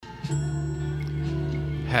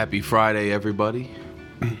Happy Friday, everybody.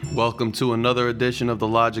 Welcome to another edition of the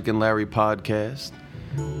Logic and Larry podcast.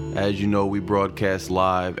 As you know, we broadcast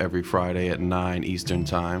live every Friday at 9 Eastern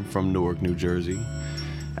Time from Newark, New Jersey.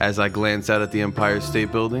 As I glance out at the Empire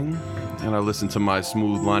State Building and I listen to my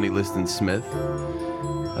smooth Lonnie Liston Smith,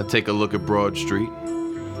 I take a look at Broad Street.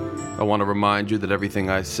 I want to remind you that everything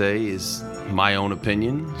I say is my own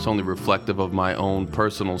opinion. It's only reflective of my own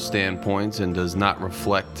personal standpoints and does not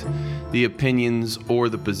reflect the opinions or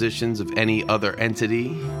the positions of any other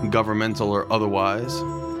entity, governmental or otherwise.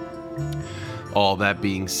 All that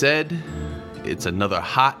being said, it's another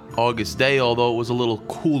hot August day, although it was a little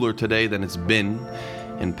cooler today than it's been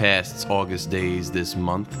in past August days this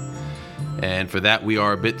month. And for that, we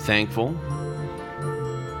are a bit thankful.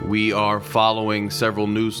 We are following several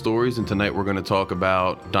news stories, and tonight we're going to talk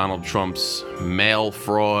about Donald Trump's mail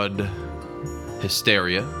fraud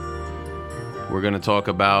hysteria. We're going to talk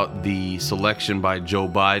about the selection by Joe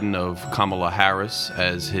Biden of Kamala Harris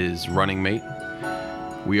as his running mate.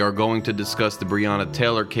 We are going to discuss the Breonna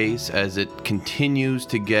Taylor case as it continues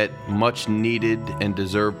to get much needed and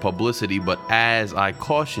deserved publicity, but as I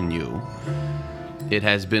caution you, it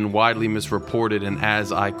has been widely misreported, and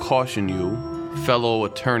as I caution you, fellow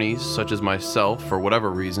attorneys such as myself, for whatever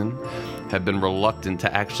reason, have been reluctant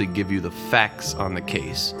to actually give you the facts on the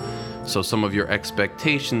case. So some of your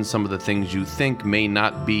expectations, some of the things you think may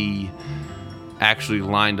not be actually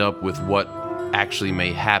lined up with what actually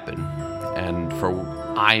may happen. And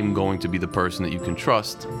I'm going to be the person that you can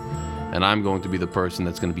trust, and I'm going to be the person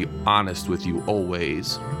that's going to be honest with you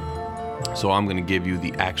always. So I'm going to give you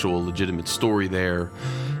the actual legitimate story there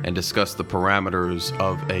and discuss the parameters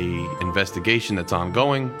of a investigation that's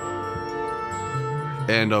ongoing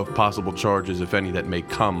and of possible charges, if any, that may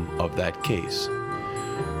come of that case.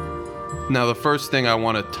 Now, the first thing I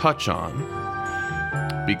want to touch on,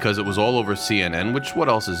 because it was all over CNN, which what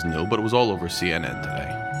else is new, but it was all over CNN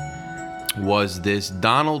today, was this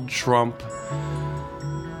Donald Trump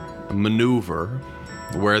maneuver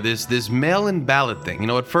where this mail-in ballot thing,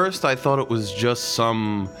 at first I thought it was just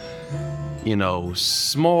some,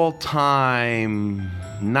 small time,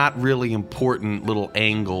 not really important little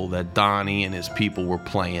angle that Donnie and his people were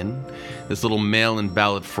playing. This little mail-in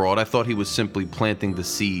ballot fraud. I thought he was simply planting the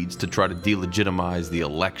seeds to try to delegitimize the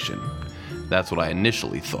election. That's what I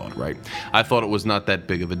initially thought, right? I thought it was not that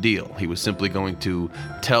big of a deal. He was simply going to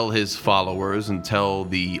tell his followers and tell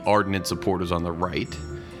the ardent supporters on the right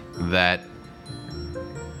that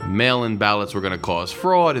mail-in ballots were going to cause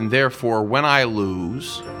fraud, and therefore when I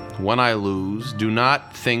lose, do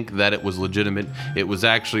not think that it was legitimate. It was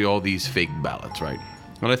actually all these fake ballots, right?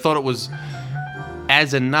 And I thought it was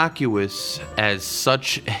as innocuous as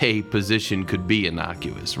such a position could be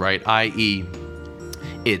innocuous, right? I.e.,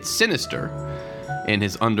 it's sinister in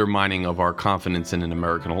his undermining of our confidence in an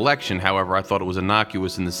American election. However, I thought it was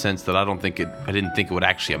innocuous in the sense that I didn't think it would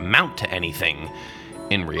actually amount to anything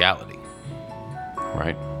in reality,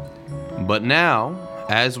 right? But now,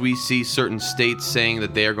 as we see certain states saying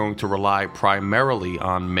that they are going to rely primarily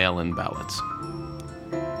on mail-in ballots,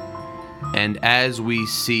 and as we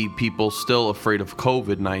see people still afraid of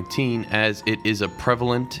COVID-19, as it is a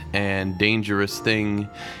prevalent and dangerous thing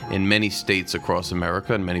in many states across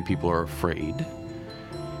America, and many people are afraid,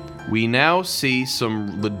 we now see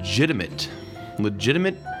some legitimate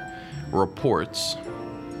reports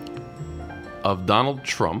of Donald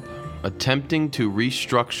Trump attempting to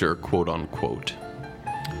restructure, quote unquote,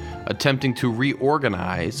 attempting to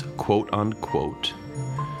reorganize, quote unquote,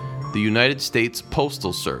 the United States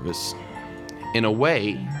Postal Service in a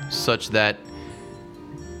way such that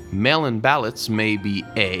mail-in ballots may be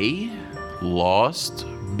A, lost,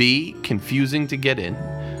 B, confusing to get in,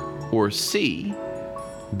 or C,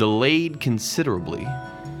 delayed considerably.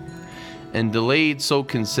 And delayed so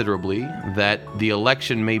considerably that the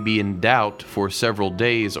election may be in doubt for several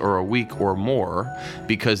days or a week or more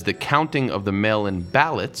because the counting of the mail-in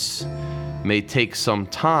ballots may take some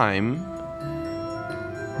time.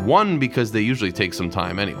 One, because they usually take some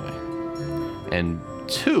time anyway. And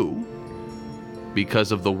two,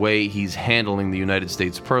 because of the way he's handling the United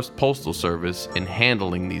States Postal Service in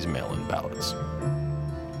handling these mail-in ballots.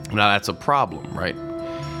 Now that's a problem, right?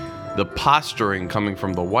 The posturing coming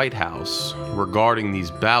from the White House regarding these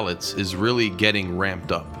ballots is really getting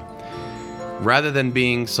ramped up. Rather than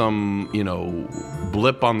being some,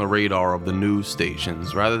 blip on the radar of the news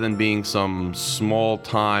stations, rather than being some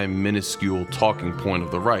small-time, minuscule talking point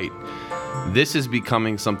of the right, this is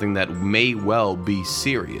becoming something that may well be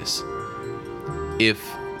serious. If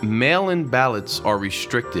mail-in ballots are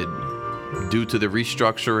restricted due to the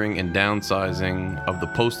restructuring and downsizing of the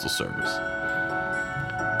Postal Service,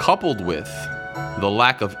 coupled with the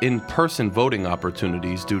lack of in-person voting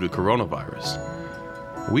opportunities due to coronavirus,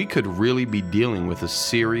 we could really be dealing with a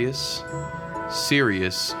serious,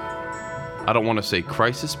 I don't want to say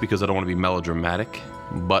crisis because I don't want to be melodramatic,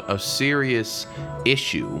 but a serious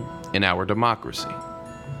issue in our democracy.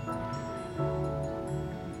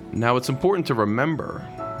 Now, it's important to remember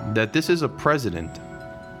that this is a president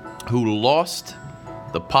who lost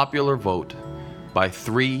the popular vote by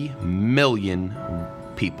 3 million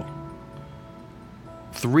people.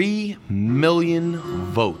 3 million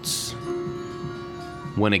votes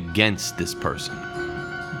went against this person.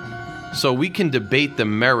 So we can debate the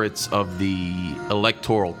merits of the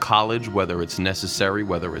Electoral College, whether it's necessary,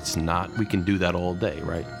 whether it's not. We can do that all day,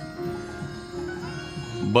 right?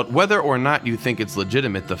 But whether or not you think it's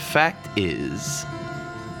legitimate, the fact is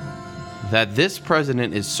that this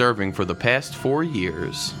president is serving for the past 4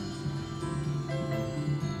 years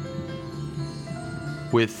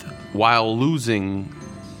while losing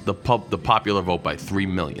the popular vote by 3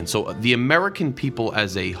 million. So the American people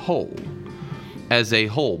as a whole,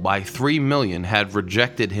 by 3 million, had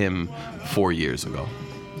rejected him 4 years ago.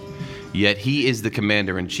 Yet he is the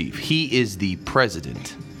commander-in-chief. He is the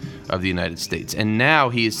president of the United States. And now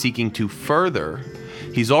he is seeking to further.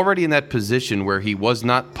 He's already in that position where he was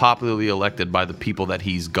not popularly elected by the people that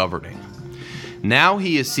he's governing. Now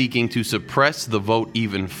he is seeking to suppress the vote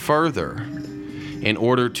even further in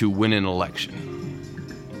order to win an election.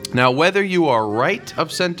 Now, whether you are right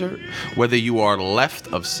of center, whether you are left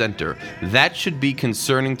of center, that should be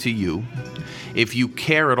concerning to you if you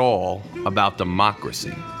care at all about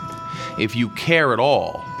democracy, if you care at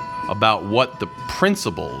all about what the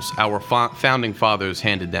principles our founding fathers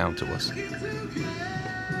handed down to us.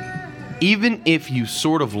 Even if you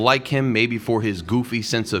sort of like him, maybe for his goofy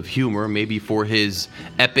sense of humor, maybe for his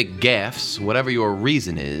epic gaffes, whatever your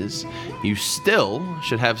reason is, you still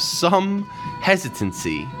should have some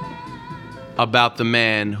hesitancy about the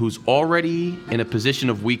man who's already in a position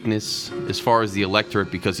of weakness as far as the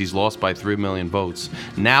electorate because he's lost by 3 million votes,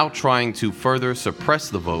 now trying to further suppress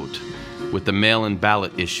the vote with the mail-in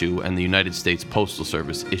ballot issue and the United States Postal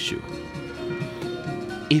Service issue.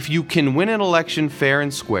 If you can win an election fair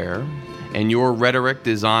and square, and your rhetoric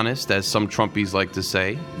is honest, as some Trumpies like to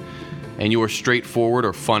say, and you are straightforward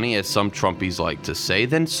or funny, as some Trumpies like to say,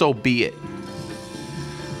 then so be it.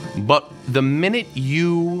 But the minute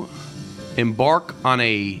you embark on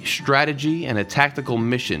a strategy and a tactical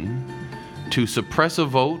mission to suppress a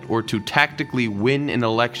vote or to tactically win an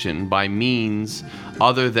election by means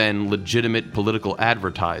other than legitimate political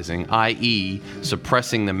advertising, i.e.,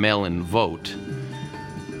 suppressing the mail-in vote,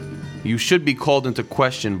 you should be called into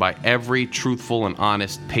question by every truthful and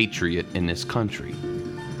honest patriot in this country.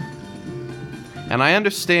 And I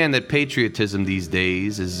understand that patriotism these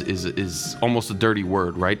days is almost a dirty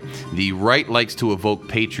word, right? The right likes to evoke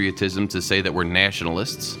patriotism to say that we're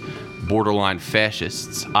nationalists, borderline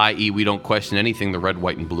fascists, i.e. we don't question anything the red,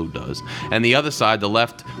 white, and blue does. And the other side, the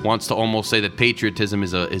left, wants to almost say that patriotism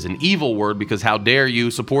is an evil word because how dare you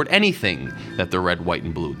support anything that the red, white,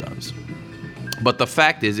 and blue does. But the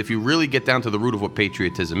fact is, if you really get down to the root of what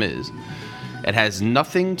patriotism is, it has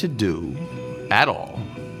nothing to do at all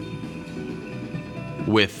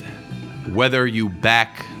with whether you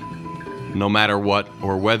back no matter what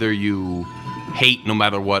or whether you hate no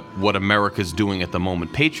matter what America's doing at the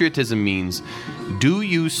moment. Patriotism means, do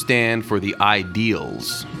you stand for the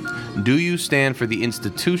ideals? Do you stand for the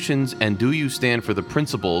institutions? And do you stand for the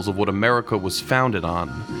principles of what America was founded on?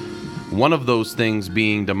 One of those things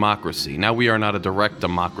being democracy. Now, we are not a direct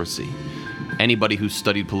democracy. Anybody who's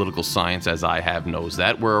studied political science, as I have, knows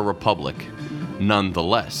that. We're a republic,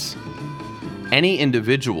 nonetheless. Any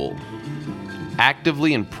individual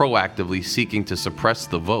actively and proactively seeking to suppress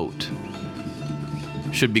the vote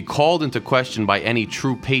should be called into question by any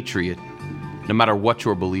true patriot, no matter what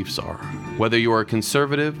your beliefs are. Whether you're a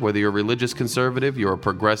conservative, whether you're a religious conservative, you're a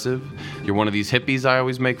progressive, you're one of these hippies I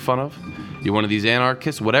always make fun of, you're one of these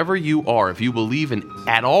anarchists, whatever you are, if you believe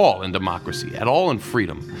at all in democracy, at all in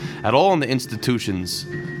freedom, at all in the institutions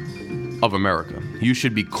of America, you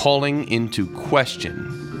should be calling into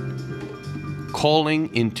question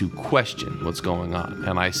what's going on.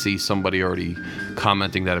 And I see somebody already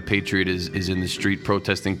commenting that a patriot is in the street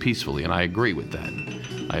protesting peacefully, and I agree with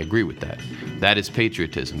that. That is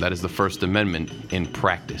patriotism. That is the First Amendment in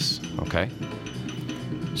practice, okay?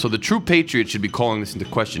 So the true patriot should be calling this into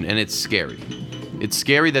question, and it's scary. It's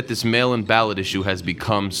scary that this mail-in ballot issue has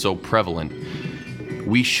become so prevalent.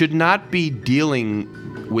 We should not be dealing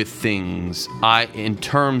with things in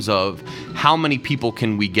terms of how many people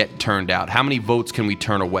can we get turned out, how many votes can we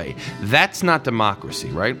turn away. That's not democracy,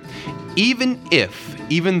 right?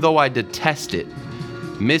 Even though I detest it,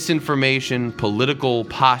 misinformation, political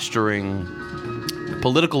posturing,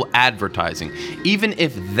 political advertising, even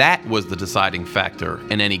if that was the deciding factor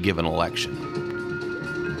in any given election,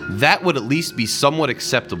 that would at least be somewhat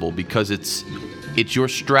acceptable because it's your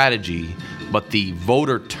strategy, but the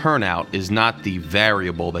voter turnout is not the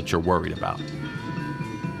variable that you're worried about.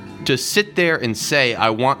 To sit there and say, I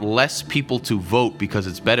want less people to vote because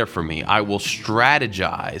it's better for me, I will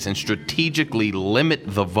strategize and strategically limit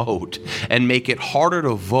the vote and make it harder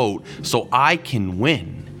to vote so I can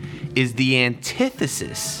win, is the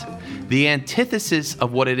antithesis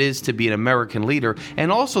of what it is to be an American leader,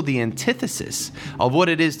 and also the antithesis of what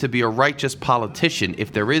it is to be a righteous politician,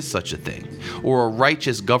 if there is such a thing, or a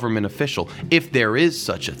righteous government official, if there is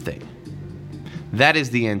such a thing. That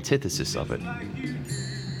is the antithesis of it.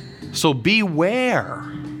 So beware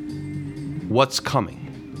what's coming.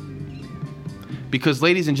 Because,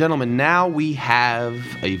 ladies and gentlemen, now we have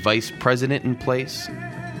a vice president in place.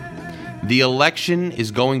 The election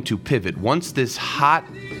is going to pivot. Once this hot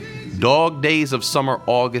dog days of summer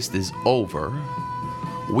August is over,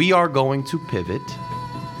 we are going to pivot,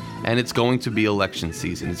 and it's going to be election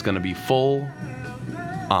season. It's going to be full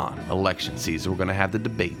on election season. We're going to have the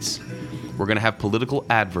debates. We're going to have political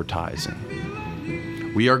advertising.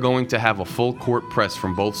 We are going to have a full court press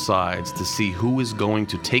from both sides to see who is going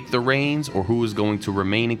to take the reins or who is going to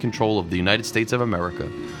remain in control of the United States of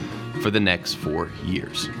America for the next 4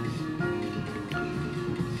 years.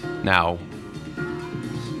 Now,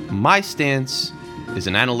 my stance is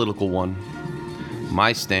an analytical one.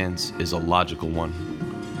 My stance is a logical one.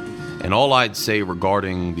 And all I'd say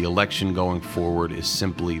regarding the election going forward is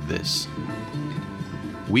simply this.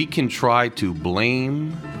 We can try to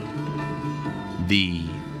blame the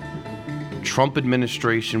Trump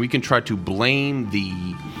administration. We can try to blame the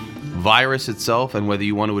virus itself, and whether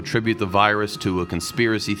you want to attribute the virus to a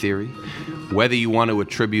conspiracy theory, whether you want to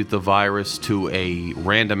attribute the virus to a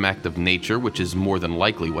random act of nature, which is more than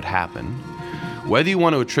likely what happened, whether you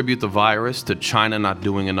want to attribute the virus to China not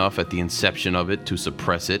doing enough at the inception of it to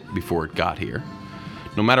suppress it before it got here,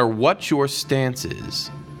 no matter what your stance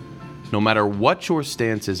is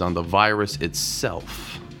on the virus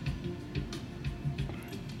itself,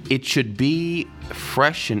 it should be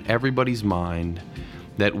fresh in everybody's mind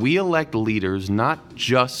that we elect leaders not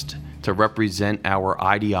just to represent our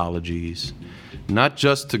ideologies, not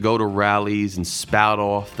just to go to rallies and spout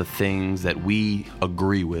off the things that we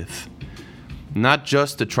agree with, not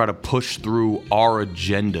just to try to push through our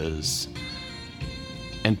agendas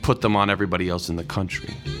and put them on everybody else in the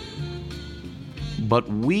country. But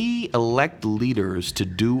we elect leaders to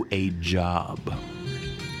do a job.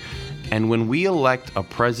 And when we elect a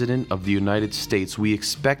president of the United States, we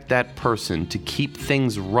expect that person to keep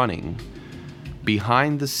things running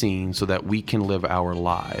behind the scenes so that we can live our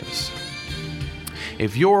lives.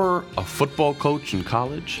 If you're a football coach in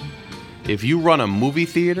college, if you run a movie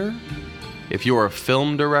theater, if you're a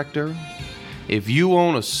film director, if you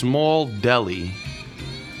own a small deli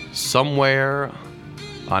somewhere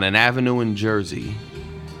on an avenue in Jersey,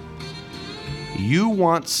 you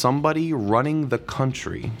want somebody running the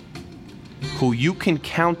country who you can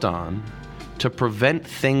count on to prevent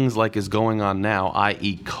things like is going on now,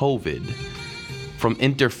 i.e. COVID, from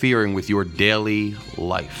interfering with your daily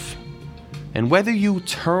life. And whether you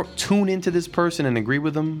tune into this person and agree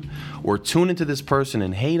with them, or tune into this person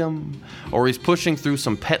and hate him, or he's pushing through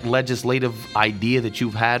some pet legislative idea that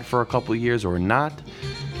you've had for a couple of years or not,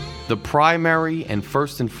 the primary and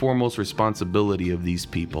first and foremost responsibility of these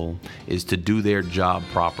people is to do their job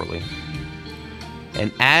properly.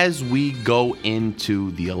 And as we go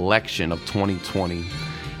into the election of 2020,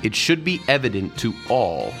 it should be evident to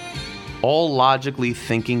all logically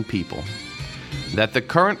thinking people, that the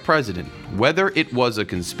current president, whether it was a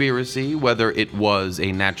conspiracy, whether it was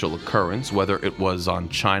a natural occurrence, whether it was on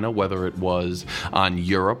China, whether it was on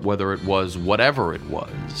Europe, whether it was whatever it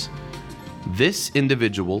was, this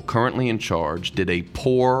individual currently in charge did a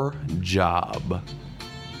poor job.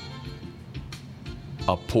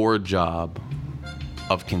 A poor job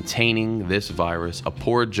of containing this virus, a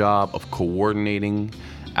poor job of coordinating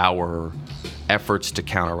our efforts to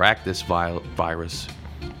counteract this virus,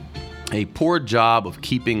 a poor job of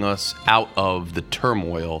keeping us out of the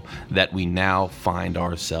turmoil that we now find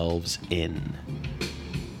ourselves in.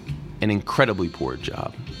 An incredibly poor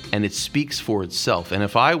job. And it speaks for itself. And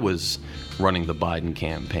if I was running the Biden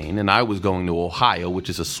campaign and I was going to Ohio, which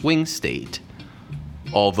is a swing state,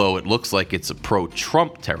 although it looks like it's a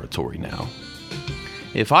pro-Trump territory now,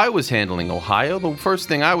 If I was handling Ohio, the first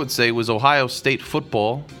thing I would say was Ohio State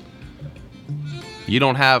football. You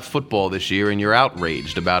don't have football this year and you're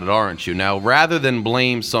outraged about it, aren't you? Now, rather than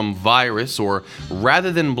blame some virus or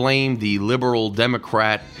rather than blame the liberal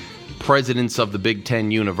Democrat presidents of the Big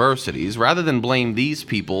Ten universities, rather than blame these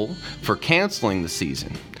people for canceling the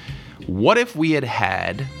season, what if we had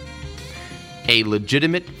had a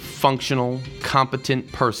legitimate, functional,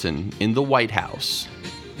 competent person in the White House?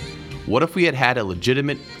 What if we had had a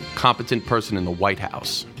legitimate, competent person in the White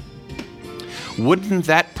House? Wouldn't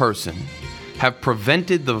that person have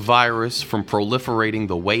prevented the virus from proliferating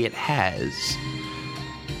the way it has,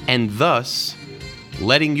 and thus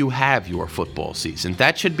letting you have your football season?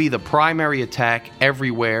 That should be the primary attack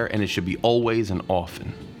everywhere, and it should be always and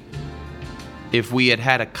often. If we had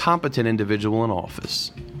had a competent individual in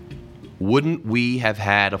office, wouldn't we have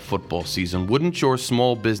had a football season? Wouldn't your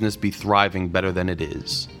small business be thriving better than it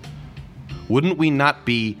is? Wouldn't we not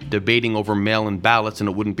be debating over mail-in ballots, and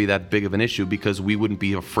it wouldn't be that big of an issue because we wouldn't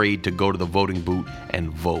be afraid to go to the voting booth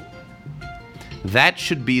and vote? That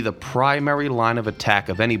should be the primary line of attack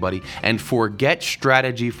of anybody. And forget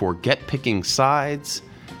strategy, forget picking sides,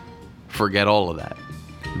 forget all of that.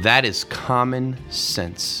 That is common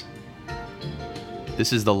sense.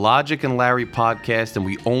 This is the Logic and Larry podcast, and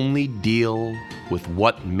we only deal with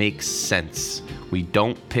what makes sense. We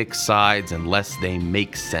don't pick sides unless they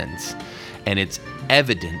make sense. And it's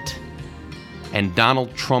evident, and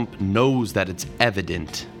Donald Trump knows that it's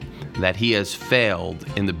evident, that he has failed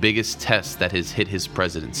in the biggest test that has hit his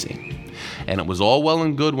presidency. And it was all well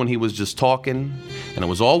and good when he was just talking, and it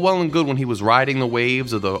was all well and good when he was riding the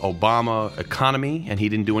waves of the Obama economy, and he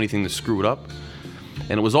didn't do anything to screw it up.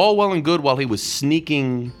 And it was all well and good while he was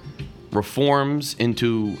sneaking reforms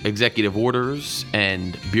into executive orders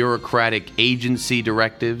and bureaucratic agency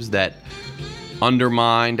directives that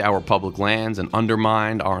undermined our public lands and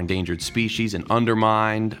undermined our endangered species and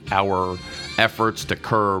undermined our efforts to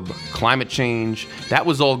curb climate change. That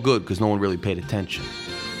was all good because no one really paid attention.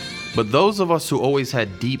 But those of us who always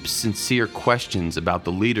had deep, sincere questions about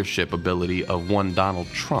the leadership ability of one Donald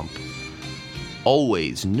Trump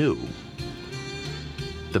always knew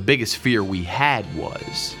the biggest fear we had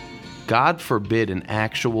was, God forbid, an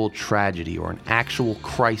actual tragedy or an actual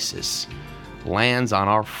crisis lands on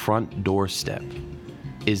our front doorstep.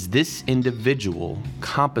 Is this individual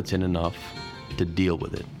competent enough to deal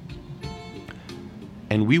with it?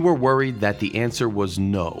 And we were worried that the answer was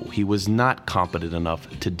no. He was not competent enough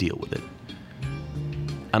to deal with it.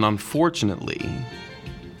 And unfortunately,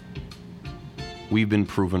 we've been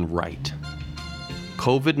proven right.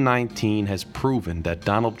 COVID-19 has proven that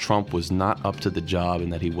Donald Trump was not up to the job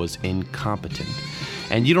and that he was incompetent.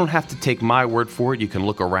 And you don't have to take my word for it. You can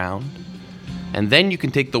look around. And then you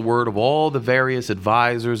can take the word of all the various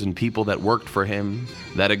advisors and people that worked for him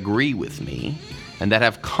that agree with me and that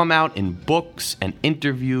have come out in books and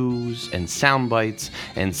interviews and sound bites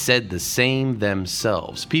and said the same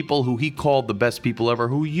themselves. People who he called the best people ever,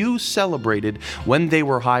 who you celebrated when they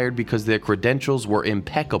were hired because their credentials were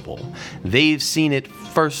impeccable. They've seen it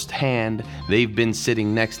firsthand. They've been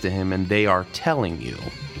sitting next to him, and they are telling you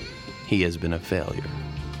he has been a failure.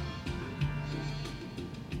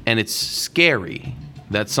 And it's scary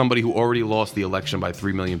that somebody who already lost the election by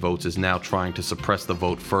 3 million votes is now trying to suppress the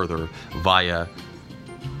vote further via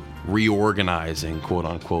reorganizing, quote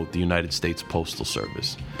unquote, the United States Postal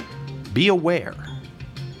Service. Be aware.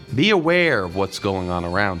 Be aware of what's going on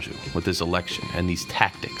around you with this election and these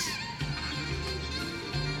tactics.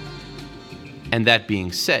 And that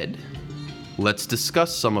being said, let's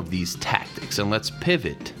discuss some of these tactics and let's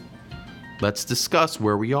pivot. Let's discuss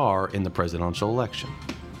where we are in the presidential election.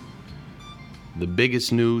 The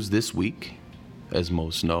biggest news this week, as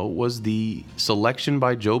most know, was the selection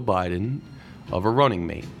by Joe Biden of a running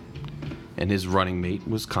mate. And his running mate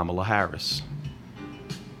was Kamala Harris.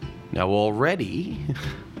 Now already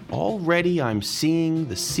I'm seeing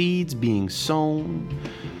the seeds being sown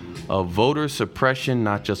of voter suppression,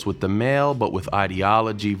 not just with the mail, but with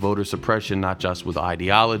ideology. Voter suppression, not just with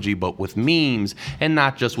ideology, but with memes. And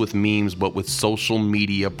not just with memes, but with social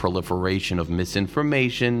media proliferation of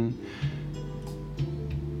misinformation.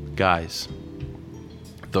 Guys,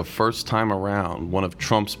 the first time around, one of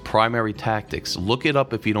Trump's primary tactics, look it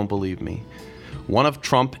up if you don't believe me, one of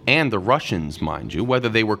Trump and the Russians, mind you, whether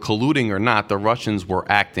they were colluding or not, the Russians were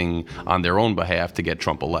acting on their own behalf to get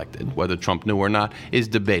Trump elected. Whether Trump knew or not is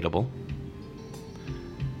debatable.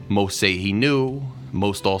 Most say he knew.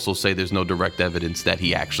 Most also say there's no direct evidence that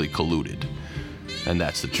he actually colluded. And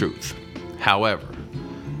that's the truth. However,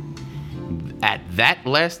 at that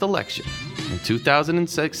last election, in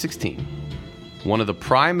 2016, one of the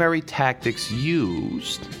primary tactics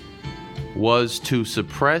used was to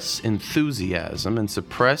suppress enthusiasm and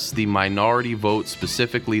suppress the minority vote,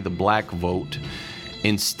 specifically the black vote,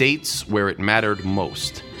 in states where it mattered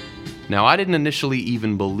most. Now, I didn't initially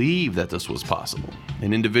even believe that this was possible.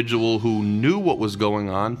 An individual who knew what was going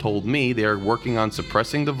on told me they're working on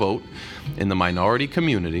suppressing the vote in the minority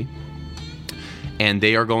community, and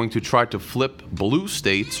they are going to try to flip blue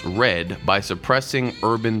states red by suppressing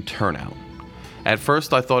urban turnout. At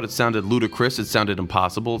first, I thought it sounded ludicrous, it sounded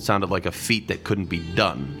impossible, it sounded like a feat that couldn't be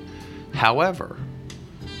done. However,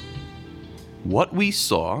 what we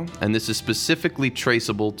saw, and this is specifically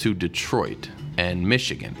traceable to Detroit and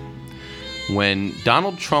Michigan, when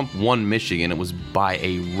Donald Trump won Michigan, it was by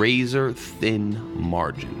a razor-thin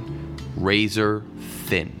margin.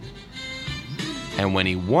 Razor-thin. And when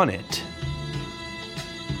he won it,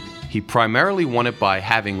 he primarily won it by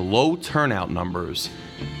having low turnout numbers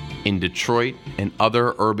in Detroit and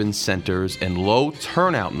other urban centers and low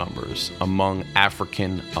turnout numbers among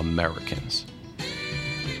African Americans.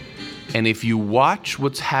 And if you watch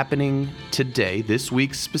what's happening today, this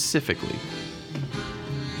week specifically,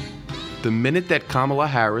 the minute that Kamala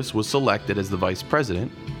Harris was selected as the vice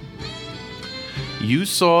president, you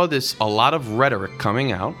saw a lot of rhetoric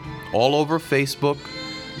coming out all over Facebook,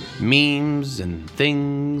 memes and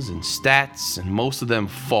things and stats, and most of them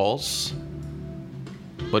false,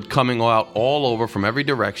 but coming out all over from every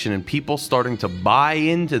direction, and people starting to buy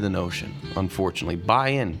into the notion, unfortunately, buy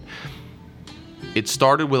in. It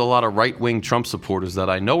started with a lot of right-wing Trump supporters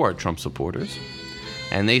that I know are Trump supporters,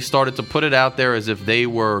 and they started to put it out there as if they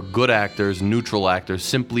were good actors, neutral actors,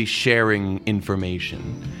 simply sharing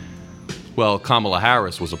information. Well, Kamala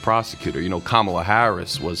Harris was a prosecutor. You know, Kamala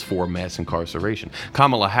Harris was for mass incarceration.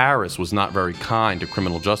 Kamala Harris was not very kind to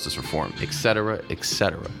criminal justice reform, etc.,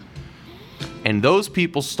 etc. And those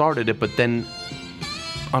people started it, but then,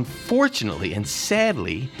 unfortunately and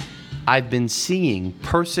sadly, I've been seeing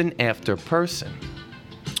person after person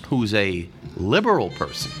who's a liberal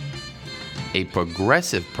person, a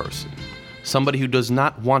progressive person, somebody who does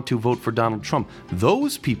not want to vote for Donald Trump,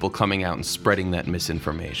 those people coming out and spreading that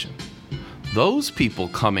misinformation. Those people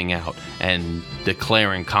coming out and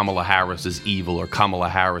declaring Kamala Harris as evil or Kamala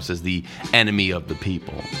Harris as the enemy of the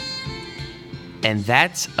people. And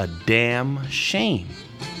that's a damn shame.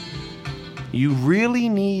 You really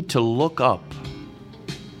need to look up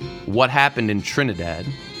what happened in Trinidad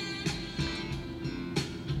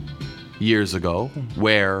years ago,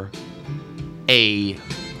 where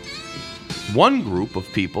one group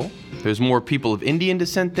of people, there's more people of Indian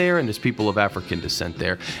descent there and there's people of African descent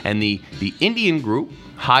there, and the Indian group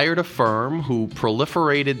hired a firm who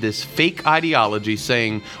proliferated this fake ideology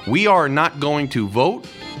saying, we are not going to vote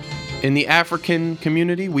in the African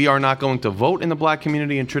community, we are not going to vote in the black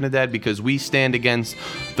community in Trinidad because we stand against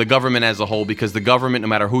the government as a whole, because the government, no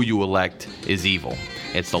matter who you elect, is evil.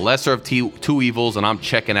 It's the lesser of two evils, and I'm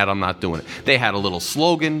checking out, I'm not doing it. They had a little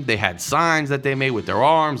slogan, they had signs that they made with their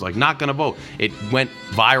arms, like, not gonna vote. It went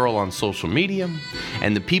viral on social media,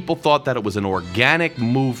 and the people thought that it was an organic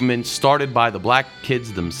movement started by the black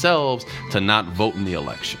kids themselves to not vote in the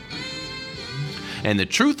election. And the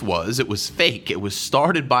truth was, it was fake. It was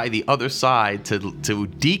started by the other side to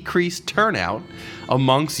decrease turnout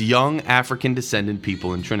amongst young African descendant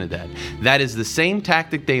people in Trinidad. That is the same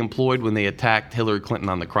tactic they employed when they attacked Hillary Clinton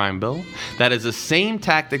on the crime bill. That is the same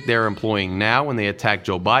tactic they're employing now when they attack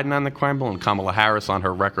Joe Biden on the crime bill and Kamala Harris on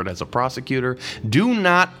her record as a prosecutor. Do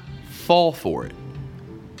not fall for it.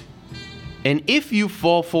 And if you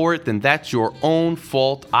fall for it, then that's your own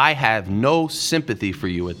fault. I have no sympathy for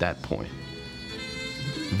you at that point.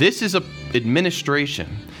 This is an administration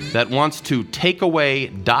that wants to take away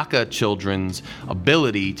DACA children's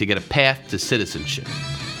ability to get a path to citizenship.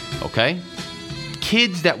 Okay?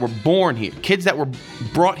 Kids that were born here, kids that were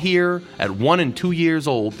brought here at 1 and 2 years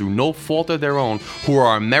old through no fault of their own, who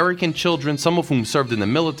are American children, some of whom served in the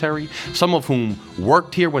military, some of whom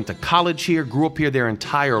worked here, went to college here, grew up here their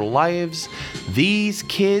entire lives. These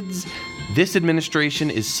kids, this administration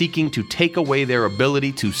is seeking to take away their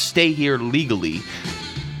ability to stay here legally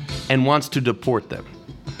and wants to deport them.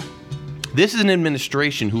 This is an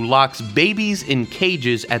administration who locks babies in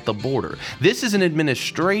cages at the border. This is an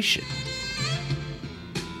administration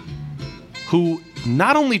who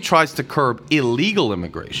not only tries to curb illegal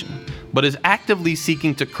immigration, but is actively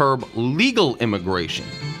seeking to curb legal immigration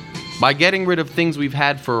by getting rid of things we've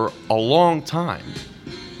had for a long time,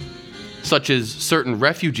 such as certain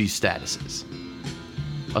refugee statuses,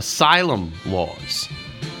 asylum laws.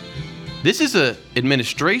 This is an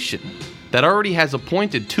administration that already has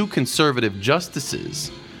appointed 2 conservative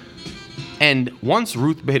justices And once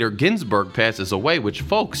Ruth Bader Ginsburg passes away, which,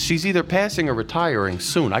 folks, she's either passing or retiring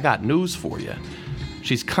soon. I got news for you.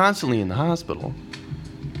 She's constantly in the hospital.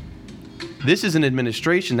 This is an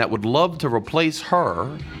administration that would love to replace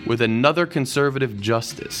her with another conservative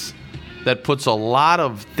justice that puts a lot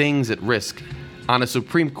of things at risk on a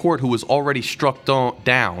Supreme Court who has already struck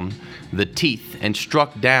down the teeth and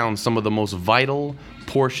struck down some of the most vital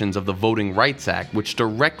portions of the Voting Rights Act, which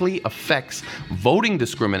directly affects voting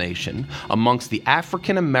discrimination amongst the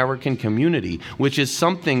African American community, which is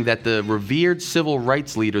something that the revered civil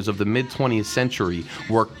rights leaders of the mid-20th century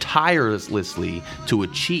worked tirelessly to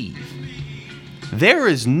achieve. There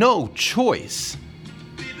is no choice.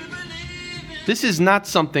 This is not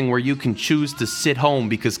something where you can choose to sit home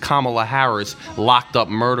because Kamala Harris locked up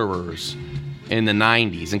murderers in the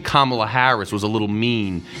 90s and Kamala Harris was a little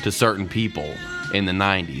mean to certain people in the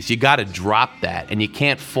 90s. You got to drop that, and you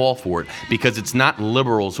can't fall for it because it's not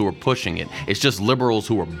liberals who are pushing it. It's just liberals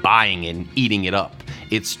who are buying it and eating it up.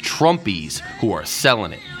 It's Trumpies who are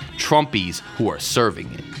selling it. Trumpies who are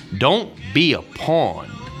serving it. Don't be a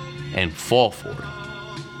pawn and fall for it.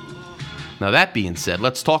 Now, that being said,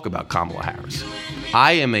 let's talk about Kamala Harris.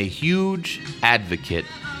 I am a huge advocate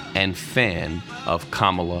and fan of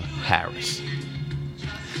Kamala Harris.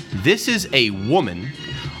 This is a woman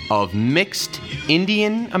of mixed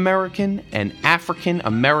Indian American and African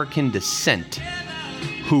American descent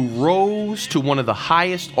who rose to one of the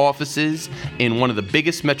highest offices in one of the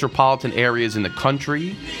biggest metropolitan areas in the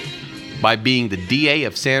country by being the DA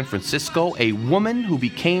of San Francisco, a woman who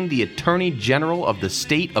became the Attorney General of the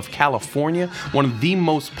state of California, one of the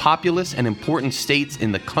most populous and important states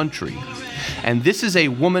in the country. And this is a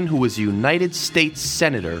woman who is a United States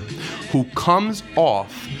Senator who comes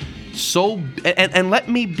off so, and let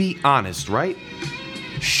me be honest, right?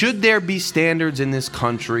 Should there be standards in this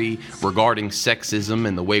country regarding sexism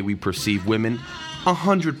and the way we perceive women?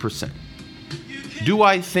 100%. Do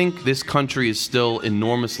I think this country is still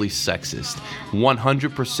enormously sexist?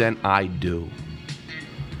 100% I do.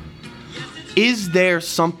 Is there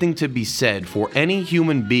something to be said for any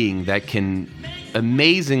human being that can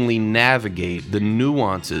amazingly navigate the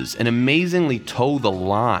nuances and amazingly toe the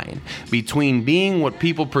line between being what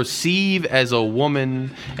people perceive as a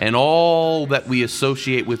woman and all that we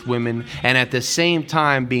associate with women, and at the same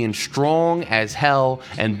time being strong as hell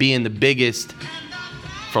and being the biggest,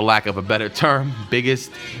 for lack of a better term,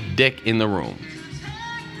 biggest dick in the room?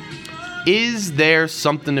 Is there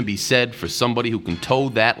something to be said for somebody who can toe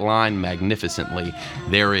that line magnificently?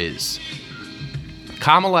 There is.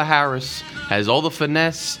 Kamala Harris has all the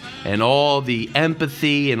finesse and all the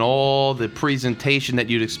empathy and all the presentation that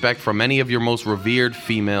you'd expect from any of your most revered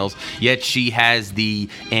females, yet she has the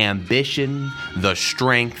ambition, the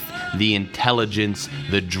strength, the intelligence,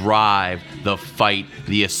 the drive, the fight,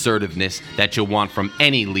 the assertiveness that you want from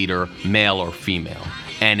any leader, male or female.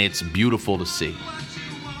 And it's beautiful to see.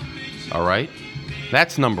 All right?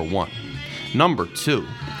 That's number one. Number two,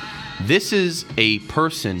 this is a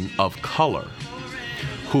person of color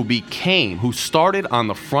who started on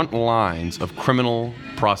the front lines of criminal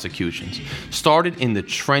prosecutions, started in the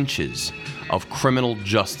trenches of criminal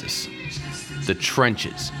justice, the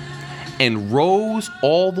trenches, and rose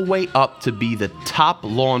all the way up to be the top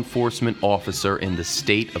law enforcement officer in the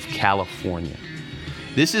state of California.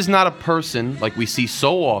 This is not a person, like we see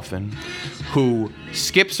so often, who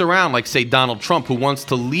skips around like, say, Donald Trump, who wants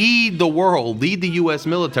to lead the world, lead the U.S.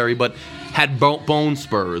 military, but had bone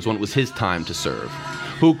spurs when it was his time to serve.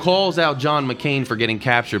 Who calls out John McCain for getting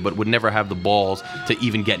captured, but would never have the balls to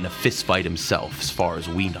even get in a fist fight himself, as far as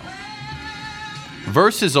we know.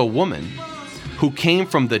 Versus a woman who came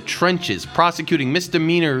from the trenches, prosecuting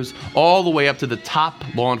misdemeanors all the way up to the top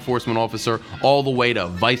law enforcement officer, all the way to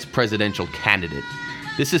vice presidential candidate.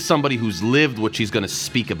 This is somebody who's lived what she's going to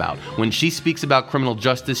speak about. When she speaks about criminal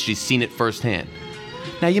justice, she's seen it firsthand.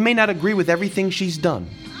 Now, you may not agree with everything she's done.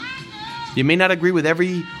 You may not agree with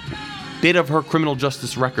every bit of her criminal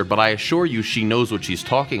justice record, but I assure you she knows what she's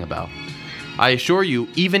talking about. I assure you,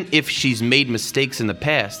 even if she's made mistakes in the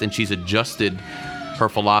past and she's adjusted her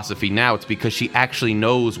philosophy now, it's because she actually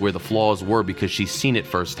knows where the flaws were because she's seen it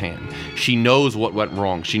firsthand. She knows what went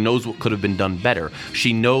wrong. She knows what could have been done better.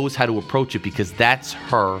 She knows how to approach it because that's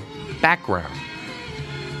her background.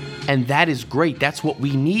 And that is great. That's what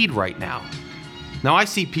we need right now. Now, I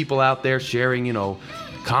see people out there sharing,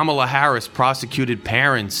 Kamala Harris prosecuted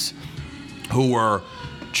parents who were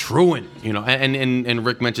truant, and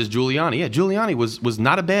Rick mentions Giuliani. Yeah, Giuliani was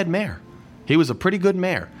not a bad mayor. He was a pretty good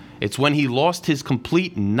mayor. It's when he lost his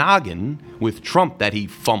complete noggin with Trump that he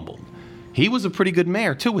fumbled. He was a pretty good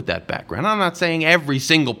mayor, too, with that background. I'm not saying every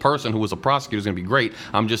single person who was a prosecutor is going to be great.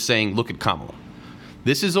 I'm just saying, look at Kamala.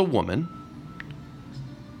 This is a woman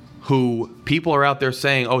who people are out there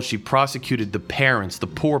saying, oh, she prosecuted the parents, the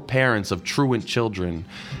poor parents of truant children.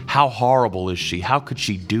 How horrible is she? How could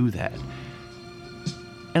she do that?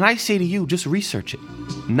 And I say to you, just research it.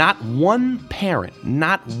 Not one parent,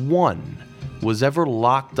 not one, was ever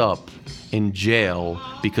locked up in jail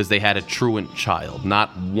because they had a truant child.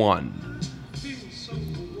 Not one.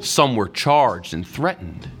 Some were charged and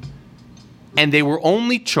threatened. And they were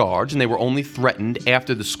only charged and they were only threatened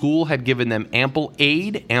after the school had given them ample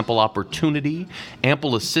aid, ample opportunity,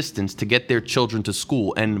 ample assistance to get their children to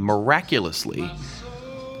school. And miraculously,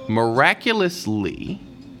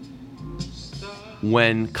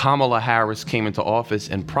 when Kamala Harris came into office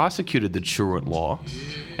and prosecuted the truant law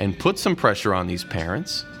and put some pressure on these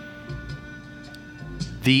parents,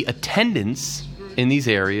 the attendance in these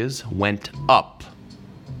areas went up.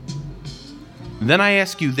 Then I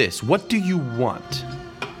ask you this, what do you want?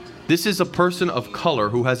 This is a person of color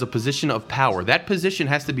who has a position of power. That position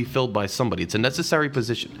has to be filled by somebody. It's a necessary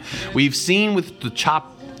position. We've seen with the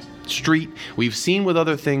CHOP street, we've seen with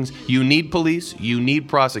other things, you need police, you need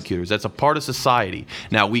prosecutors. That's a part of society.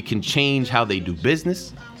 Now, we can change how they do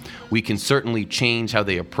business. We can certainly change how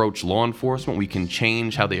they approach law enforcement. We can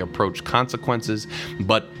change how they approach consequences,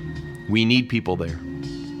 but we need people there.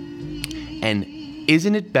 And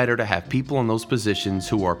isn't it better to have people in those positions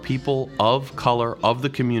who are people of color, of the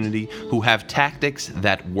community, who have tactics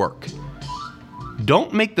that work?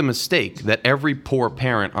 Don't make the mistake that every poor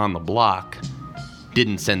parent on the block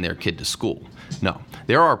didn't send their kid to school. No,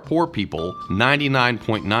 there are poor people,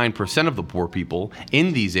 99.9% of the poor people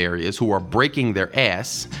in these areas who are breaking their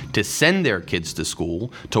ass to send their kids to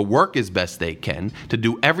school, to work as best they can, to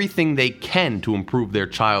do everything they can to improve their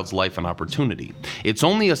child's life and opportunity. It's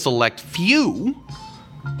only a select few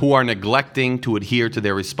who are neglecting to adhere to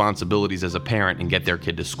their responsibilities as a parent and get their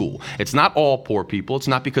kid to school. It's not all poor people. It's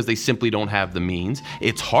not because they simply don't have the means.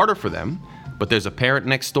 It's harder for them. But there's a parent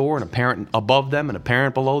next door and a parent above them and a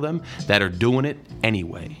parent below them that are doing it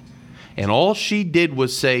anyway. And all she did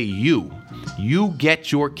was say, you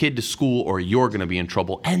get your kid to school or you're going to be in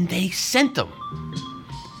trouble. And they sent them.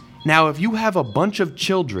 Now, if you have a bunch of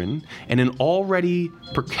children in an already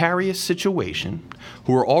precarious situation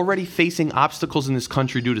who are already facing obstacles in this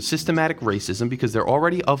country due to systematic racism because they're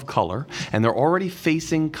already of color and they're already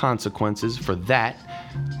facing consequences for that,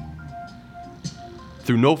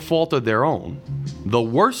 through no fault of their own, the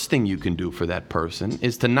worst thing you can do for that person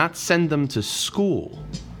is to not send them to school,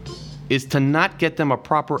 is to not get them a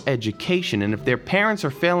proper education. And if their parents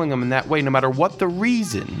are failing them in that way, no matter what the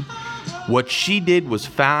reason, what she did was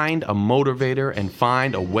find a motivator and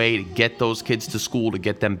find a way to get those kids to school, to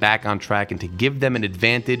get them back on track, and to give them an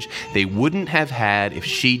advantage they wouldn't have had if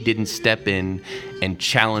she didn't step in and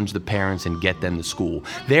challenge the parents and get them to school.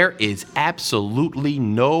 There is absolutely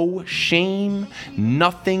no shame,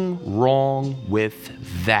 nothing wrong with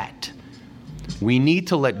that. We need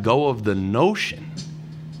to let go of the notion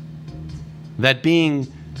that being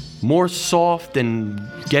more soft and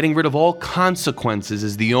getting rid of all consequences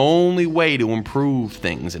is the only way to improve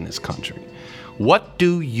things in this country. What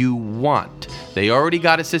do you want? They already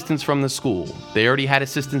got assistance from the school. They already had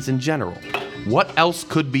assistance in general. What else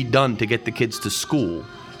could be done to get the kids to school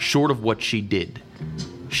short of what she did?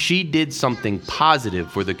 She did something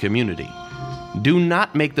positive for the community. Do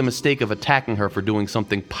not make the mistake of attacking her for doing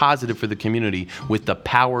something positive for the community with the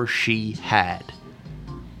power she had.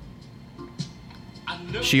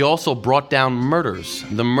 She also brought down murders.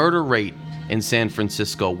 The murder rate in San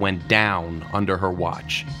Francisco went down under her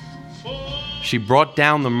watch. She brought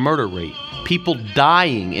down the murder rate. People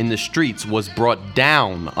dying in the streets was brought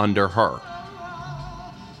down under her.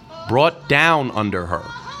 Brought down under her.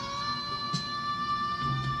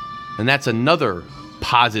 And that's another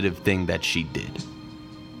positive thing that she did.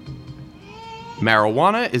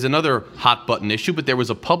 Marijuana is another hot button issue, but there was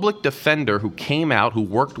a public defender who came out, who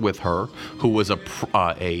worked with her, who was a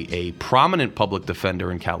prominent public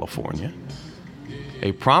defender in California,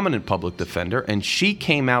 a prominent public defender, and she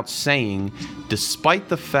came out saying, despite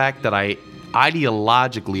the fact that I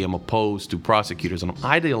ideologically am opposed to prosecutors, and I'm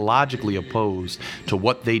ideologically opposed to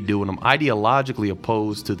what they do, and I'm ideologically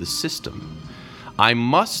opposed to the system, I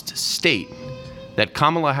must state that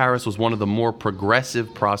Kamala Harris was one of the more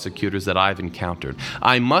progressive prosecutors that I've encountered.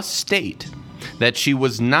 I must state that she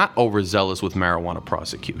was not overzealous with marijuana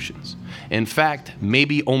prosecutions. In fact,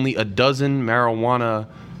 maybe only a dozen marijuana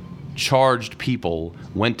charged people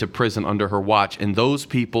went to prison under her watch, and those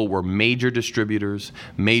people were major distributors,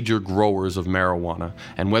 major growers of marijuana.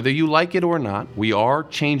 And whether you like it or not, we are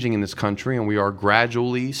changing in this country, and we are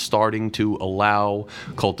gradually starting to allow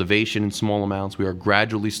cultivation in small amounts. We are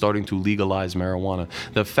gradually starting to legalize marijuana.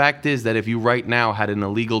 The fact is that if you right now had an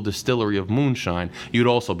illegal distillery of moonshine, you'd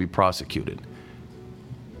also be prosecuted.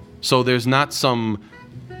 So there's not some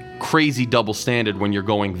crazy double standard when you're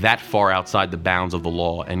going that far outside the bounds of the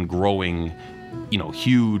law and growing,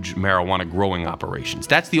 huge marijuana growing operations.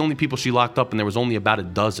 That's the only people she locked up, and there was only about a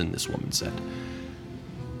dozen, this woman said.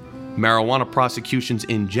 Marijuana prosecutions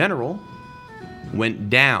in general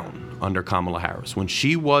went down under Kamala Harris. When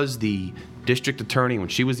she was the district attorney, when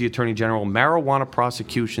she was the attorney general, marijuana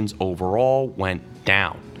prosecutions overall went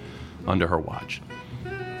down under her watch.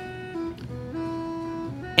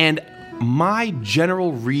 And my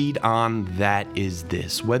general read on that is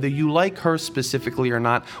this: whether you like her specifically or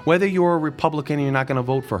not, whether you're a Republican and you're not going to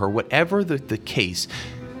vote for her, whatever the case,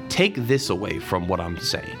 take this away from what I'm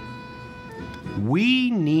saying.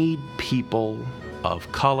 We need people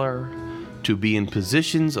of color to be in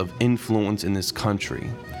positions of influence in this country.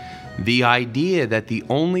 The idea that the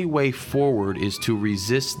only way forward is to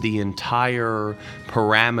resist the entire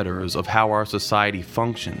parameters of how our society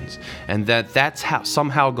functions, and that's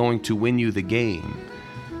somehow going to win you the game,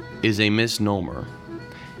 is a misnomer.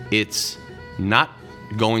 It's not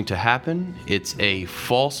going to happen. It's a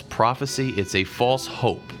false prophecy. It's a false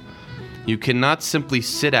hope. You cannot simply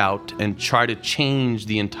sit out and try to change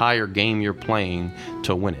the entire game you're playing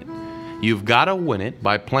to win it. You've got to win it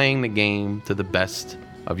by playing the game to the best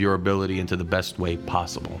of your ability and to the best way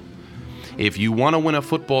possible. If you want to win a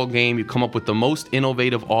football game, you come up with the most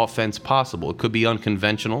innovative offense possible. It could be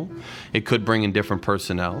unconventional. It could bring in different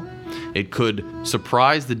personnel. It could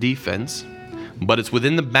surprise the defense, but it's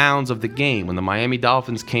within the bounds of the game. When the Miami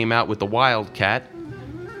Dolphins came out with the Wildcat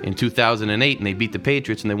in 2008 and they beat the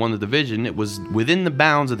Patriots and they won the division, it was within the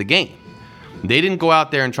bounds of the game. They didn't go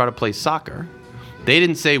out there and try to play soccer. They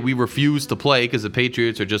didn't say we refuse to play because the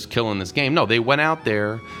Patriots are just killing this game. No, they went out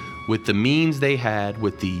there with the means they had,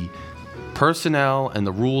 with the personnel and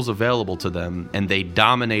the rules available to them, and they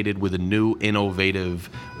dominated with a new,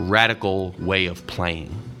 innovative, radical way of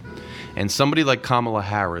playing. And somebody like Kamala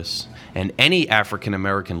Harris and any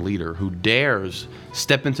African-American leader who dares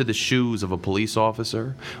step into the shoes of a police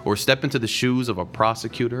officer or step into the shoes of a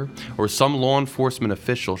prosecutor or some law enforcement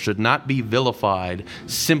official should not be vilified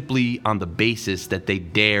simply on the basis that they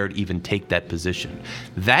dared even take that position.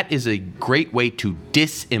 That is a great way to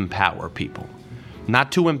disempower people,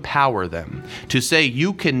 not to empower them. To say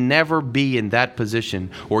you can never be in that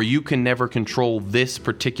position or you can never control this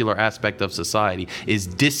particular aspect of society is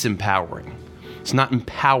disempowering. It's not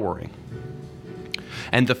empowering.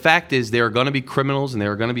 And the fact is, there are going to be criminals and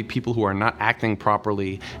there are going to be people who are not acting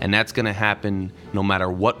properly, and that's going to happen no matter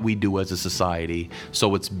what we do as a society.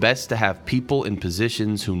 So it's best to have people in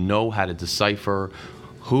positions who know how to decipher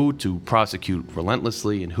who to prosecute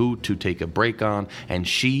relentlessly and who to take a break on, and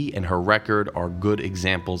she and her record are good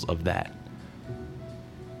examples of that.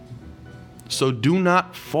 So do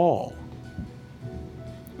not fall.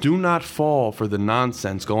 Do not fall for the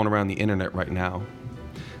nonsense going around the internet right now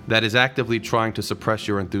that is actively trying to suppress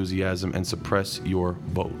your enthusiasm and suppress your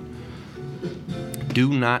vote. Do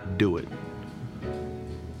not do it.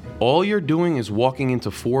 All you're doing is walking into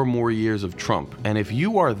 4 more years of Trump. And if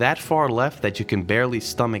you are that far left that you can barely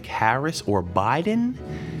stomach Harris or Biden,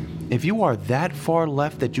 if you are that far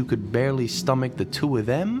left that you could barely stomach the two of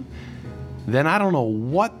them, then I don't know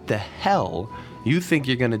what the hell you think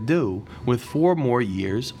you're going to do with 4 more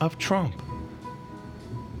years of Trump.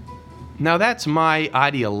 Now, that's my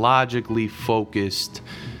ideologically focused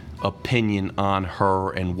opinion on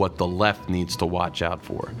her and what the left needs to watch out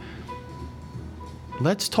for.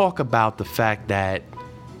 Let's talk about the fact that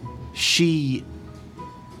she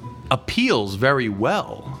appeals very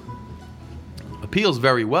well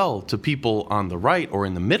to people on the right or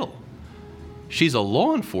in the middle. She's a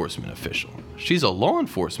law enforcement official.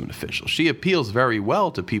 She appeals very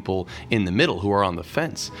well to people in the middle who are on the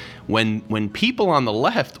fence. When people on the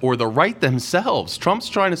left or the right themselves, Trump's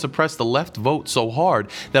trying to suppress the left vote so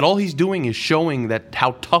hard that all he's doing is showing that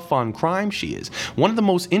how tough on crime she is. One of the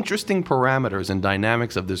most interesting parameters and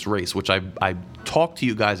dynamics of this race, which I talked to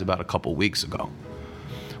you guys about a couple weeks ago,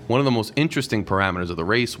 one of the most interesting parameters of the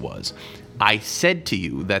race was, I said to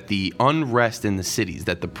you that the unrest in the cities,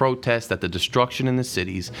 that the protests, that the destruction in the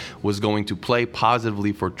cities was going to play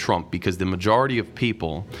positively for Trump because the majority of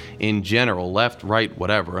people in general, left, right,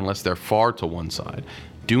 whatever, unless they're far to one side,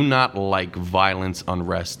 do not like violence,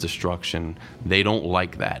 unrest, destruction. They don't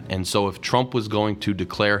like that. And so if Trump was going to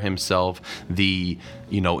declare himself the,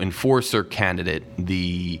 enforcer candidate,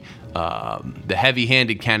 the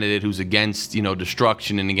heavy-handed candidate who's against,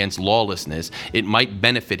 destruction and against lawlessness, it might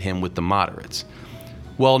benefit him with the moderates.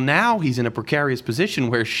 Well, now he's in a precarious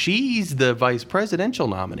position where she's the vice presidential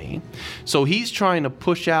nominee. So he's trying to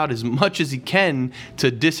push out as much as he can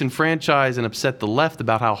to disenfranchise and upset the left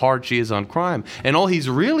about how hard she is on crime. And all he's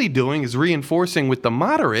really doing is reinforcing with the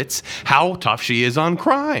moderates how tough she is on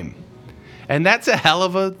crime. And that's a hell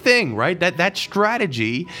of a thing, right? That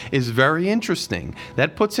strategy is very interesting.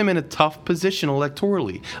 That puts him in a tough position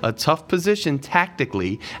electorally, a tough position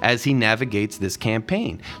tactically as he navigates this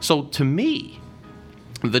campaign. So to me,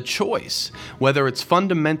 the choice, whether it's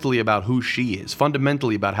fundamentally about who she is,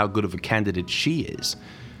 fundamentally about how good of a candidate she is,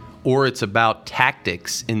 or it's about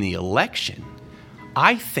tactics in the election,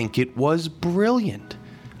 I think it was brilliant.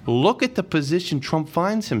 Look at the position Trump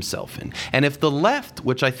finds himself in. And if the left,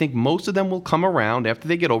 which I think most of them will come around after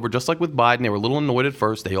they get over, just like with Biden, they were a little annoyed at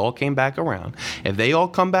first, they all came back around. If they all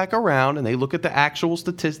come back around and they look at the actual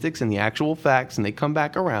statistics and the actual facts and they come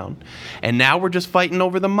back around, and now we're just fighting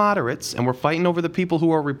over the moderates and we're fighting over the people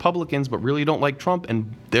who are Republicans but really don't like Trump,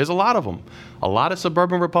 and there's a lot of them. A lot of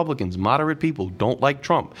suburban Republicans, moderate people, don't like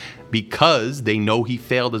Trump because they know he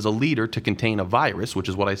failed as a leader to contain a virus, which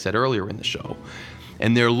is what I said earlier in the show.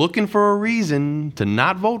 And they're looking for a reason to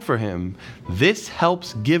not vote for him. This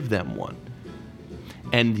helps give them one.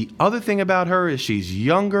 And the other thing about her is she's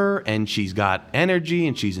younger and she's got energy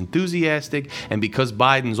and she's enthusiastic. And because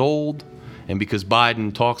Biden's old and because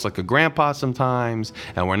Biden talks like a grandpa sometimes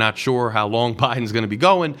and we're not sure how long Biden's going to be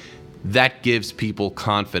going, that gives people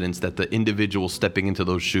confidence that the individual stepping into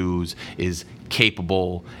those shoes is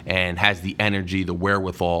capable and has the energy, the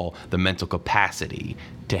wherewithal, the mental capacity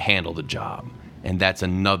to handle the job. And that's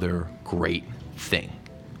another great thing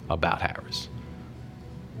about Harris.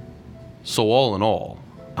 So all in all,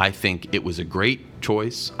 I think it was a great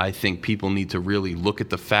choice. I think people need to really look at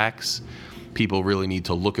the facts. People really need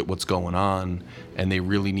to look at what's going on. And they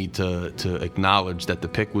really need to acknowledge that the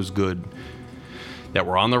pick was good, that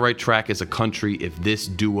we're on the right track as a country if this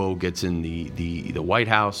duo gets in the White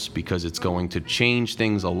House, because it's going to change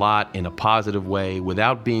things a lot in a positive way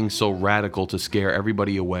without being so radical to scare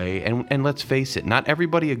everybody away. And let's face it, not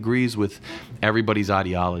everybody agrees with everybody's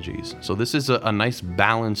ideologies. So this is a nice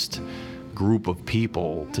balanced group of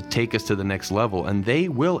people to take us to the next level, and they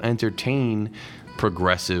will entertain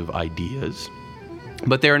progressive ideas.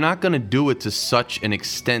 But they're not going to do it to such an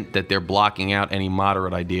extent that they're blocking out any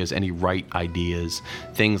moderate ideas, any right ideas,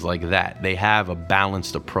 things like that. They have a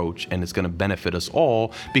balanced approach, and it's going to benefit us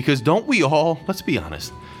all, because don't we all, let's be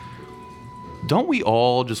honest, don't we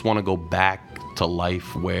all just want to go back to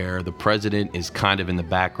life where the president is kind of in the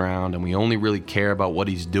background and we only really care about what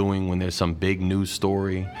he's doing when there's some big news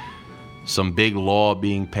story, some big law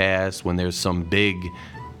being passed, when there's some big,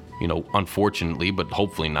 unfortunately, but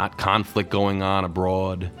hopefully not, conflict going on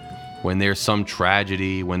abroad, when there's some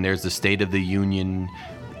tragedy, when there's the State of the Union?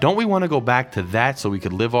 Don't we want to go back to that so we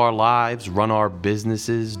could live our lives, run our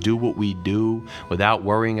businesses, do what we do without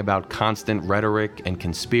worrying about constant rhetoric and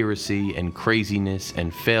conspiracy and craziness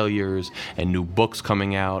and failures and new books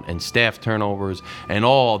coming out and staff turnovers and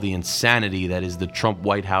all the insanity that is the Trump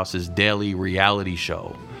White House's daily reality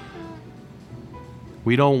show?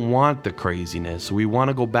 We don't want the craziness. We want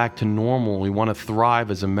to go back to normal. We want to thrive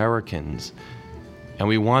as Americans. And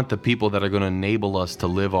we want the people that are going to enable us to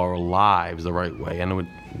live our lives the right way. And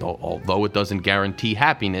although it doesn't guarantee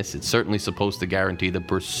happiness, it's certainly supposed to guarantee the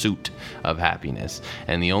pursuit of happiness.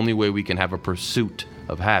 And the only way we can have a pursuit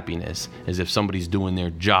of happiness is if somebody's doing their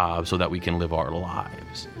job so that we can live our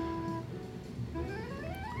lives.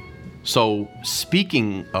 So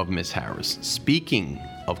speaking of Ms. Harris, speaking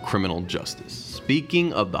of criminal justice,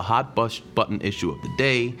 speaking of the hot button issue of the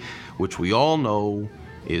day, which we all know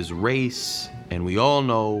is race, and we all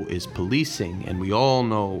know is policing, and we all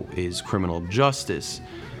know is criminal justice,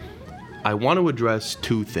 I want to address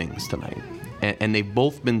two things tonight. And they've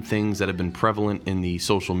both been things that have been prevalent in the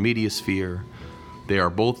social media sphere. They are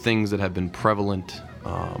both things that have been prevalent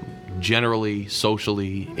generally,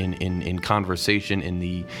 socially, in conversation, in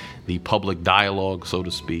the public dialogue, so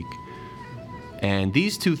to speak. And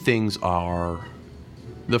these two things are,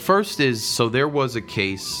 the first is, so there was a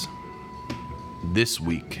case this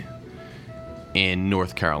week in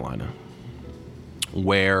North Carolina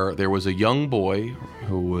where there was a young boy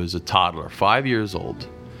who was a toddler, 5 years old,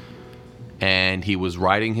 and he was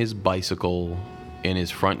riding his bicycle in his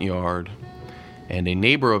front yard, and a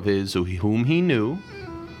neighbor of his whom he knew,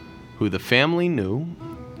 who the family knew,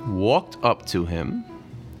 walked up to him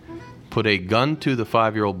put a gun to the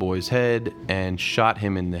 5-year-old boy's head and shot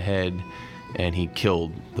him in the head, and he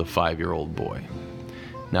killed the 5-year-old boy.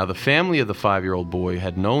 Now, the family of the 5-year-old boy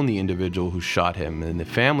had known the individual who shot him, and the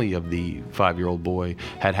family of the 5-year-old boy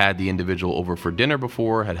had had the individual over for dinner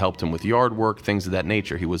before, had helped him with yard work, things of that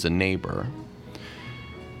nature. He was a neighbor.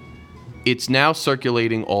 It's now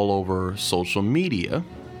circulating all over social media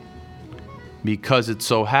because it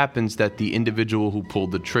so happens that the individual who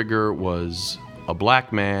pulled the trigger was a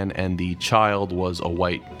black man and the child was a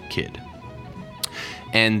white kid.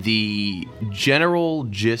 And the general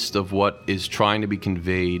gist of what is trying to be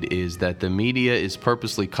conveyed is that the media is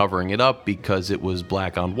purposely covering it up because it was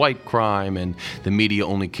black on white crime, and the media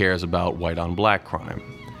only cares about white on black crime.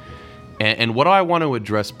 And what I want to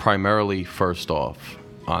address primarily first off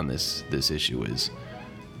on this issue is,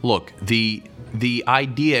 look, the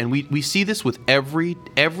idea, and we see this with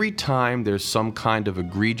every time there's some kind of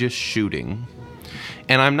egregious shooting.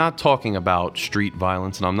 And I'm not talking about street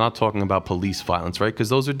violence, and I'm not talking about police violence, right? Because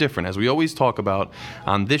those are different. As we always talk about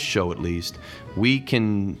on this show, at least, we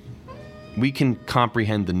can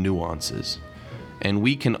comprehend the nuances, and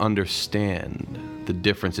we can understand the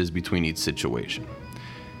differences between each situation.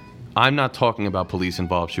 I'm not talking about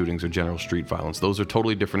police-involved shootings or general street violence. Those are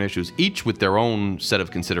totally different issues, each with their own set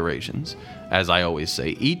of considerations, as I always say,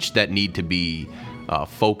 each that need to be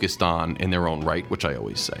focused on in their own right, which I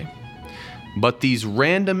always say. But these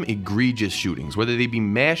random egregious shootings, whether they be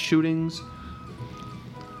mass shootings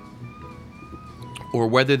or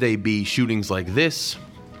whether they be shootings like this,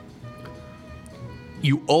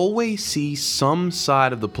 you always see some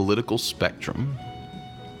side of the political spectrum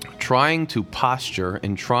trying to posture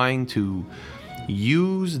and trying to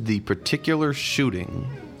use the particular shooting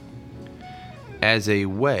as a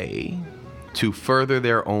way to further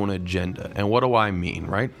their own agenda. And what do I mean,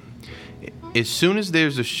 right? As soon as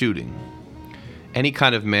there's a shooting, any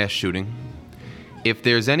kind of mass shooting, if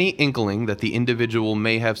there's any inkling that the individual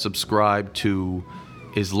may have subscribed to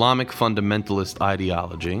Islamic fundamentalist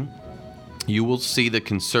ideology, you will see the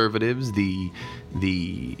conservatives, the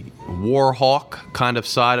war hawk kind of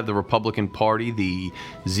side of the Republican Party, the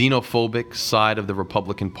xenophobic side of the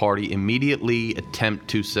Republican Party immediately attempt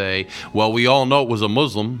to say, well, we all know it was a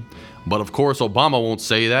Muslim, but of course Obama won't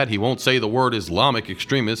say that. He won't say the word Islamic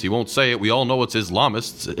extremists. He won't say it. We all know it's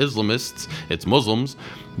Islamists, it's Muslims.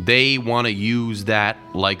 They want to use that,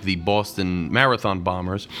 like the Boston Marathon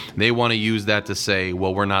bombers, they want to use that to say,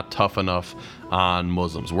 well, we're not tough enough on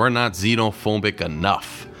Muslims. We're not xenophobic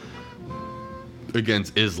enough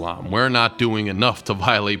against Islam. We're not doing enough to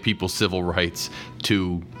violate people's civil rights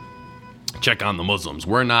to check on the Muslims.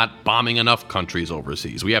 We're not bombing enough countries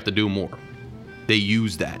overseas. We have to do more. They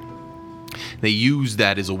use that. They use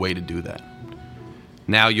that as a way to do that.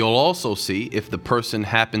 Now, you'll also see if the person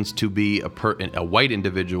happens to be a white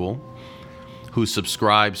individual who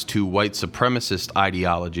subscribes to white supremacist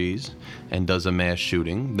ideologies and does a mass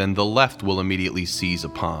shooting, then the left will immediately seize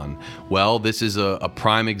upon, well, this is a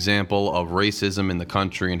prime example of racism in the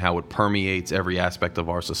country and how it permeates every aspect of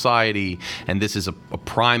our society, and this is a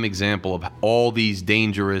prime example of all these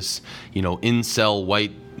dangerous, incel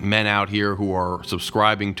white men out here who are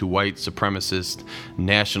subscribing to white supremacist,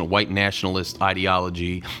 white nationalist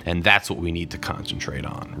ideology, and that's what we need to concentrate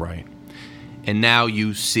on, right? And now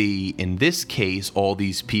you see, in this case, all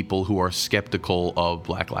these people who are skeptical of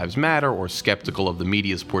Black Lives Matter or skeptical of the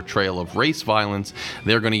media's portrayal of race violence,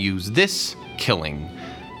 they're going to use this killing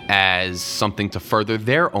as something to further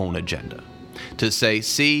their own agenda. To say,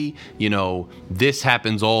 see, this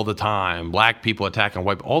happens all the time, black people attacking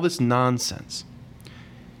white people, all this nonsense.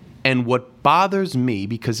 And what bothers me,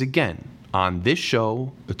 because again, on this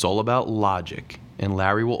show, it's all about logic, and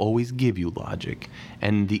Larry will always give you logic.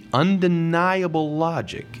 And the undeniable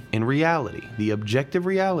logic in reality, the objective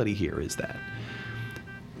reality here is that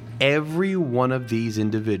every one of these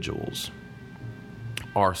individuals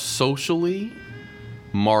are socially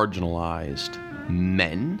marginalized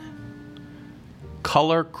men.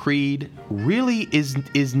 Color, creed really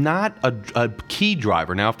is not a key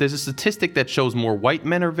driver. Now, if there's a statistic that shows more white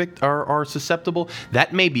men are susceptible,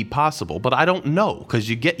 that may be possible, but I don't know, because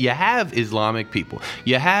you have Islamic people,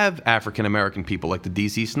 you have African American people like the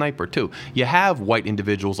DC Sniper too, you have white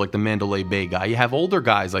individuals like the Mandalay Bay guy, you have older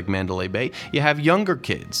guys like Mandalay Bay, you have younger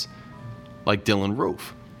kids like Dylan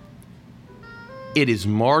Roof. It is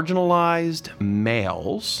marginalized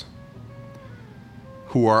males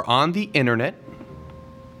who are on the internet,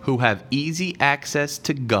 who have easy access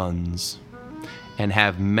to guns and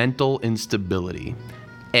have mental instability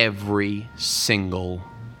every single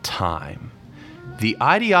time. The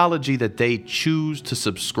ideology that they choose to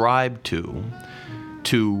subscribe to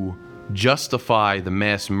justify the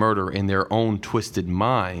mass murder in their own twisted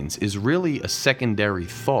minds is really a secondary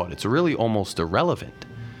thought. It's really almost irrelevant.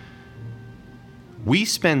 We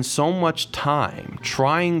spend so much time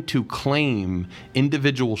trying to claim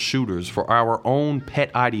individual shooters for our own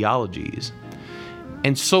pet ideologies,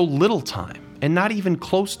 and so little time, and not even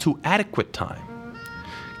close to adequate time,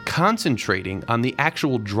 concentrating on the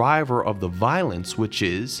actual driver of the violence, which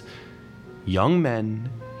is young men,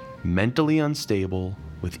 mentally unstable,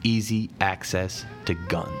 with easy access to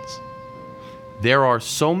guns. There are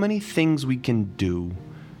so many things we can do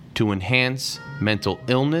to enhance mental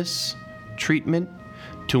illness treatment,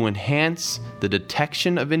 to enhance the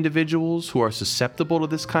detection of individuals who are susceptible to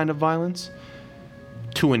this kind of violence,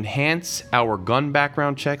 to enhance our gun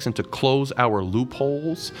background checks and to close our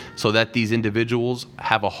loopholes so that these individuals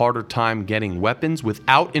have a harder time getting weapons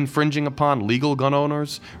without infringing upon legal gun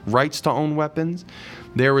owners' rights to own weapons.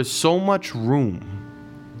 There is so much room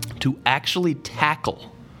to actually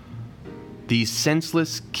tackle these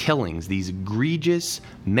senseless killings, these egregious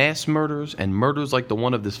mass murders and murders like the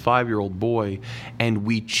one of this 5-year-old boy, and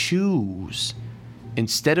we choose,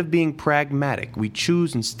 instead of being pragmatic, we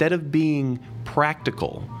choose, instead of being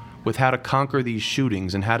practical with how to conquer these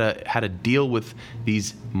shootings and how to deal with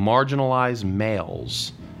these marginalized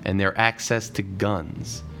males and their access to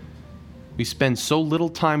guns. We spend so little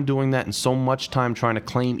time doing that and so much time trying to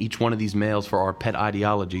claim each one of these males for our pet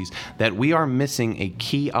ideologies that we are missing a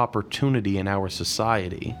key opportunity in our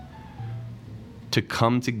society to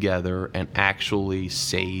come together and actually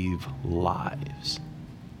save lives.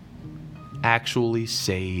 Actually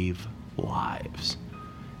save lives.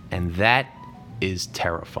 And that is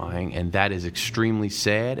terrifying, and that is extremely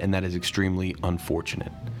sad, and that is extremely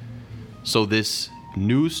unfortunate. So this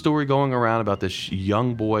news story going around about this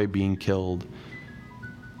young boy being killed,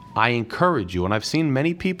 I encourage you, and I've seen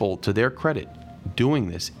many people, to their credit, doing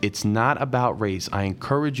this. It's not about race. I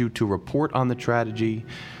encourage you to report on the tragedy,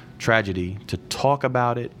 to talk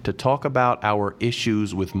about it, to talk about our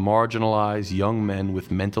issues with marginalized young men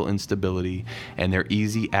with mental instability and their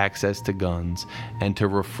easy access to guns, and to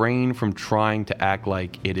refrain from trying to act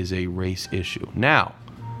like it is a race issue. Now,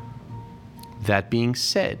 that being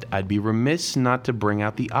said, I'd be remiss not to bring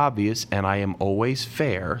out the obvious, and I am always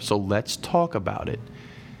fair, so let's talk about it.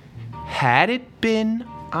 Had it been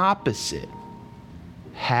opposite,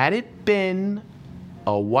 had it been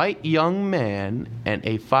a white young man and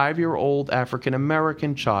a 5-year-old African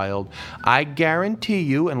American child, I guarantee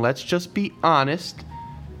you, and let's just be honest,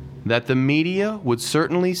 that the media would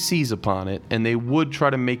certainly seize upon it, and they would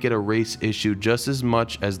try to make it a race issue just as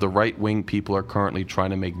much as the right-wing people are currently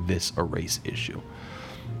trying to make this a race issue.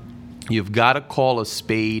 You've got to call a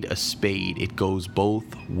spade a spade. It goes both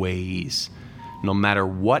ways. No matter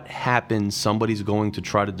what happens, somebody's going to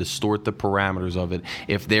try to distort the parameters of it.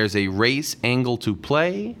 If there's a race angle to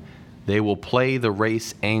play, they will play the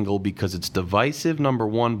race angle because it's divisive, number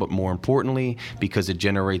one, but more importantly, because it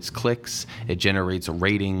generates clicks, it generates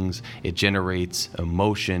ratings, it generates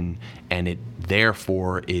emotion, and it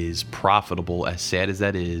therefore is profitable, as sad as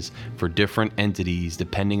that is, for different entities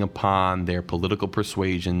depending upon their political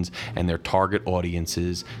persuasions and their target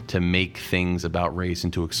audiences to make things about race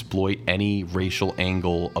and to exploit any racial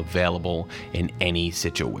angle available in any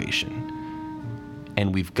situation.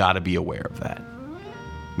 And we've got to be aware of that.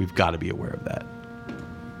 We've got to be aware of that.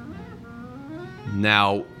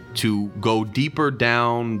 Now, to go deeper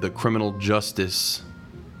down the criminal justice,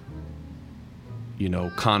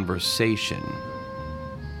 conversation,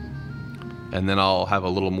 and then I'll have a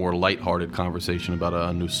little more lighthearted conversation about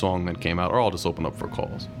a new song that came out, or I'll just open up for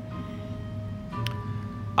calls.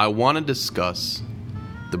 I want to discuss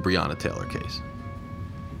the Breonna Taylor case.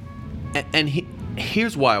 And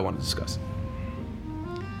here's why I want to discuss it.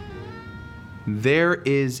 There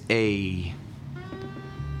is I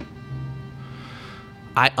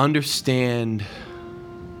understand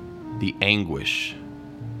the anguish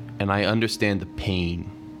and I understand the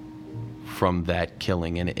pain from that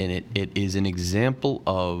killing. And it is an example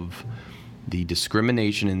of the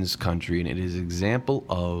discrimination in this country, and it is an example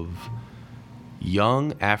of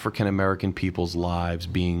young African American people's lives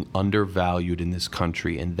being undervalued in this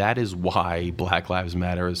country. And that is why Black Lives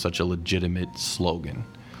Matter is such a legitimate slogan.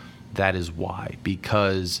 That is why,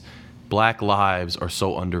 because Black lives are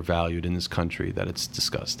so undervalued in this country that it's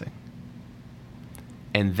disgusting.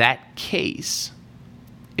 And that case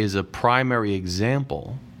is a primary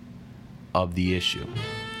example of the issue.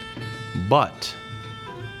 But,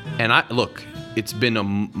 look, it's been a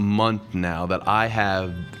month now that I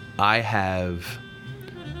have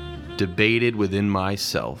debated within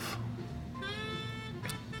myself,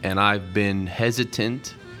 and I've been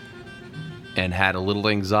hesitant and had a little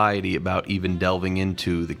anxiety about even delving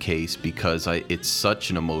into the case because it's such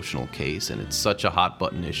an emotional case and it's such a hot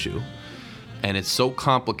button issue and it's so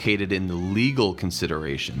complicated in the legal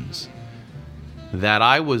considerations that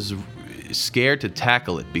I was scared to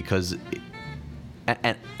tackle it because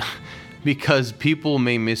people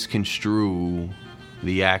may misconstrue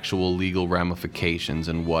the actual legal ramifications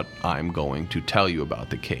and what I'm going to tell you about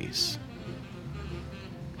the case.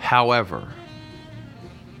 However,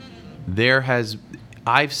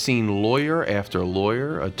 I've seen lawyer after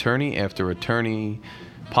lawyer, attorney after attorney,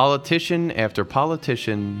 politician after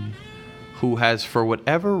politician who has, for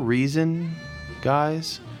whatever reason,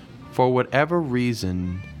 guys,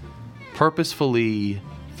 purposefully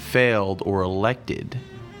failed or elected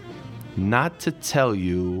not to tell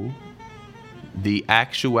you the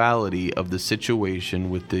actuality of the situation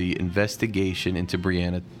with the investigation into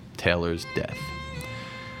Breonna Taylor's death.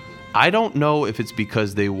 I don't know if it's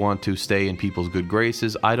because they want to stay in people's good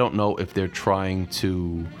graces. I don't know if they're trying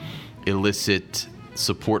to elicit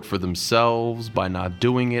support for themselves by not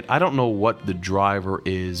doing it. I don't know what the driver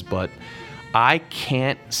is, but I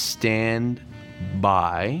can't stand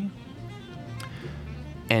by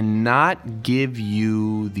and not give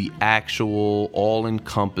you the actual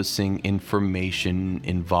all-encompassing information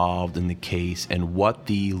involved in the case and what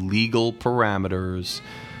the legal parameters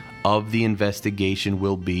of the investigation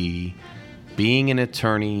will be. Being an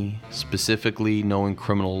attorney, specifically knowing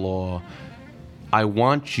criminal law, I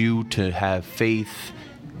want you to have faith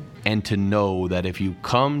and to know that if you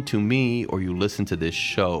come to me or you listen to this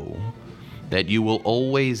show, that you will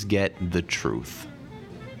always get the truth.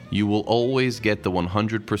 You will always get the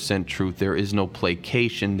 100% truth. There is no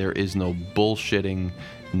placation. There is no bullshitting.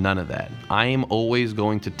 None of that. I am always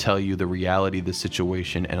going to tell you the reality of the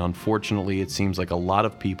situation, and unfortunately, it seems like a lot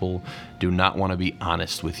of people do not want to be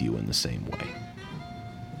honest with you in the same way.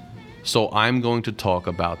 So I'm going to talk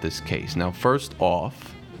about this case. Now, first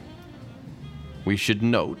off, we should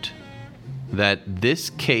note that this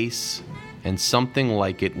case and something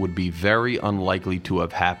like it would be very unlikely to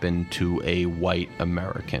have happened to a white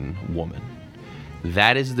American woman.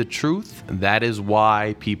 That is the truth. That is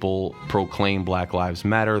why people proclaim Black Lives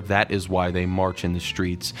Matter. That is why they march in the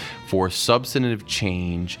streets for substantive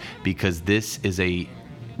change, because this is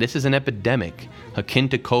an epidemic akin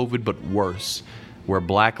to COVID, but worse, where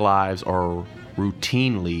Black lives are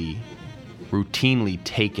routinely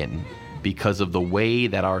taken because of the way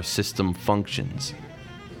that our system functions.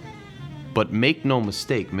 But make no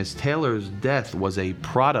mistake, Ms. Taylor's death was a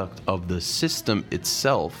product of the system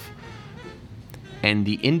itself. And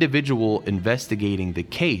the individual investigating the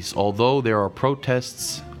case, although there are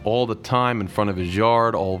protests all the time in front of his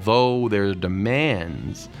yard, although there are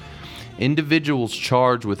demands, individuals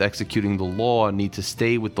charged with executing the law need to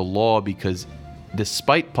stay with the law because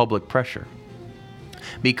despite public pressure.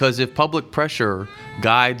 Because if public pressure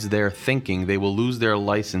guides their thinking, they will lose their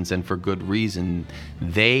license, and for good reason.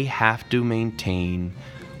 They have to maintain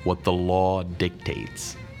what the law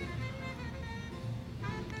dictates.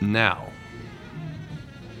 Now,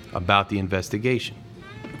 about the investigation.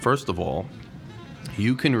 First of all,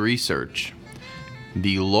 you can research.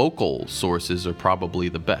 The local sources are probably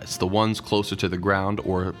the best. The ones closer to the ground,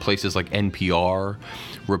 or places like NPR,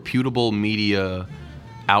 reputable media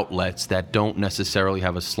outlets that don't necessarily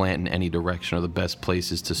have a slant in any direction, are the best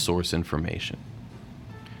places to source information.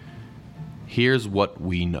 Here's what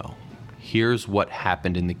we know. Here's what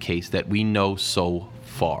happened in the case that we know so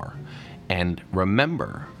far. And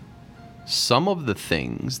remember, some of the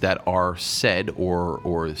things that are said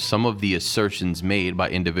or some of the assertions made by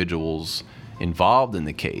individuals involved in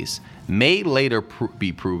the case may later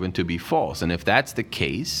be proven to be false. And if that's the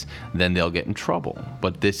case, then they'll get in trouble.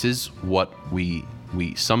 But this is what we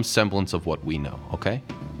some semblance of what we know, okay?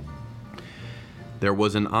 There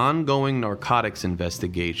was an ongoing narcotics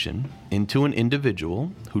investigation into an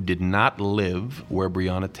individual who did not live where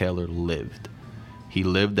Breonna Taylor lived. He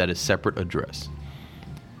lived at a separate address.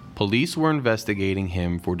 Police were investigating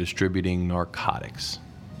him for distributing narcotics.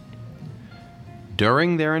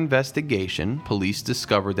 During their investigation, police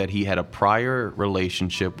discovered that he had a prior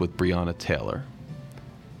relationship with Breonna Taylor.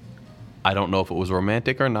 I don't know if it was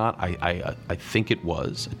romantic or not. I think it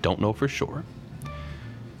was. I don't know for sure.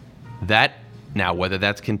 Now, whether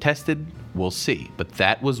that's contested, we'll see. But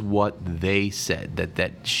that was what they said,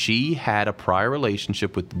 that she had a prior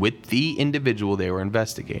relationship with the individual they were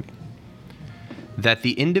investigating. That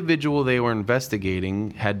the individual they were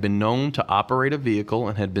investigating had been known to operate a vehicle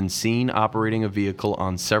and had been seen operating a vehicle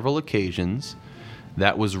on several occasions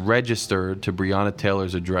that was registered to Breonna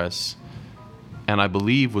Taylor's address, and I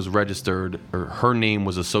believe was registered, or her name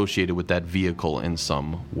was associated with that vehicle in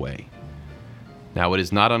some way. Now, it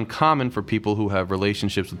is not uncommon for people who have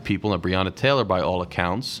relationships with people, and Breonna Taylor, by all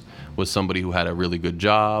accounts, was somebody who had a really good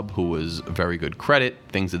job, who was very good credit,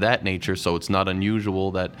 things of that nature. So it's not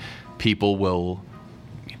unusual that people will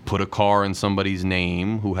put a car in somebody's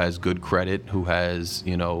name who has good credit, who has,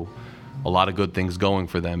 a lot of good things going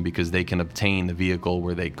for them because they can obtain the vehicle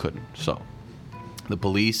where they couldn't. So the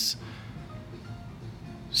police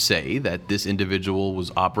say that this individual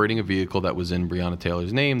was operating a vehicle that was in Breonna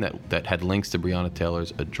Taylor's name, that had links to Breonna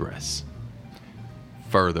Taylor's address.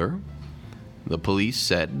 Further, the police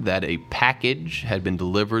said that a package had been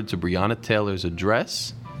delivered to Breonna Taylor's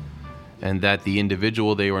address and that the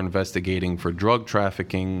individual they were investigating for drug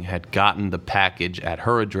trafficking had gotten the package at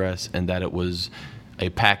her address and that it was a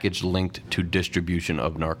package linked to distribution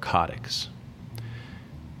of narcotics.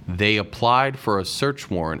 They applied for a search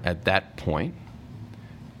warrant at that point,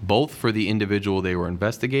 both for the individual they were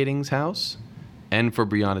investigating's house and for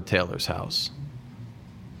Breonna Taylor's house,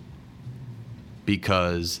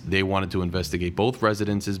 because they wanted to investigate both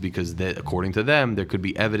residences because, according to them, there could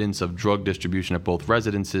be evidence of drug distribution at both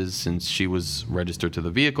residences since she was registered to the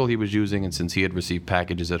vehicle he was using and since he had received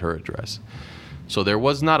packages at her address. So there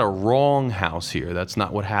was not a wrong house here. That's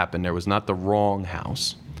not what happened. There was not the wrong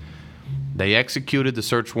house. They executed the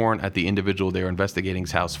search warrant at the individual they were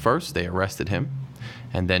investigating's house first. They arrested him.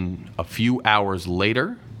 And then a few hours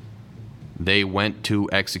later, they went to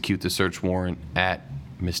execute the search warrant at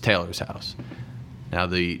Miss Taylor's house. Now,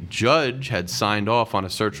 the judge had signed off on a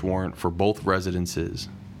search warrant for both residences,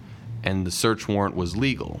 and the search warrant was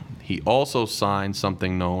legal. He also signed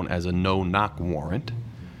something known as a no-knock warrant.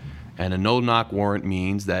 And a no-knock warrant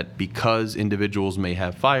means that because individuals may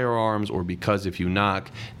have firearms, or because if you knock,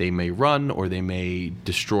 they may run or they may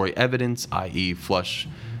destroy evidence, i.e. flush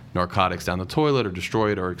narcotics down the toilet or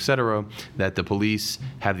destroy it or etc., that the police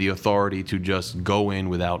have the authority to just go in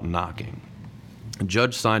without knocking. The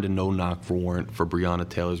judge signed a no-knock warrant for Breonna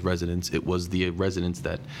Taylor's residence. It was the residence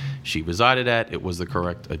that she resided at. It was the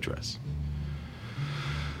correct address.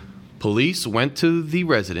 Police went to the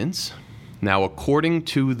residence. Now, according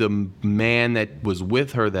to the man that was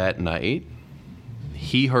with her that night,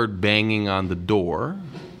 he heard banging on the door.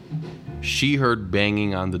 She heard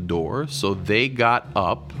banging on the door, so they got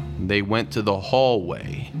up. They went to the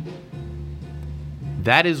hallway.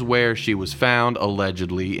 That is where she was found,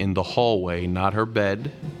 allegedly, in the hallway, not her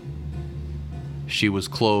bed. She was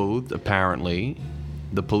clothed, apparently.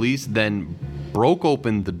 The police then broke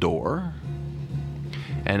open the door.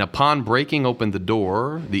 And upon breaking open the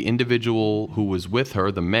door, the individual who was with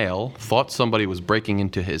her, the male, thought somebody was breaking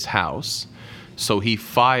into his house. So he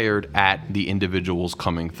fired at the individuals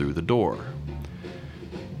coming through the door.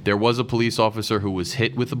 There was a police officer who was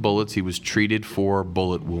hit with the bullets. He was treated for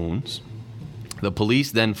bullet wounds. The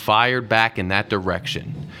police then fired back in that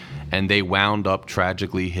direction, and they wound up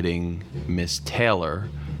tragically hitting Miss Taylor,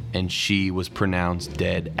 and she was pronounced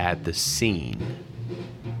dead at the scene.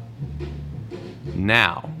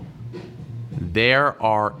 Now, there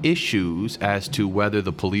are issues as to whether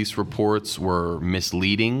the police reports were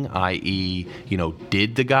misleading, i.e.,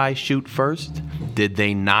 did the guy shoot first? Did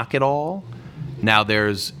they knock at all? Now,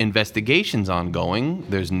 there's investigations ongoing.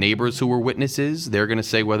 There's neighbors who were witnesses. They're going to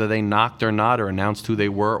say whether they knocked or not, or announced who they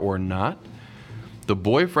were or not. The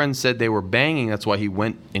boyfriend said they were banging. That's why he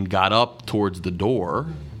went and got up towards the door,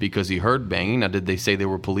 because he heard banging. Now, did they say they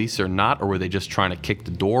were police or not, or were they just trying to kick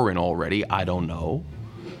the door in already? I don't know.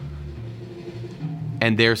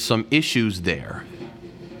 And there's some issues there.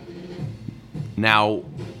 Now,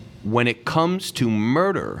 when it comes to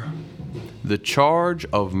murder, the charge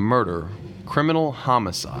of murder, criminal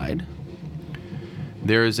homicide,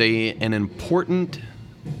 there is an important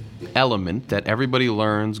element that everybody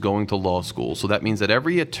learns going to law school. So that means that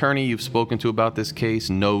every attorney you've spoken to about this case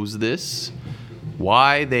knows this.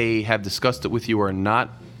 Why they have discussed it with you or not,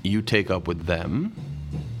 you take up with them.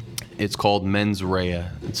 It's called mens rea.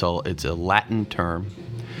 It's a Latin term.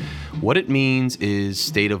 What it means is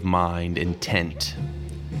state of mind, intent.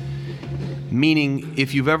 Meaning,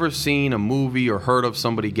 if you've ever seen a movie or heard of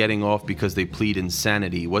somebody getting off because they plead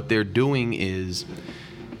insanity, what they're doing is,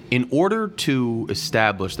 in order to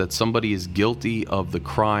establish that somebody is guilty of the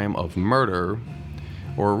crime of murder,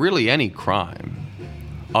 or really any crime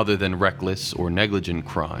other than reckless or negligent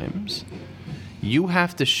crimes, you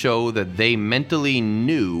have to show that they mentally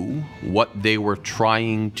knew what they were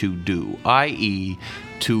trying to do, i.e.,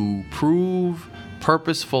 to prove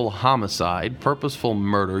purposeful homicide, purposeful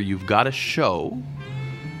murder, you've got to show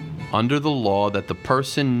under the law that the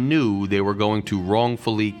person knew they were going to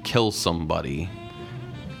wrongfully kill somebody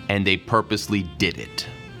and they purposely did it.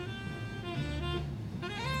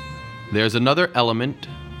 There's another element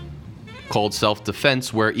called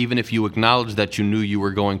self-defense, where even if you acknowledged that you knew you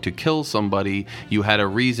were going to kill somebody, you had a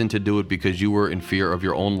reason to do it because you were in fear of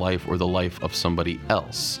your own life or the life of somebody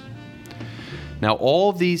else. Now,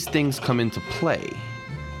 all these things come into play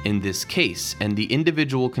in this case, and the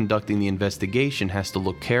individual conducting the investigation has to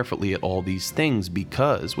look carefully at all these things,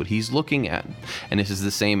 because what he's looking at, and this is the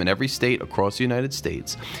same in every state across the United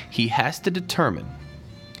States, he has to determine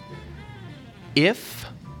if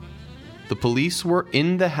the police were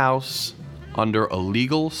in the house under a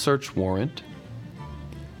legal search warrant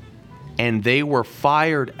and they were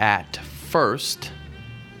fired at first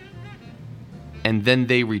and then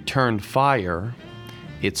they returned fire,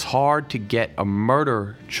 it's hard to get a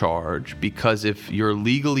murder charge, because if you're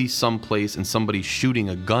legally someplace and somebody's shooting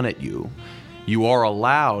a gun at you, you are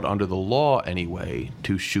allowed, under the law anyway,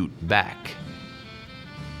 to shoot back.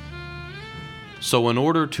 So in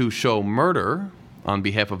order to show murder on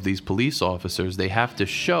behalf of these police officers, they have to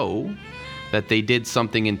show that they did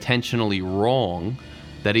something intentionally wrong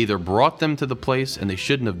that either brought them to the place and they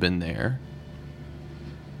shouldn't have been there,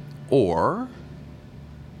 or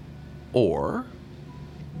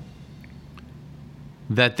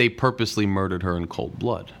that they purposely murdered her in cold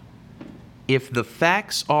blood. If the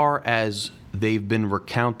facts are as they've been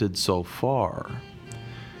recounted so far,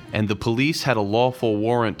 and the police had a lawful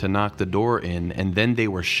warrant to knock the door in, and then they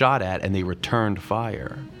were shot at and they returned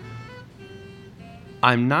fire,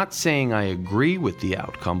 I'm not saying I agree with the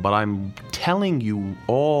outcome, but I'm telling you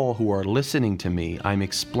all who are listening to me, I'm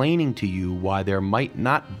explaining to you why there might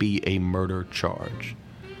not be a murder charge.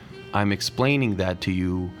 I'm explaining that to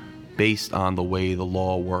you based on the way the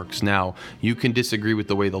law works. Now, you can disagree with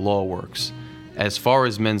the way the law works. As far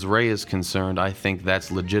as mens rea is concerned, I think that's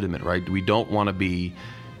legitimate, right? We don't want to be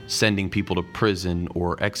sending people to prison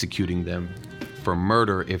or executing them for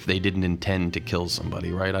murder if they didn't intend to kill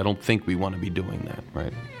somebody, right? I don't think we want to be doing that,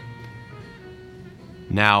 right?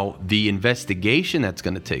 Now, the investigation that's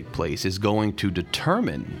going to take place is going to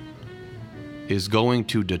determine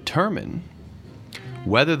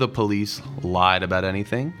whether the police lied about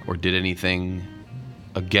anything or did anything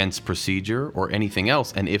against procedure or anything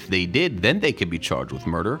else. And if they did, then they could be charged with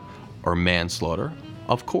murder or manslaughter,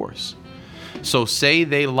 of course. So say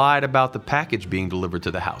they lied about the package being delivered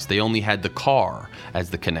to the house. They only had the car as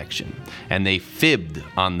the connection, and they fibbed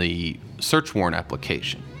on the search warrant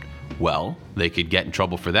application. Well, they could get in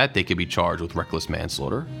trouble for that. They could be charged with reckless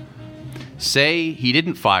manslaughter. Say he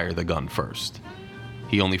didn't fire the gun first.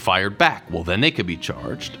 He only fired back. Well, then they could be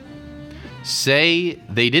charged. Say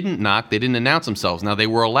they didn't knock. They didn't announce themselves. Now, they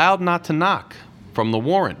were allowed not to knock from the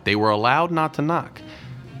warrant. They were allowed not to knock.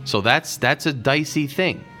 So that's a dicey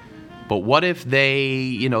thing. But what if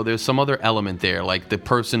they, there's some other element there, like the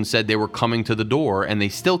person said they were coming to the door and they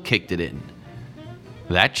still kicked it in.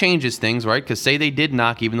 That changes things, right? Because say they did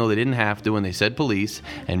knock even though they didn't have to, and they said police,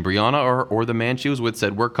 and Breonna or the man she was with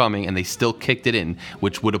said we're coming, and they still kicked it in,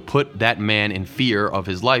 which would have put that man in fear of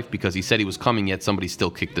his life because he said he was coming, yet somebody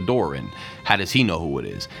still kicked the door in. How does he know who it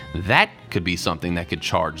is? That could be something that could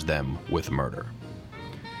charge them with murder.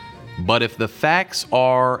 But if the facts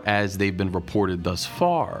are as they've been reported thus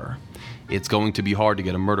far, it's going to be hard to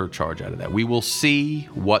get a murder charge out of that. We will see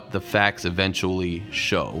what the facts eventually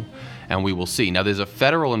show, and we will see. Now, there's a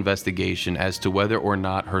federal investigation as to whether or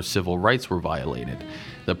not her civil rights were violated.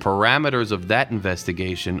 The parameters of that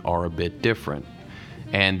investigation are a bit different,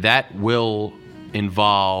 and that will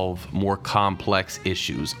involve more complex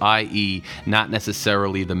issues, i.e. not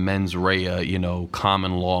necessarily the mens rea,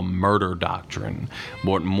 common law murder doctrine,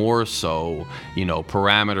 but more so,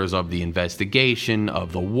 parameters of the investigation,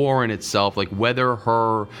 of the warrant itself, like whether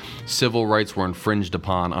her civil rights were infringed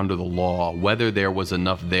upon under the law, whether there was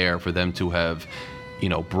enough there for them to have,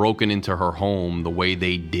 broken into her home the way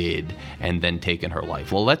they did and then taken her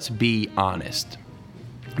life. Well, let's be honest.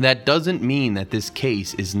 That doesn't mean that this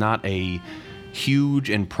case is not a huge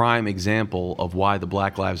and prime example of why the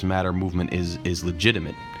Black Lives Matter movement is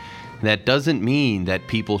legitimate. That doesn't mean that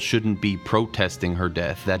people shouldn't be protesting her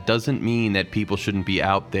death. That doesn't mean that people shouldn't be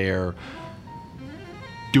out there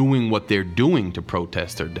doing what they're doing to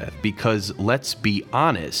protest her death. Because let's be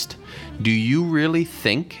honest, do you really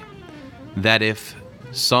think that if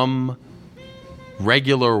some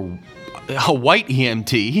regular white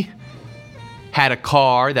EMT had a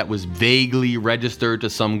car that was vaguely registered to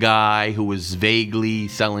some guy who was vaguely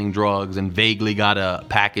selling drugs and vaguely got a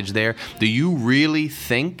package there, do you really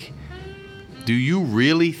think Do you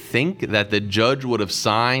really think that the judge would have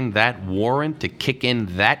signed that warrant to kick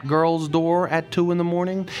in that girl's door at 2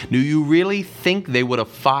 a.m? Do you really think they would have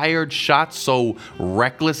fired shots so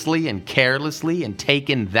recklessly and carelessly and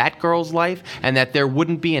taken that girl's life and that there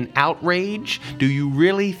wouldn't be an outrage? Do you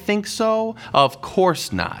really think so? Of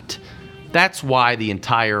course not. That's why the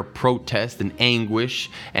entire protest and anguish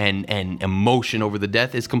and emotion over the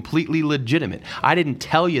death is completely legitimate. I didn't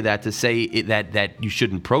tell you that to say that you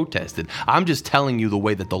shouldn't protest it. I'm just telling you the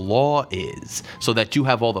way that the law is so that you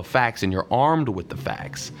have all the facts and you're armed with the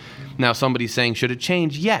facts. Now, somebody's saying, should it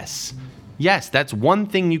change? Yes. Yes, that's one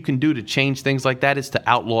thing you can do to change things like that, is to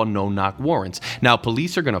outlaw no-knock warrants. Now,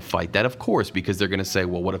 police are going to fight that, of course, because they're going to say,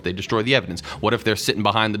 well, what if they destroy the evidence? What if they're sitting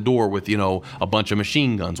behind the door with, a bunch of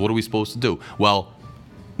machine guns? What are we supposed to do? Well,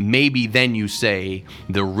 maybe then you say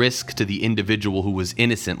the risk to the individual who was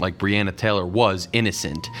innocent, like Breonna Taylor was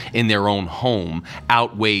innocent, in their own home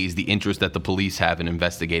outweighs the interest that the police have in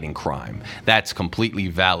investigating crime. That's completely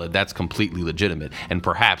valid. That's completely legitimate. And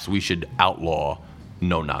perhaps we should outlaw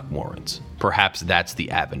no-knock warrants. Perhaps that's the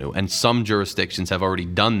avenue. And some jurisdictions have already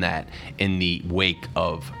done that in the wake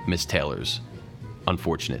of Miss Taylor's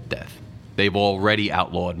unfortunate death. They've already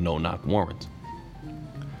outlawed no-knock warrants.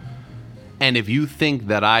 And if you think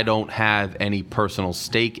that I don't have any personal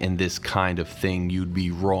stake in this kind of thing, you'd be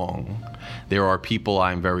wrong. There are people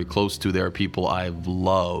I'm very close to. There are people I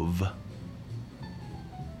love,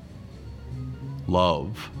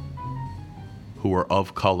 who are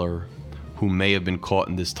of color, who may have been caught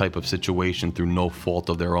in this type of situation through no fault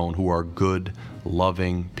of their own, who are good,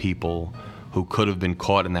 loving people who could have been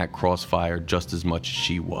caught in that crossfire just as much as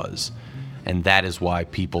she was. And that is why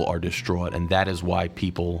people are distraught, and that is why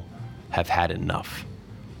people have had enough.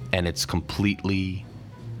 And it's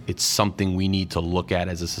something we need to look at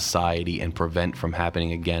as a society and prevent from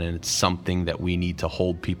happening again, and it's something that we need to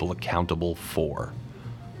hold people accountable for.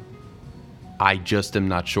 I just am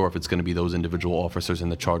not sure if it's going to be those individual officers in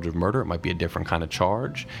the charge of murder. It might be a different kind of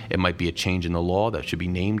charge. It might be a change in the law that should be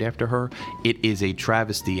named after her. It is a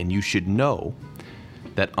travesty, and you should know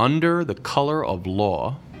that under the color of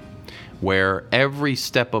law, where every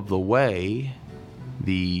step of the way,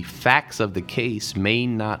 the facts of the case may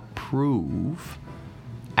not prove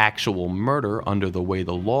actual murder under the way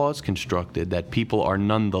the law is constructed, that people are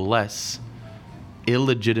nonetheless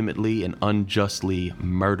illegitimately and unjustly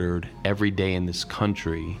murdered every day in this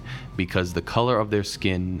country because the color of their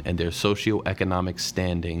skin and their socioeconomic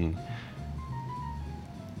standing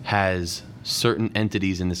has certain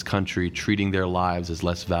entities in this country treating their lives as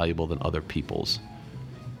less valuable than other people's.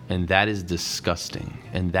 And that is disgusting.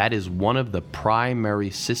 And that is one of the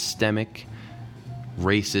primary systemic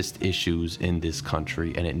racist issues in this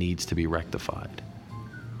country, and it needs to be rectified.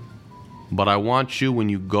 But I want you, when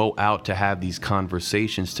you go out to have these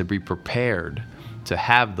conversations, to be prepared to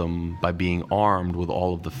have them by being armed with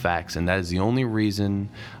all of the facts. And that is the only reason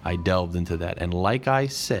I delved into that. And like I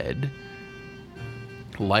said,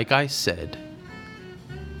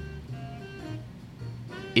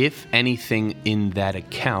 if anything in that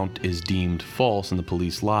account is deemed false and the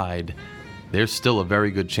police lied, there's still a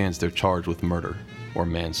very good chance they're charged with murder or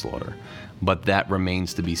manslaughter. But that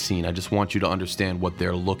remains to be seen. I just want you to understand what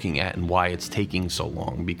they're looking at and why it's taking so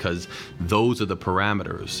long, because those are the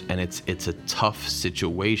parameters, and it's a tough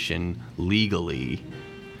situation legally.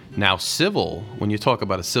 Now, civil, when you talk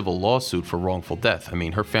about a civil lawsuit for wrongful death, I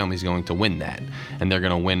mean, her family's going to win that, and they're going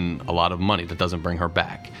to win a lot of money. That doesn't bring her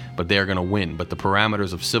back, but they're going to win. But the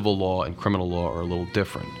parameters of civil law and criminal law are a little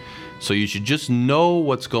different. So you should just know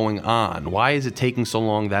what's going on. Why is it taking so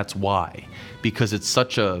long? That's why. Because it's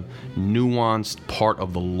such a nuanced part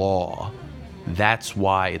of the law. That's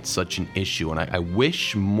why it's such an issue. And I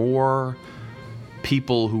wish more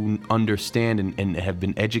people who understand and have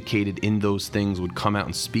been educated in those things would come out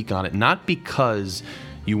and speak on it. Not because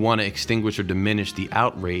you want to extinguish or diminish the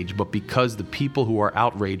outrage, but because the people who are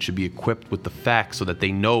outraged should be equipped with the facts so that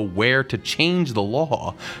they know where to change the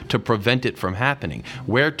law to prevent it from happening,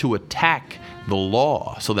 where to attack the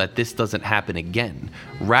law so that this doesn't happen again,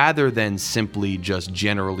 rather than simply just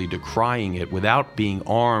generally decrying it without being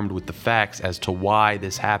armed with the facts as to why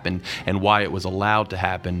this happened and why it was allowed to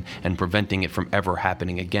happen and preventing it from ever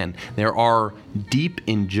happening again. There are deep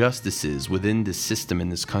injustices within the system in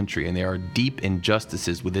this country, and there are deep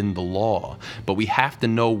injustices within the law, but we have to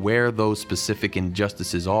know where those specific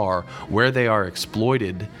injustices are, where they are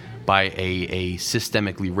exploited by a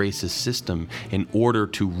systemically racist system in order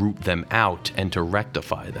to root them out and to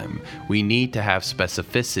rectify them. We need to have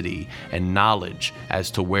specificity and knowledge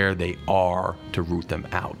as to where they are to root them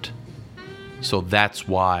out. So that's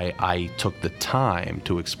why I took the time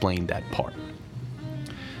to explain that part.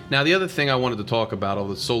 Now, the other thing I wanted to talk about,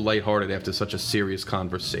 although it's so lighthearted after such a serious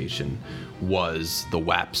conversation, was the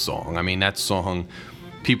WAP song. I mean, that song,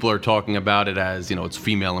 people are talking about it as, it's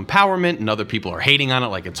female empowerment, and other people are hating on it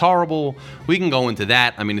like it's horrible. We can go into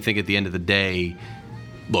that. I mean, I think at the end of the day,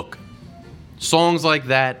 look, songs like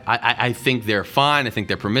that, I think they're fine. I think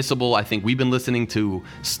they're permissible. I think we've been listening to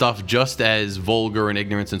stuff just as vulgar and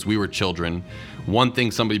ignorant since we were children. One thing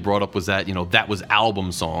somebody brought up was that, that was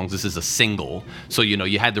album songs. This is a single. So,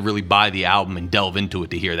 you had to really buy the album and delve into it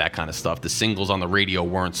to hear that kind of stuff. The singles on the radio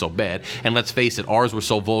weren't so bad. And let's face it, ours were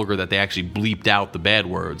so vulgar that they actually bleeped out the bad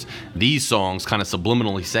words. These songs kind of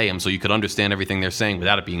subliminally say them so you could understand everything they're saying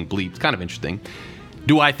without it being bleeped. It's kind of interesting.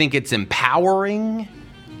 Do I think it's empowering?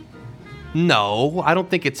 No, I don't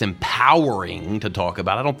think it's empowering to talk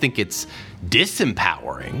about. I don't think it's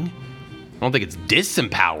disempowering. I don't think it's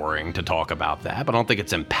disempowering to talk about that, but I don't think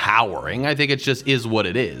it's empowering. I think it just is what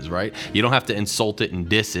it is, right? You don't have to insult it and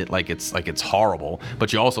diss it like it's horrible,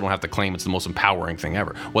 but you also don't have to claim it's the most empowering thing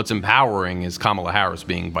ever. What's empowering is Kamala Harris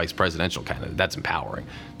being vice presidential candidate. That's empowering.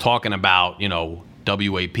 Talking about,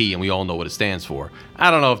 WAP, and we all know what it stands for. I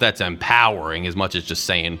don't know if that's empowering as much as just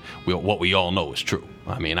saying what we all know is true.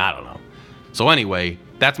 I mean, I don't know. So anyway,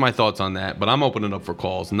 that's my thoughts on that, but I'm opening up for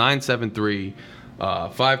calls. 973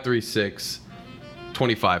 536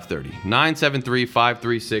 2530. 973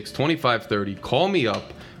 536 2530. Call me up.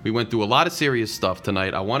 We went through a lot of serious stuff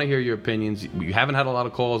tonight. I want to hear your opinions. We haven't had a lot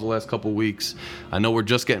of calls the last couple of weeks. I know we're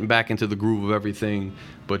just getting back into the groove of everything,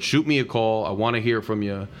 but shoot me a call. I want to hear from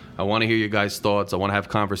you. I want to hear your guys' thoughts. I want to have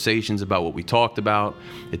conversations about what we talked about.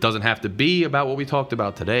 It doesn't have to be about what we talked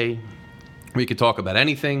about today. We could talk about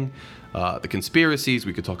anything. The conspiracies,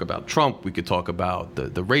 we could talk about Trump, we could talk about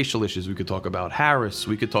the racial issues, we could talk about Harris,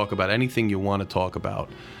 we could talk about anything you want to talk about.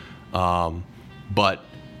 But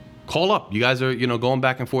call up. You guys are, going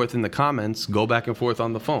back and forth in the comments. Go back and forth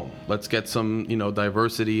on the phone. Let's get some,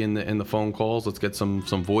 diversity in the phone calls. Let's get some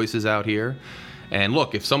voices out here. And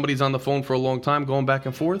look, if somebody's on the phone for a long time going back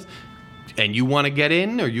and forth, and you want to get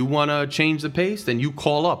in or you want to change the pace, then you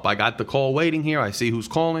call up. I got the call waiting here. I see who's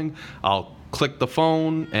calling. I'll click the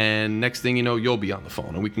phone, and next thing you know, you'll be on the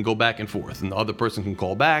phone, and we can go back and forth, and the other person can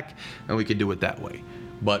call back, and we can do it that way.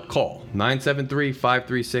 But call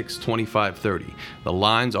 973-536-2530. The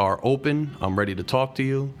lines are open. I'm ready to talk to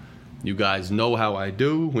you. You guys know how I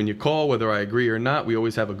do. When you call, whether I agree or not, we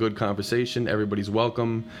always have a good conversation. Everybody's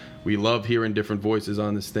welcome. We love hearing different voices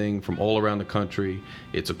on this thing from all around the country.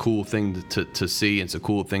 It's a cool thing to see. It's a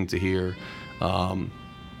cool thing to hear.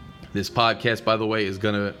 This podcast, by the way, is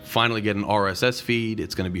going to finally get an RSS feed.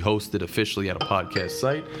 It's going to be hosted officially at a podcast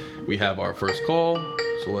site. We have our first call,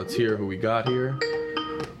 so let's hear who we got here.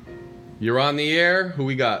 You're on the air. Who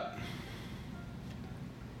we got?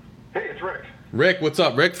 Hey, it's Rick. Rick, what's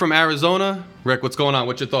up? Rick from Arizona. Rick, what's going on?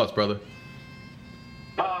 What's your thoughts, brother?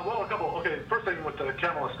 Well, a couple. Okay, first thing with the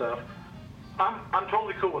Kamala stuff. I'm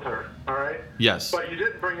totally cool with her, all right? Yes. But you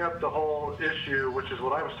didn't bring up the whole issue, which is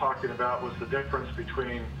what I was talking about, was the difference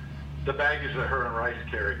between the baggage that her and Rice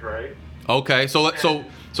carried, right? Okay, so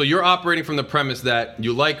you're operating from the premise that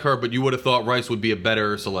you like her, but you would have thought Rice would be a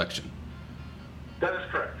better selection. That is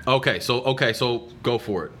correct. Okay, so go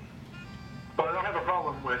for it. But I don't have a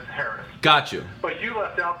problem with Harris. Got you. But you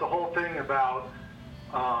left out the whole thing about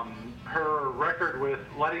her record with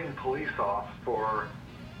letting police off for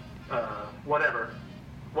whatever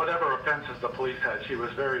offenses the police had. She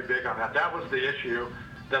was very big on that. That was the issue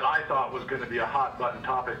that I thought was going to be a hot button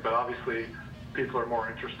topic, but obviously people are more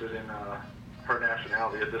interested in her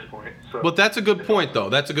nationality at this point. So, but that's a good point, though.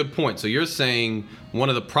 That's a good point. So you're saying one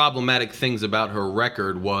of the problematic things about her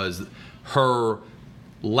record was her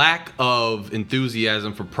lack of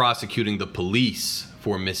enthusiasm for prosecuting the police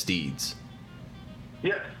for misdeeds.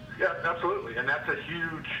 Yes, yeah, absolutely. And that's a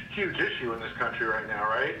huge issue in this country right now,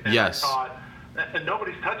 right? And yes. And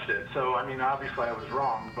nobody's touched it. So, I mean, obviously I was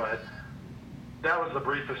wrong, but that was the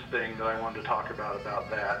briefest thing that I wanted to talk about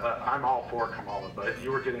that. I'm all for Kamala, but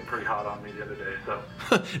you were getting pretty hot on me the other day. So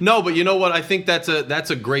no, but you know what? I think that's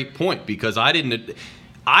a great point, because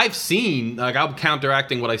I've seen, like, I'm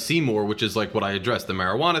counteracting what I see more, which is like what I addressed, the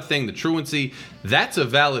marijuana thing, the truancy. That's a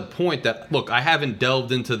valid point. That, look, I haven't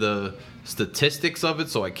delved into the statistics of it,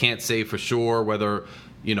 so I can't say for sure whether,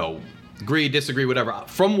 agree, disagree, whatever.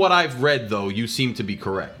 From what I've read, though, you seem to be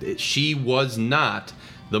correct. She was not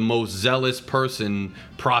the most zealous person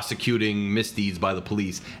prosecuting misdeeds by the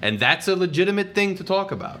police. And that's a legitimate thing to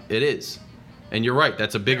talk about. It is. And you're right,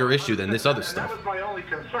 that's a bigger issue than this other stuff. That was my only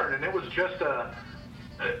concern, and it was just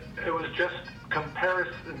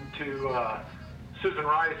comparison to Susan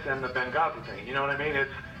Rice and the Benghazi thing. You know what I mean?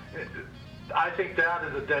 I think that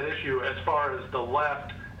is a dead issue as far as the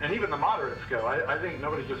left and even the moderates go. I think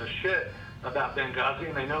nobody gives a shit about Benghazi,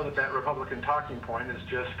 and they know that Republican talking point is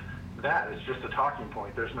just that. It's just a talking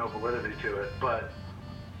point. There's no validity to it. But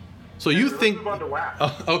so you think? Let's move on to WAP.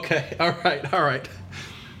 Oh, okay, all right.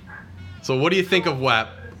 So what do you think of WAP?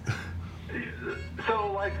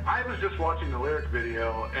 So, like, I was just watching the lyric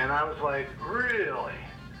video, and I was like, really?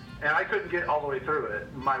 And I couldn't get all the way through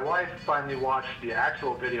it. My wife finally watched the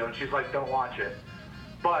actual video, and she's like, don't watch it.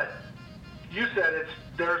 But you said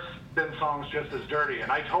there's been songs just as dirty,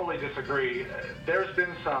 and I totally disagree. There's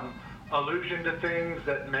been some allusion to things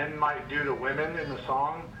that men might do to women in the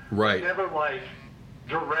song. Right. Never, like,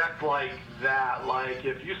 direct like that. Like,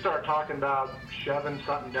 if you start talking about shoving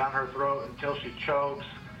something down her throat until she chokes,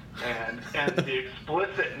 and the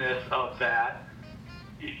explicitness of that,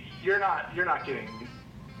 you're not getting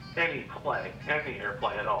any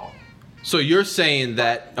airplay at all. So you're saying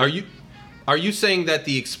that are you saying that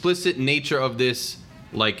the explicit nature of this,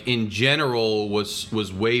 like, in general,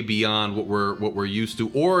 was way beyond what we're used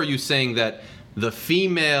to, or are you saying that the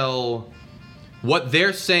female, what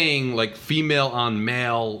they're saying, like female on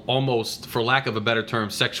male, almost, for lack of a better term,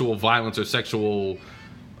 sexual violence or sexual,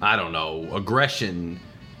 I don't know, aggression,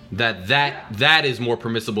 that is more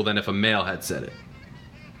permissible than if a male had said it?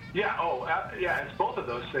 Yeah, it's both of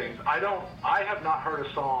those things. I have not heard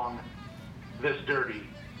a song this dirty,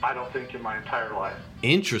 I don't think, in my entire life.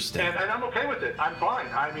 Interesting. And I'm okay with it. I'm fine.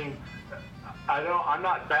 I mean, I'm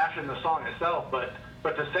not bashing the song itself, but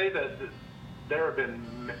to say that there have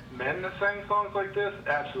been men that sang songs like this,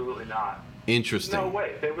 absolutely not. Interesting. No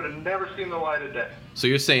way. They would have never seen the light of day. So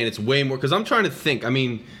you're saying it's way more, because I'm trying to think. I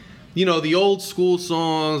mean, you know, the old school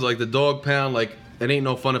songs like the Dog Pound, like, it ain't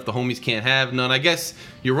no fun if the homies can't have none. I guess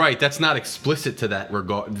you're right. That's not explicit to that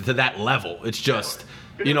regard, to that level. It's just,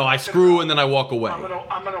 you know, I screw and then I walk away. I'm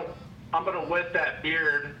gonna wet that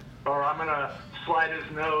beard, or I'm gonna slide his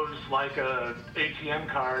nose like a ATM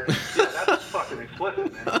card. Yeah, that's fucking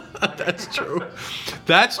explicit, man. That's true.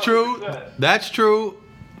 That's true. That's true.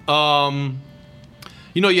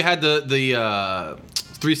 You know, you had the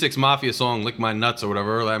 3-6 Mafia song "Lick My Nuts" or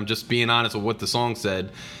whatever. I'm just being honest with what the song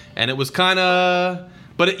said, and it was kind of.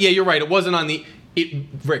 But yeah, you're right. It wasn't on the.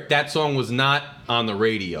 Rick, that song was not on the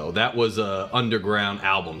radio. That was a underground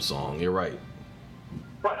album song. You're right.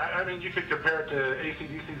 Right. I mean, you could compare it to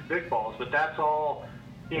AC/DC's Big Balls, but that's all.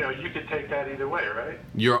 You know, you could take that either way, right?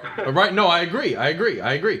 You're right. No, I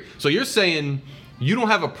agree. So you're saying you don't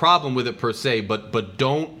have a problem with it per se, but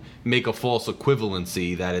don't make a false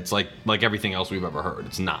equivalency that it's like everything else we've ever heard.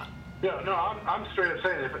 It's not. Yeah, no, I'm straight up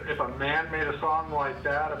saying if a man made a song like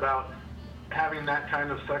that about having that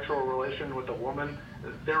kind of sexual relation with a woman,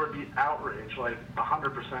 there would be outrage, like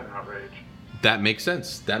 100% outrage. That makes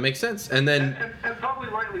sense. And then and probably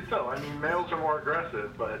rightly so. I mean, males are more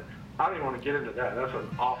aggressive, but I don't even want to get into that. That's an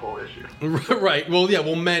awful issue. Right. Well, yeah.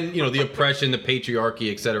 Well, men, you know, the oppression, the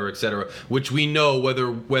patriarchy, et cetera, which we know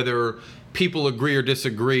whether people agree or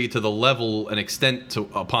disagree to the level and extent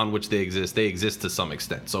upon which they exist to some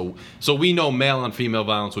extent. So we know male on female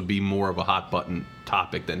violence would be more of a hot button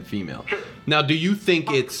topic than female. Sure. Now, do you think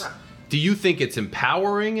 100%. it's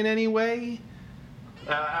empowering in any way?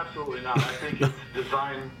 Absolutely not. I think it's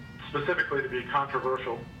designed specifically to be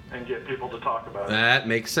controversial and get people to talk about it. That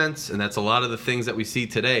makes sense, and that's a lot of the things that we see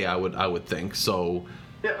today. I would think so.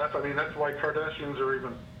 Yeah, that's why Kardashians are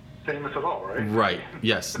even famous at all, right? Right.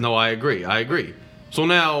 Yes. No, I agree. So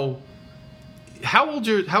now, how old's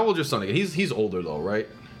your son again? He's older though, right?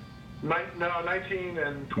 No, 19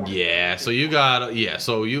 and 20. Yeah. So you got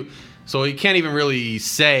So you can't even really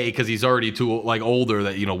say, because he's already too older,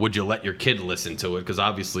 that, you know, would you let your kid listen to it? Because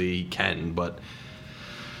obviously he can, but.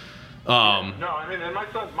 No, I mean, and my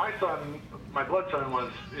blood son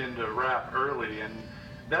was into rap early, and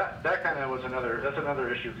that kind of was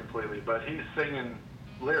another issue completely. But he's singing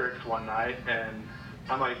lyrics one night, and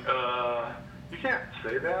I'm like, you can't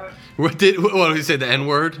say that. What did he say, the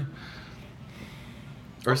N-word?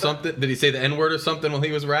 Or something? Did he say the N-word or something while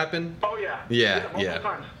he was rapping? Oh, yeah. Yeah. Multiple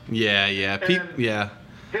times. Yeah.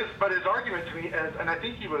 But his argument to me, and I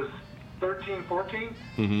think he was 13, 14,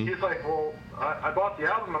 mm-hmm. He's like, well, I bought the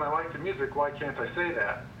album and I like the music, why can't I say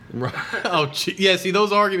that? Right. Oh, yeah, see,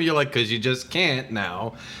 those arguments, you're like, because you just can't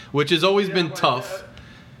now, which has always been tough,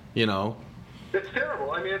 you know. It's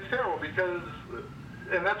terrible. I mean, it's terrible because,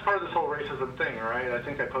 and that's part of this whole racism thing, right? I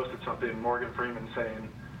think I posted something, Morgan Freeman saying,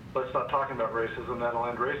 let's stop talking about racism, that'll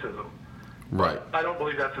end racism. Right. I don't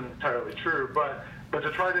believe that's entirely true, but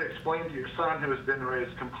to try to explain to your son who has been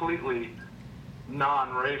raised completely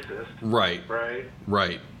non-racist, right,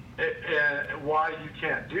 and why you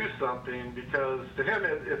can't do something, because to him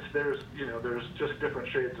there's just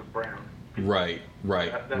different shades of brown. Right.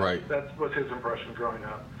 That was his impression growing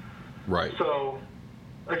up. Right. So,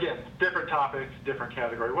 again, different topics, different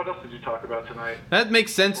category. What else did you talk about tonight? That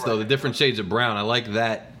makes sense, though, the different shades of brown. I like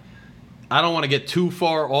that. I don't want to get too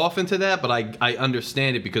far off into that, but I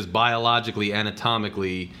understand it because biologically,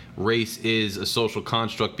 anatomically, race is a social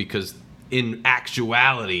construct because in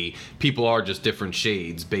actuality, people are just different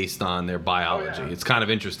shades based on their biology. It's kind of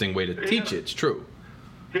an interesting way to teach it. It's true.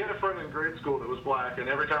 He had a friend in grade school that was black, and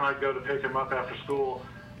every time I'd go to pick him up after school,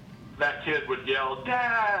 that kid would yell,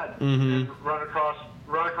 "Dad!" and run across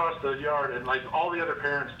the yard, and like all the other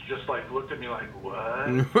parents just like looked at me like,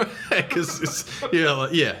 "What?" Because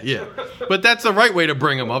yeah. But that's the right way to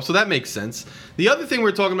bring them up, so that makes sense. The other thing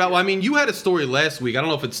we're talking about, well, I mean, you had a story last week. I don't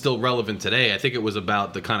know if it's still relevant today. I think it was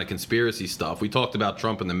about the kind of conspiracy stuff. We talked about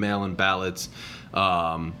Trump and the mail-in ballots,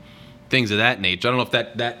 things of that nature. I don't know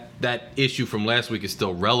if that issue from last week is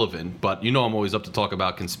still relevant, but you know I'm always up to talk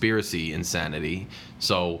about conspiracy insanity.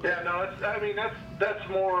 So yeah, no, that's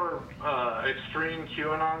more extreme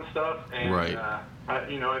QAnon stuff, and right.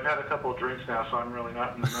 I've had a couple of drinks now, so I'm really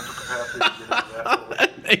not in the mental capacity to get into that.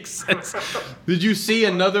 That makes sense. Did you see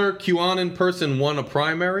another QAnon person won a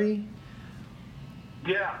primary?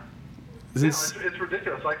 Yeah. It's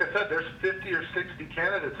ridiculous. Like I said, there's 50 or 60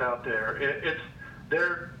 candidates out there.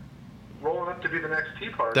 They're rolling up to be the next Tea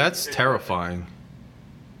Party. That's terrifying.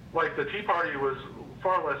 Like, the Tea Party was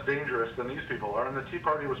far less dangerous than these people are, and the Tea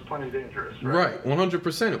Party was plenty dangerous, right? Right,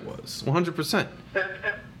 100% it was. 100%. And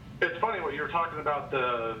it's funny what you were talking about,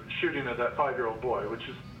 the shooting of that 5-year-old boy, which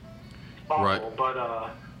is awful, right. But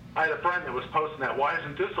I had a friend that was posting that, "Why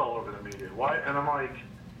isn't this all over the media? Why?" And I'm like,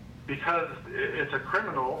 because it's a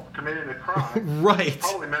criminal committing a crime. Right. He's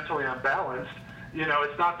probably mentally unbalanced.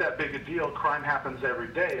 It's not that big a deal. Crime happens every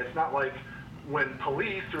day. It's not like when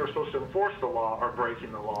police who are supposed to enforce the law are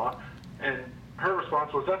breaking the law. And her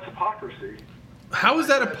response was, "That's hypocrisy." How is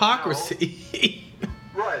that hypocrisy?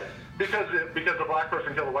 No. Right. Because a black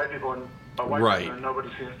person killed a white people and a white person and nobody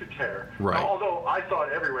seems to care. Right. Although I saw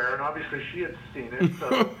it everywhere, and obviously she had seen it, so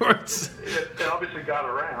it obviously got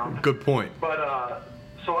around. Good point. But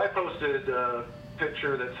so I posted a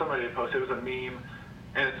picture that somebody had posted. It was a meme.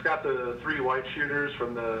 And it's got the 3 white shooters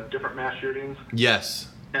from the different mass shootings. Yes.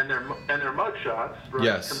 And their mug shots, right?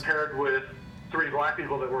 Yes. Compared with 3 black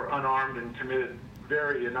people that were unarmed and committed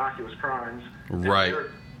very innocuous crimes. Right. And they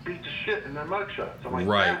were beat to shit in their mug shots. I'm like,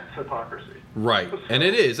 right. That's hypocrisy. Right. And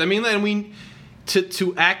it is. I mean,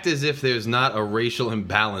 to act as if there's not a racial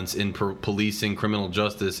imbalance in policing, criminal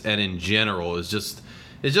justice, and in general is just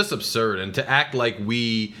absurd. And to act like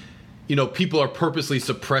people are purposely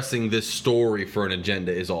suppressing this story for an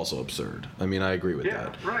agenda is also absurd. I mean, I agree with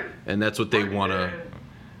that. Yeah, right. And that's what they want to...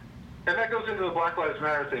 And that goes into the Black Lives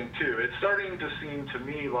Matter thing, too. It's starting to seem to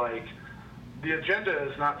me like the agenda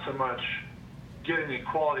is not so much getting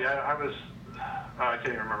equality. I can't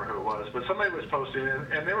even remember who it was, but somebody was posting,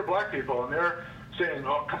 and they were black people, and they're saying,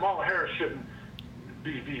 "Oh, Kamala Harris shouldn't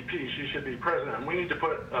be VP. She should be president. We need to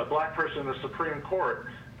put a black person in the Supreme Court,"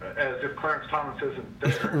 as if Clarence Thomas isn't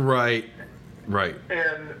there. Right.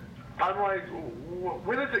 And I'm like,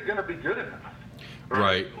 when is it going to be good enough?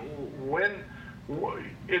 Right.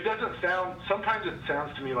 It doesn't sound, sometimes it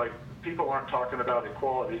sounds to me like people aren't talking about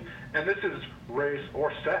equality, and this is race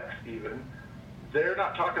or sex even. They're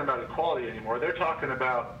not talking about equality anymore. They're talking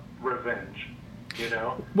about revenge.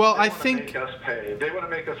 Well, I think they want to make us pay. They want to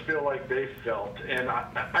make us feel like they felt, and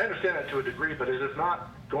I understand that to a degree, but it is not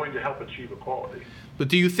going to help achieve equality. But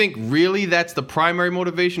do you think really that's the primary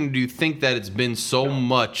motivation, or do you think that it's been so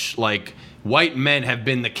much like white men have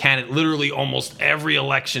been the candidate literally almost every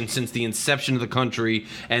election since the inception of the country,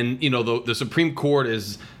 and the Supreme Court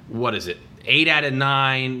is, what is it, 8 out of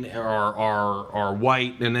 9 are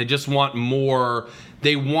white, and they just want more.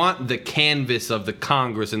 They want the canvas of the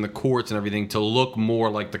Congress and the courts and everything to look more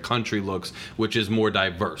like the country looks, which is more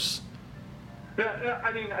diverse. Yeah,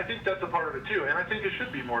 I mean, I think that's a part of it too, and I think it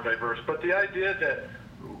should be more diverse. But the idea that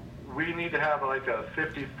we need to have like a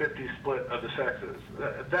 50-50 split of the sexes,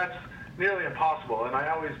 that's nearly impossible. And I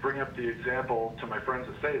always bring up the example to my friends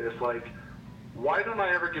that say this, like, why don't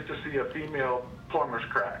I ever get to see a female plumber's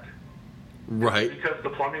crack? Right. Because the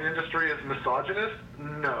plumbing industry is misogynist?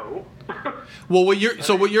 No. Well, what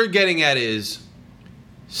you're getting at is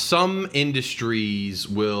some industries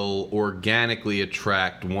will organically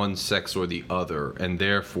attract one sex or the other, and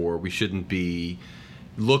therefore we shouldn't be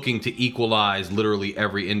looking to equalize literally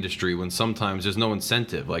every industry when sometimes there's no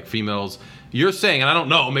incentive. Like females, you're saying, and I don't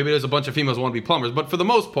know, maybe there's a bunch of females who want to be plumbers, but for the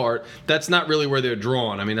most part, that's not really where they're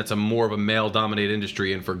drawn. I mean, that's more of a male-dominated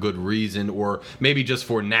industry, and for good reason, or maybe just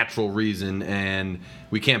for natural reason, and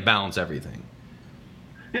we can't balance everything.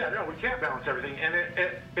 Yeah, no, we can't balance everything, and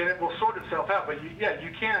it will sort itself out. But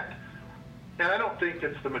you can't. And I don't think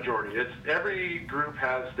it's the majority. It's every group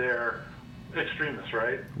has their extremists,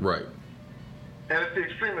 right? Right. And it's the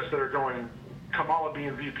extremists that are going, Kamala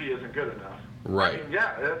being VP isn't good enough. Right. I mean,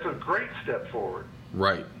 yeah, that's a great step forward.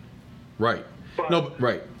 Right. Right. But,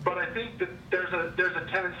 right. But I think that there's a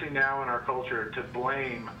tendency now in our culture to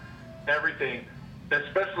blame everything,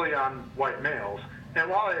 especially on white males. And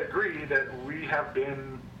while I agree that we have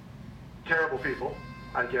been terrible people,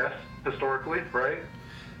 I guess, historically, right?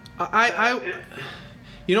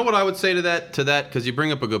 You know what I would say to that, because you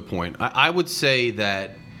bring up a good point. I would say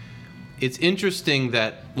that it's interesting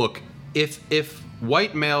that, look, if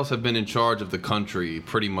white males have been in charge of the country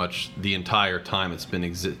pretty much the entire time it's been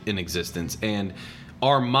in existence, and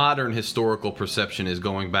our modern historical perception is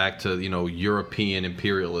going back to, European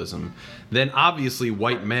imperialism, then obviously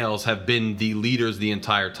white males have been the leaders the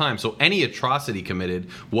entire time. So any atrocity committed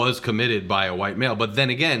was committed by a white male. But then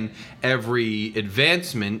again, every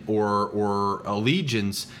advancement or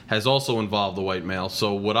allegiance has also involved a white male.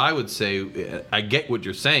 So what I would say, I get what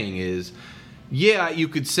you're saying is, yeah, you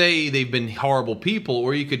could say they've been horrible people,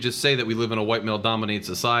 or you could just say that we live in a white male-dominated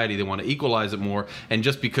society. They want to equalize it more, and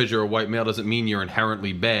just because you're a white male doesn't mean you're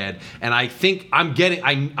inherently bad. And I think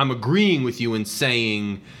I'm agreeing with you in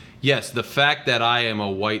saying, yes, the fact that I am a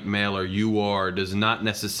white male or you are does not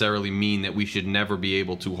necessarily mean that we should never be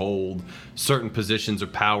able to hold certain positions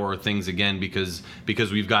of power or things again because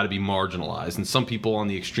we've got to be marginalized. And some people on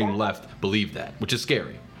the extreme left believe that, which is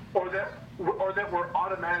scary. Or that we're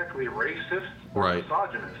automatically racist or Right.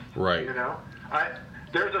 misogynist. Right. I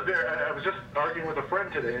was just arguing with a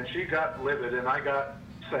friend today, and she got livid, and I got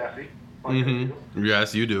sassy. Like I do.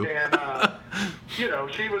 Yes, you do. And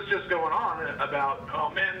she was just going on about, oh,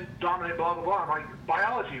 men dominate, blah blah blah. I'm like,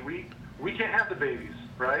 biology, we can't have the babies,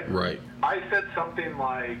 right? Right. I said something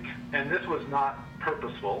like, and this was not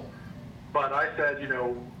purposeful, but I said,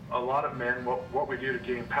 a lot of men, what we do to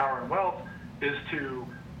gain power and wealth is to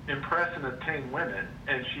impress and obtain women,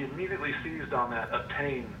 and she immediately seized on that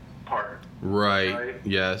obtain part. Right.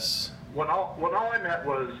 Yes. When all I meant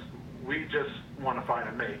was, we just want to find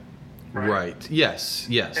a mate. Right. Yes.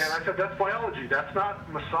 Yes. And I said, that's biology. That's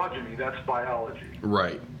not misogyny. That's biology.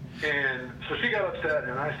 Right. And so she got upset,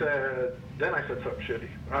 and I said something shitty.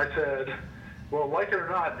 I said, well, like it or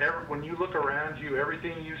not, when you look around you,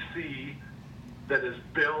 everything you see that is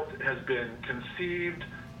built has been conceived,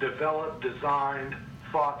 developed, designed,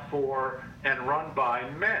 fought for, and run by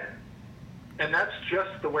men. And that's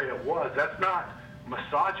just the way it was. That's not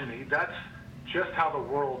misogyny. That's just how the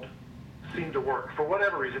world seemed to work for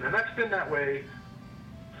whatever reason. And that's been that way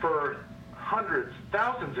for hundreds,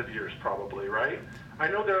 thousands of years probably, right? I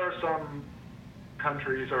know there are some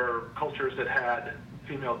countries or cultures that had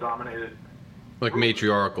female-dominated like groups,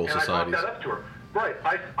 matriarchal and societies. I brought that up to her. Right.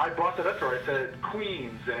 I brought that up to her. I said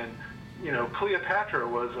queens and, Cleopatra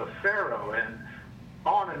was a pharaoh, and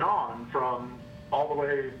on from all the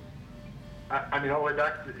way, all the way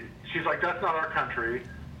back. She's like, that's not our country.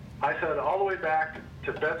 I said all the way back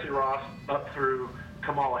to Betsy Ross up through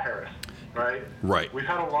Kamala Harris, right? Right. We've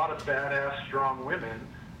had a lot of badass, strong women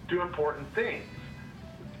do important things.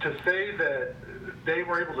 To say that they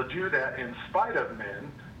were able to do that in spite of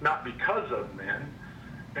men, not because of men,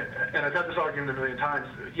 and I've had this argument a million times,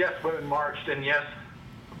 yes, women marched, and yes,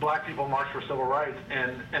 black people marched for civil rights,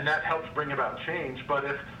 and that helped bring about change. But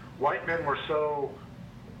if white men were so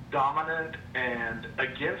dominant and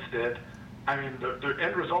against it, the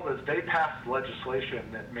end result is they passed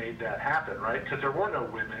legislation that made that happen, right? Because there were no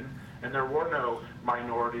women and there were no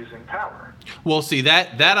minorities in power. Well, see,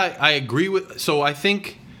 that I agree with. So I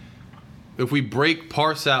think if we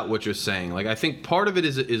parse out what you're saying, like I think part of it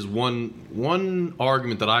is one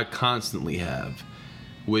argument that I constantly have,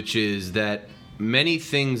 which is that many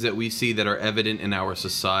things that we see that are evident in our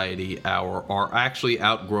society are actually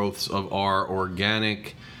outgrowths of our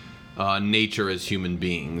organic nature as human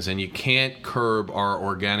beings, and you can't curb our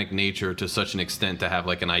organic nature to such an extent to have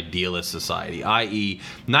like an idealist society, i.e.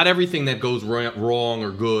 not everything that goes wrong or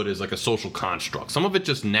good is like a social construct. Some of it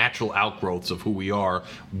just natural outgrowths of who we are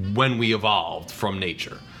when we evolved from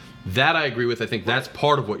nature. That I agree with. I think that's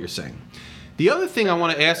part of what you're saying. The other thing I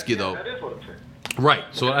want to ask you though, that is what I'm saying. Right.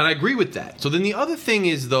 So, and I agree with that. So then the other thing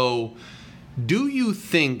is, though, do you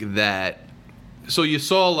think that? So you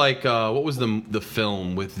saw like what was the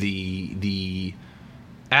film with the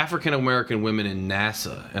African American women in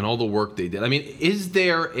NASA and all the work they did? Is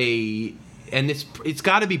there and it's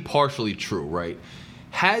got to be partially true, right?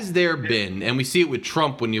 Has there been, and we see it with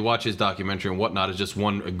Trump when you watch his documentary and whatnot, is just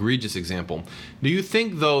one egregious example. Do you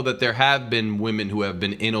think, though, that there have been women who have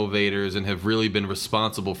been innovators and have really been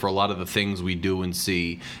responsible for a lot of the things we do and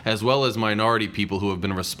see, as well as minority people who have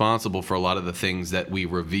been responsible for a lot of the things that we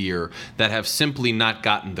revere, that have simply not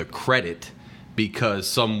gotten the credit because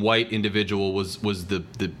some white individual was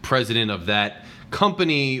the president of that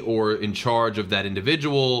company or in charge of that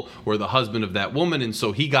individual or the husband of that woman, and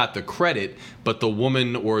so he got the credit, but the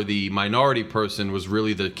woman or the minority person was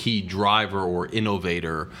really the key driver or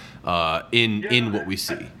innovator in what we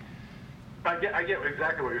see? I get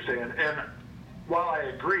exactly what you're saying, and while I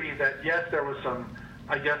agree that yes, there was some,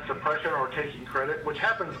 I guess, suppression or taking credit, which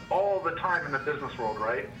happens all the time in the business world,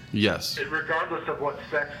 right? Yes. Regardless of what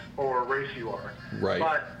sex or race you are. Right.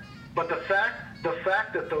 But the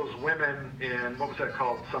fact that those women in, what was that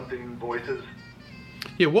called, Something Voices?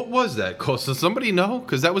 Yeah, what was that? Does somebody know?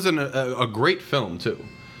 Because that was a great film too.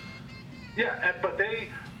 Yeah, but they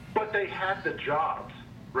had the jobs,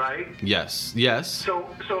 right? Yes. So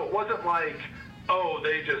it wasn't like, oh,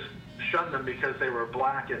 they just shunned them because they were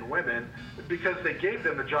black and women, because they gave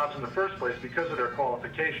them the jobs in the first place because of their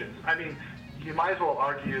qualifications. I mean, you might as well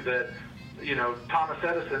argue that, Thomas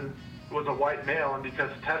Edison was a white male, and because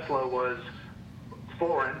Tesla was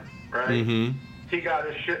foreign, right? Mm-hmm. He got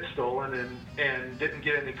his shit stolen and didn't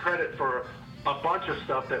get any credit for a bunch of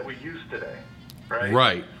stuff that we use today,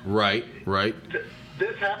 right? Right.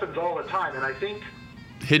 This happens all the time, and I think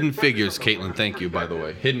Hidden Figures, Caitlin. Thank you, by the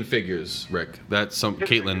way. Hidden Figures, Rick. That's some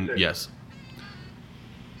Caitlin. Figures, yes.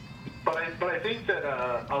 But I think that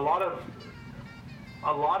a lot of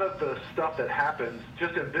the stuff that happens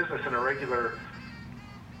just in business in a regular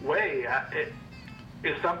way, it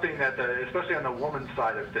is something that, especially on the woman's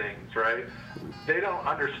side of things, right? They don't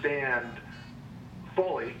understand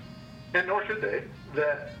fully, and nor should they,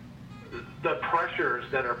 that the pressures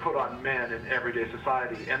that are put on men in everyday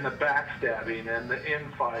society, and the backstabbing, and the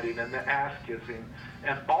infighting, and the ass kissing,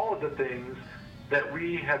 and all of the things that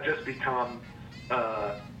we have just become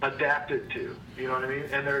adapted to. You know what I mean?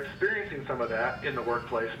 And they're experiencing some of that in the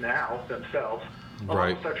workplace now themselves.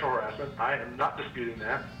 Right. Sexual harassment. I am not disputing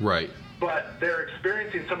that. Right. But they're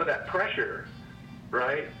experiencing some of that pressure,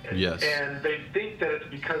 right? Yes. And they think that it's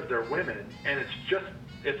because they're women, and it's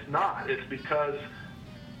not. It's because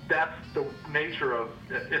that's the nature of,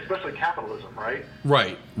 especially capitalism, right?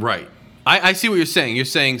 Right. I see what you're saying. You're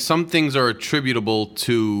saying some things are attributable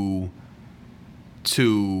to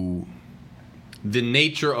the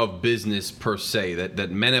nature of business per se, that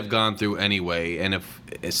men have gone through anyway, and if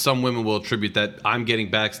some women will attribute that I'm getting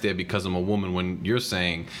backstabbed because I'm a woman, when you're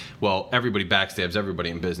saying, well, everybody backstabs everybody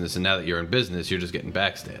in business, and now that you're in business, you're just getting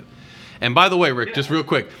backstabbed. And by the way, Rick, just real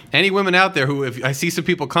quick, any women out there who, if I see some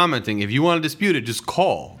people commenting, if you want to dispute it, just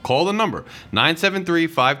call the number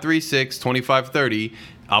 973-536-2530.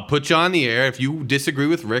 I'll put you on the air. If you disagree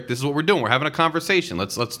with Rick, this is what we're doing. We're having a conversation.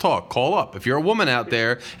 Let's talk. Call up. If you're a woman out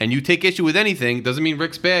there and you take issue with anything, doesn't mean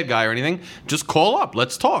Rick's bad guy or anything. Just call up.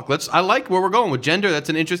 Let's talk. I like where we're going with gender. That's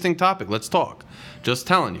an interesting topic. Let's talk. Just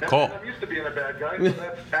telling you. Call. I'm used to being a bad guy, so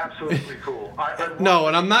that's absolutely cool. No,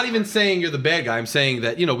 and I'm not even saying you're the bad guy. I'm saying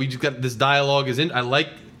that, we just got this dialogue I like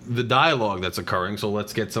the dialogue that's occurring, so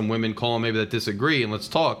let's get some women calling maybe that disagree and let's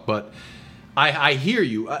talk. But I hear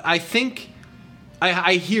you. I think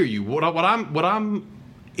I hear you.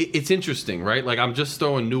 It's interesting, right? Like, I'm just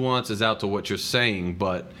throwing nuances out to what you're saying,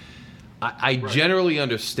 but I generally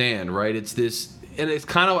understand, right? It's this, and it's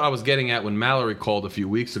kind of what I was getting at when Mallory called a few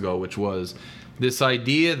weeks ago, which was this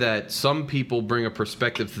idea that some people bring a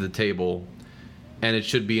perspective to the table and it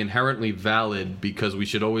should be inherently valid because we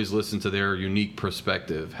should always listen to their unique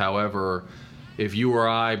perspective. However, if you or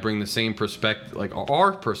I bring the same perspective, like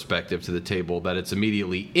our perspective to the table, that it's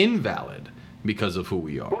immediately invalid because of who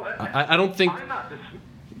we are. Well, I don't think...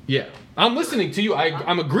 Yeah, I'm listening to you.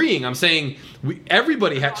 I'm agreeing. I'm saying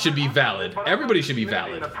everybody should be valid. Everybody should be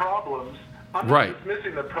valid. I'm not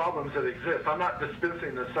dismissing the problems that exist. I'm not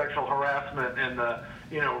dismissing the sexual harassment and the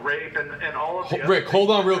rape and all of the Rick,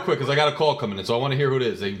 hold on real quick because I got a call coming in, so I want to hear who it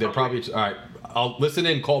is. They're probably... All right, I'll listen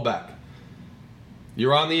in, call back.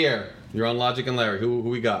 You're on the air. You're on Logic and Larry. Who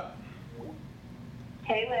we got?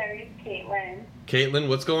 Hey, Larry. It's Caitlin. Caitlin,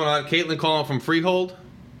 what's going on? Caitlin calling from Freehold?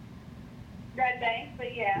 Red Bank,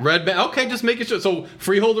 but yeah. Red Bank. Okay, just making sure. So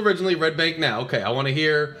Freehold originally, Red Bank now. Okay, I want to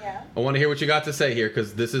hear. Yeah. I want to hear what you got to say here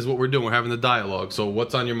because this is what we're doing. We're having the dialogue. So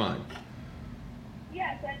what's on your mind?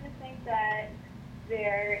 Yes, I just think that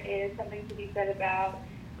there is something to be said about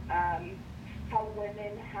how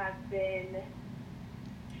women have been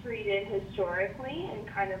treated historically and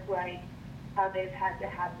kind of like how they've had to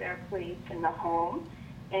have their place in the home.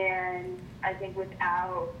 And I think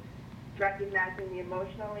without recognizing the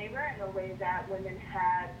emotional labor and the way that women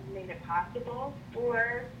have made it possible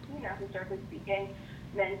for, historically speaking,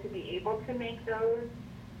 men to be able to make those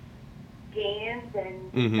gains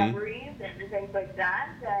and discoveries and things like that,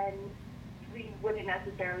 then we wouldn't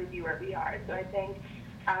necessarily be where we are. So I think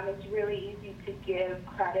it's really easy to give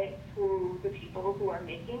credit to the people who are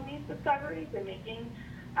making these discoveries and making,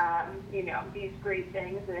 these great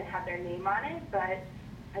things that have their name on it. But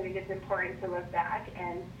I think it's important to look back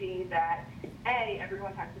and see that, A,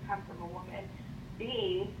 everyone has to come from a woman.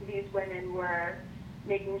 B, these women were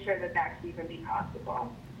making sure that that could even be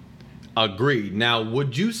possible. Agreed. Now,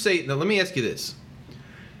 would you say, now let me ask you this.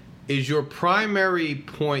 Is your primary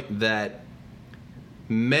point that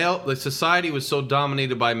the society was so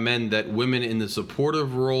dominated by men that women in the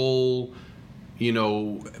supportive role,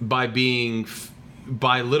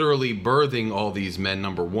 by literally birthing all these men,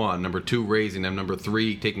 number one, number two, raising them, number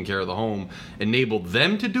three, taking care of the home, enabled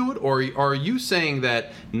them to do it? Or are you saying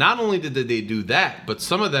that not only did they do that, but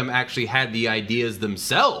some of them actually had the ideas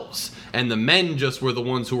themselves, and the men just were the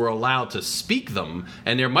ones who were allowed to speak them,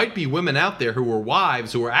 and there might be women out there who were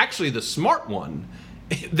wives who were actually the smart one,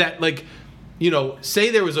 that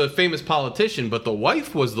say there was a famous politician, but the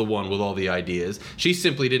wife was the one with all the ideas. She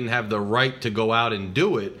simply didn't have the right to go out and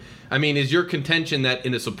do it. I mean, is your contention that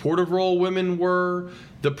in a supportive role, women were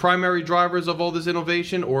the primary drivers of all this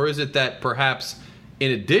innovation? Or is it that perhaps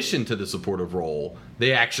in addition to the supportive role,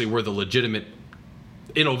 they actually were the legitimate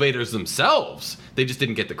innovators themselves? They just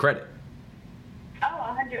didn't get the credit. Oh,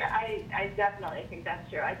 100. I definitely think that's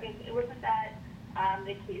true. I think it wasn't that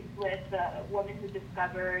the case with the woman who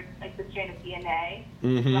discovered the strand of DNA.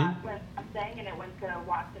 I'm saying, and it went to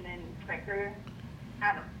Watson and Cricker.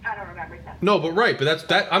 I don't remember that. No, but right, but that's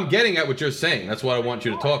I'm getting at what you're saying. That's what I want you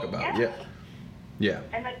to talk about. Yeah.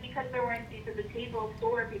 And that's because there weren't seats at the table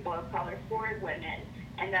for people of color, for women,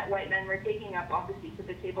 and that white men were taking up all the seats at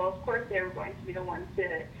the table. Of course, they were going to be the ones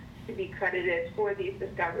to be credited for these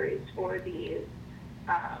discoveries, for these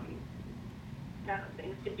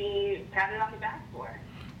things to be patted on the back for.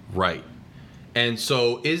 Right. And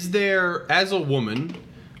so, is there, as a woman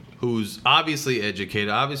who's obviously educated,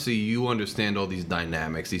 obviously you understand all these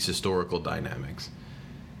dynamics, these historical dynamics.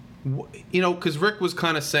 Because Rick was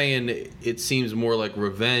kind of saying it seems more like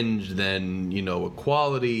revenge than,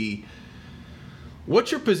 equality.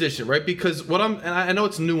 What's your position, right? Because and I know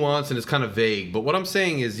it's nuanced and it's kind of vague, but what I'm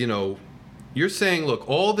saying is, you're saying, look,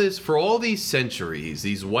 for all these centuries,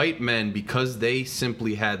 these white men, because they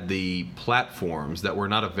simply had the platforms that were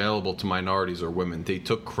not available to minorities or women, they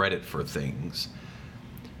took credit for things.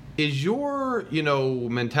 Is your,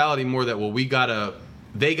 mentality more that, well,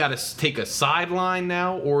 they gotta take a sideline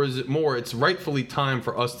now, or is it more, it's rightfully time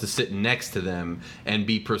for us to sit next to them and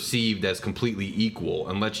be perceived as completely equal,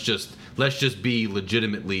 and let's just be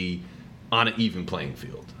legitimately on an even playing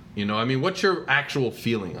field? What's your actual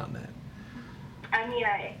feeling on that? I mean,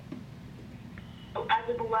 I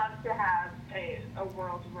would love to have a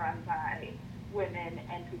world run by women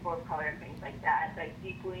and people of color and things like that.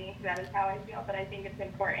 Deeply, that is how I feel. But I think it's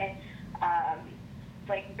important,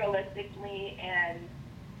 realistically and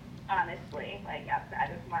honestly,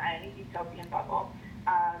 outside of my utopian bubble,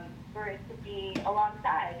 for it to be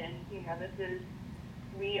alongside. And,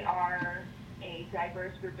 we are a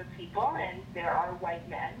diverse group of people, and there are white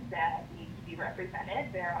men that need to be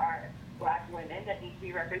represented. There are Black women that need to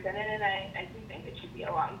be represented, and I do think it should be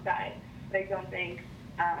alongside. But I don't think,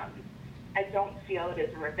 I don't feel it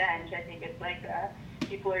is revenge. I think it's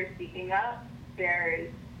people are speaking up, the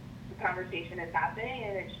conversation is happening,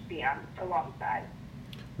 and it should be alongside.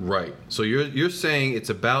 Right. So you're saying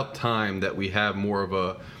it's about time that we have more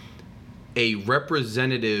of a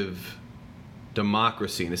representative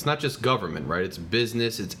democracy, and it's not just government, right? It's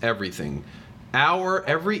business, it's everything.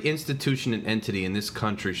 Every institution and entity in this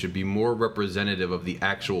country should be more representative of the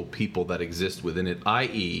actual people that exist within it,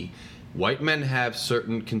 i.e., white men have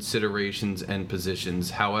certain considerations and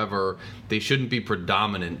positions. However, they shouldn't be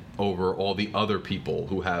predominant over all the other people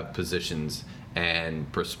who have positions and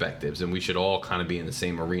perspectives, and we should all kind of be in the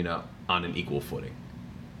same arena on an equal footing.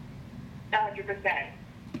 100%.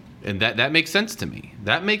 And that makes sense to me.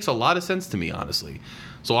 That makes a lot of sense to me, honestly.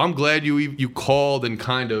 So I'm glad you called and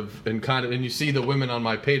you see the women on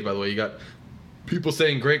my page, by the way. You got people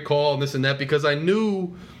saying great call and this and that, because I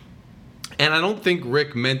knew, and I don't think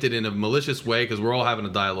Rick meant it in a malicious way, because we're all having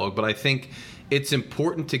a dialogue, but I think it's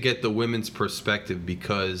important to get the women's perspective,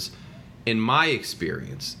 because in my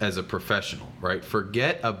experience as a professional, right,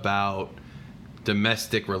 forget about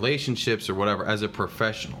domestic relationships or whatever, as a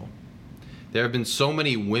professional, there have been so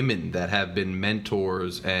many women that have been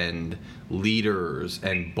mentors and leaders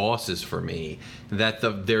and bosses for me that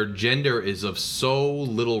their gender is of so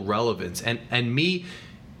little relevance. And me,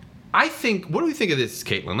 I think, what do we think of this,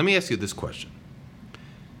 Caitlin? Let me ask you this question.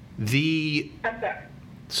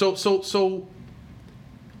 So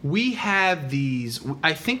we have these,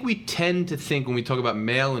 I think we tend to think when we talk about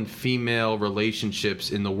male and female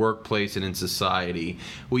relationships in the workplace and in society,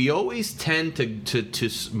 we always tend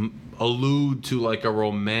to allude to like a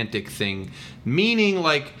romantic thing, meaning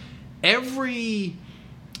like every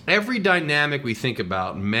dynamic we think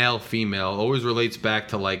about, male, female, always relates back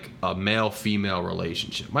to like a male-female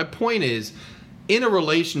relationship. My point is, in a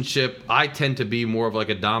relationship, I tend to be more of like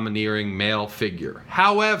a domineering male figure.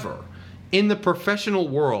 However, in the professional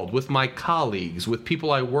world, with my colleagues, with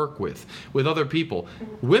people I work with other people,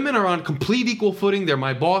 women are on complete equal footing. They're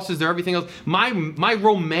my bosses. They're everything else. My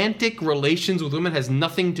romantic relations with women has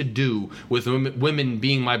nothing to do with women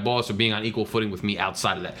being my boss or being on equal footing with me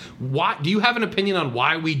outside of that. Why? Do you have an opinion on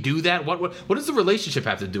why we do that? What does the relationship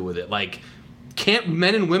have to do with it? Like, can't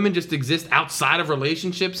men and women just exist outside of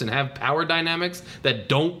relationships and have power dynamics that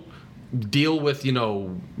don't deal with,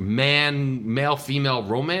 male-female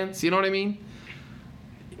romance? You know what I mean?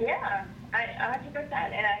 Yeah, 100%.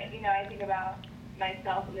 And I think about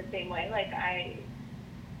myself in the same way. Like, I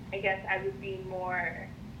guess I would be more,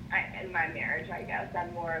 in my marriage, I guess,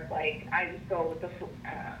 I'm more of like, I just go with the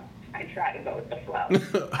I try to go with the flow.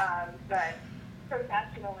 But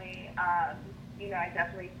professionally, I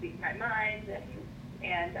definitely speak my mind,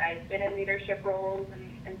 and I've been in leadership roles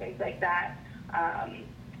and things like that.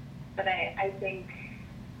 But I think,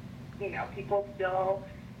 people still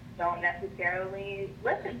don't necessarily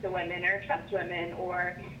listen to women or trust women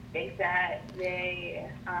or think that they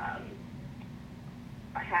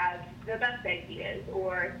have the best ideas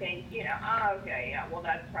or think, well,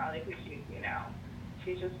 that's probably because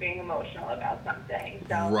she's just being emotional about something.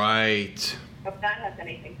 So, right. If that has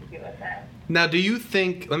anything to do with it. Now, do you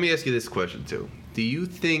think, let me ask you this question too. Do you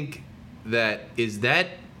think is that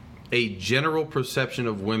a general perception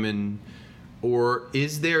of women, or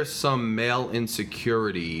is there some male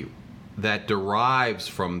insecurity that derives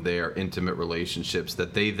from their intimate relationships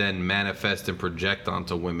that they then manifest and project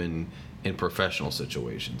onto women in professional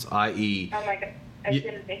situations, i.e. Oh my God, I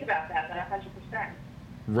didn't think about that, but 100%.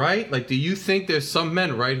 Right? Like, do you think there's some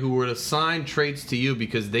men, right, who would assign traits to you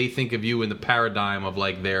because they think of you in the paradigm of,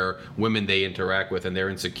 like, their women they interact with, and they're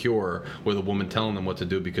insecure with a woman telling them what to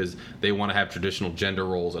do because they want to have traditional gender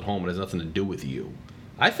roles at home and it has nothing to do with you?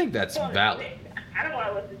 I think that's valid. I don't want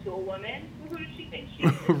to listen to a woman. Who does she think she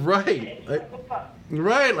is? Right.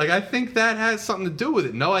 Right. Like, I think that has something to do with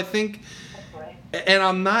it. No, I think... And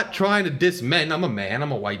I'm not trying to diss men. I'm a man.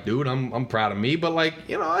 I'm a white dude. I'm proud of me. But, like,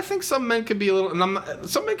 I think some men could be a little...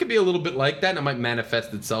 some men could be a little bit like that, and it might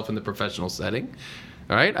manifest itself in the professional setting.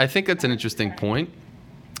 All right? I think that's an interesting point.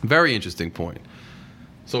 Very interesting point.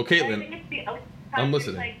 So, Caitlin, I'm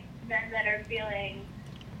listening. Like, men that are feeling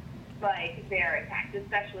like they're attacked,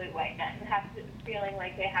 especially white men, feeling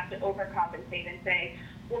like they have to overcompensate and say,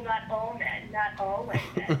 well, not all men, not all white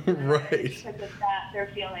men. Right. Because of that, they're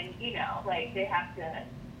feeling, like they have to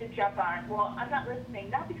jump on, well, I'm not listening,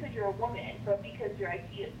 not because you're a woman, but because your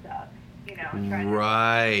idea sucks.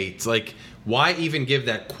 Right. Like, why even give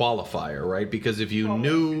that qualifier, right? Because if you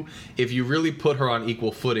really put her on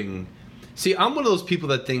equal footing... See, I'm one of those people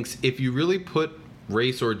that thinks if you really put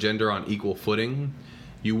race or gender on equal footing,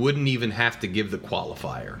 you wouldn't even have to give the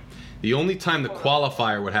qualifier. The only time the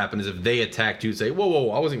qualifier would happen is if they attacked you and say, whoa,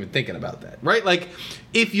 I wasn't even thinking about that, right? Like,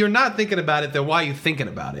 if you're not thinking about it, then why are you thinking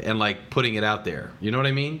about it and, like, putting it out there? You know what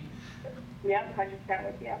I mean? Yeah, 100%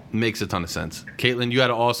 with you. Makes a ton of sense. Caitlin, you had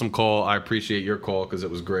an awesome call. I appreciate your call because it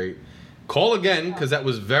was great. Call again because that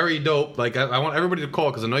was very dope. Like, I want everybody to call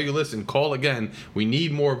because I know you listen. Call again. We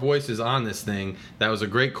need more voices on this thing. That was a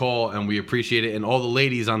great call, and we appreciate it. And all the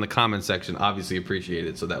ladies on the comment section obviously appreciate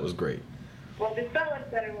it, so that was great. Well, the fellas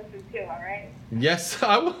better listen too, all right? Yes,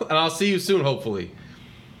 I will. And I'll see you soon, hopefully.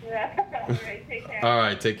 Yeah. All right, take care. All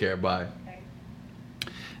right, take care. Bye.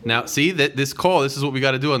 Now, see, that this is what we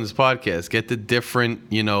got to do on this podcast. Get the different,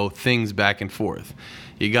 things back and forth.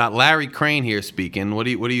 You got Larry Crane here speaking. What are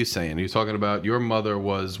you saying? You're talking about your mother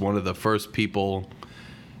was one of the first people.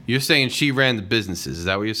 You're saying she ran the businesses. Is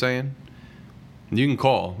that what you're saying? You can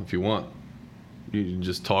call if you want. You can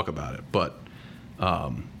just talk about it. But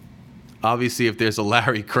obviously, if there's a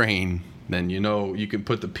Larry Crane, then you can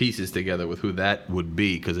put the pieces together with who that would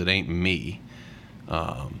be, because it ain't me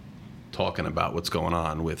talking about what's going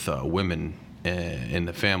on with women in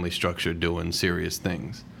the family structure doing serious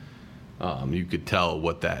things. You could tell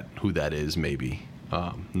who that is, maybe.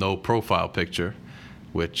 No profile picture,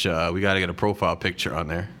 which we got to get a profile picture on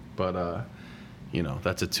there. But,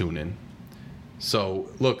 that's a tune-in. So,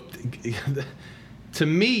 look, to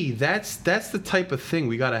me, that's the type of thing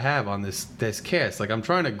we got to have on this cast. Like, I'm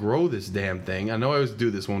trying to grow this damn thing. I know I always do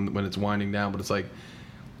this when it's winding down, but it's like,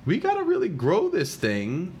 we got to really grow this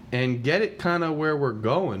thing and get it kind of where we're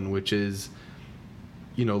going, which is,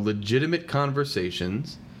 legitimate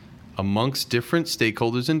conversations amongst different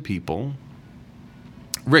stakeholders and people.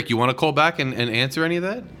 Rick, you want to call back and answer any of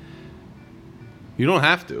that? You don't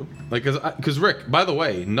have to. Like, because Rick, by the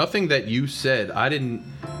way, nothing that you said,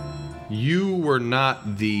 you were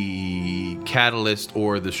not the catalyst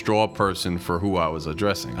or the straw person for who I was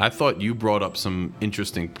addressing. I thought you brought up some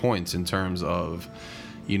interesting points in terms of,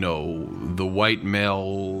 the white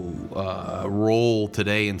male role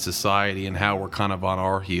today in society and how we're kind of on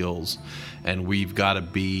our heels, and we've got to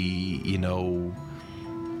be,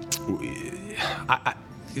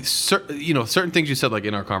 certain things you said, like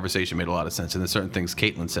in our conversation, made a lot of sense, and then certain things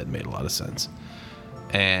Caitlin said made a lot of sense.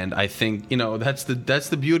 And I think that's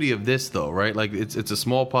the beauty of this, though, right? Like it's a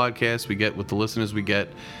small podcast. We get with the listeners we get.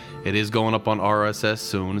 It is going up on RSS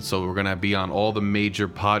soon, so we're gonna be on all the major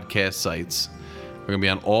podcast sites. We're going to be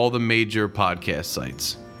on all the major podcast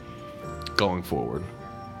sites going forward.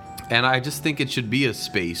 And I just think it should be a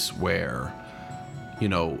space where,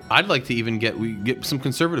 I'd like to even get some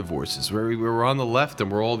conservative voices where we're on the left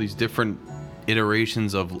and we're all these different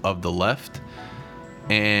iterations of the left.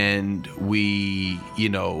 And we,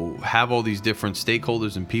 have all these different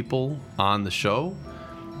stakeholders and people on the show.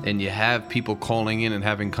 And you have people calling in and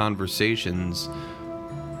having conversations.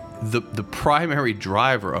 The primary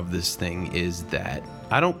driver of this thing is that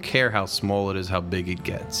I don't care how small it is, how big it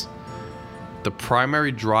gets. The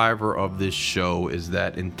primary driver of this show is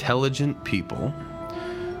that intelligent people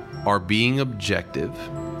are being objective,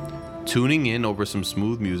 tuning in over some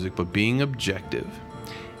smooth music, but being objective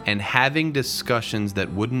and having discussions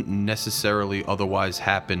that wouldn't necessarily otherwise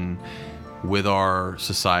happen with our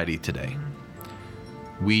society today.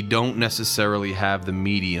 We don't necessarily have the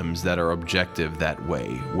mediums that are objective that way,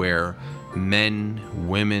 where men,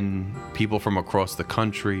 women, people from across the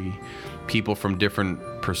country, people from different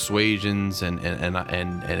persuasions and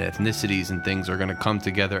ethnicities and things are going to come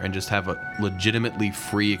together and just have a legitimately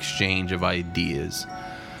free exchange of ideas.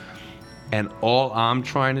 And all I'm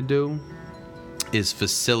trying to do is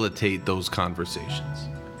facilitate those conversations.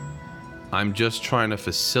 I'm just trying to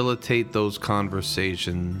facilitate those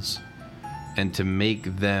conversations and to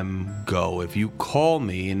make them go. If you call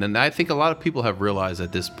me, and I think a lot of people have realized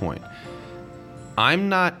at this point, I'm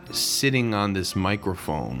not sitting on this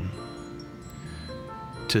microphone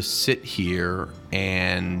to sit here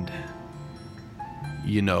and,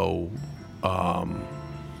 and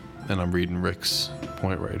I'm reading Rick's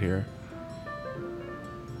point right here.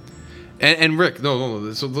 And Rick,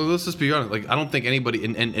 no, so let's just be honest. Like, I don't think anybody,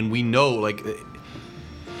 and we know, like,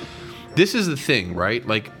 this is the thing, right?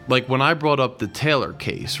 Like when I brought up the Taylor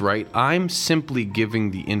case, right? I'm simply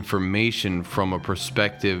giving the information from a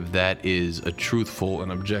perspective that is a truthful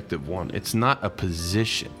and objective one. It's not a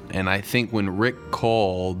position. And I think when Rick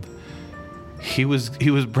called, he was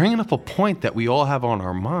bringing up a point that we all have on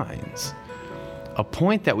our minds, a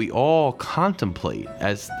point that we all contemplate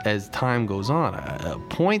as time goes on, a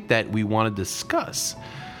point that we want to discuss.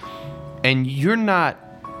 And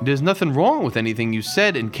there's nothing wrong with anything you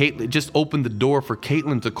said, and Caitlin just opened the door for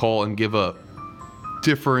Caitlin to call and give a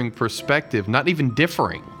differing perspective, not even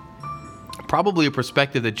differing, probably a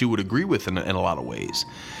perspective that you would agree with in a lot of ways.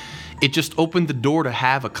 It just opened the door to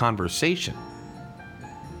have a conversation.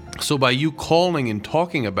 So by you calling and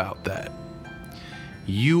talking about that,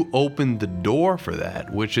 you opened the door for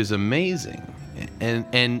that, which is amazing.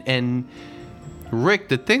 And Rick,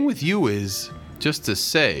 the thing with you is just to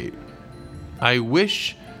say,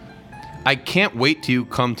 I can't wait till you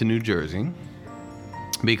come to New Jersey,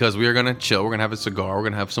 because we are going to chill. We're going to have a cigar. We're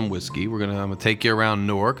going to have some whiskey. I'm going to take you around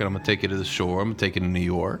Newark, and I'm going to take you to the shore. I'm going to take you to New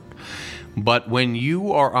York. But when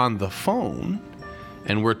you are on the phone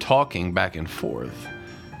and we're talking back and forth,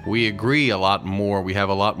 we agree a lot more. We have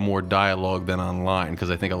a lot more dialogue than online,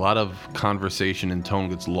 because I think a lot of conversation and tone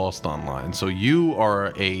gets lost online. So you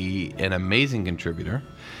are an amazing contributor.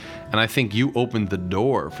 And I think you opened the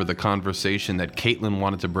door for the conversation that Caitlin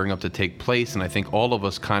wanted to bring up to take place. And I think all of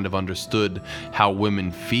us kind of understood how women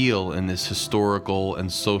feel in this historical and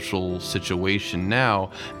social situation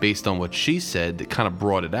now, based on what she said, that kind of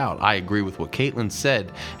brought it out. I agree with what Caitlin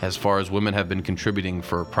said, as far as women have been contributing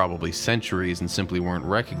for probably centuries and simply weren't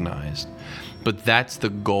recognized. But that's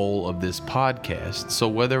the goal of this podcast. So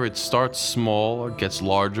whether it starts small or gets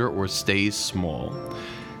larger or stays small,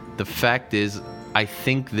 the fact is, I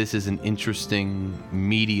think this is an interesting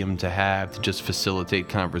medium to have to just facilitate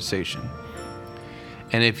conversation.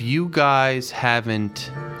 And if you guys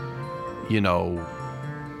haven't,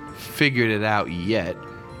 figured it out yet,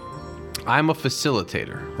 I'm a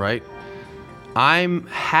facilitator, right? I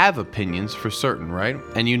have opinions for certain, right?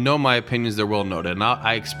 And my opinions, they're well noted. And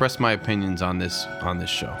I express my opinions on this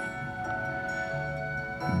show.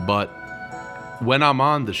 But when I'm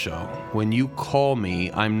on the show, when you call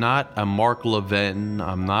me, I'm not a Mark Levin,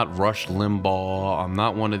 I'm not Rush Limbaugh, I'm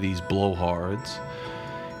not one of these blowhards.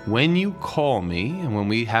 When you call me and when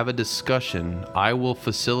we have a discussion, I will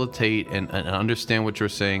facilitate and understand what you're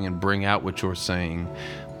saying and bring out what you're saying,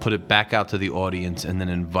 put it back out to the audience, and then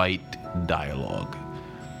invite dialogue.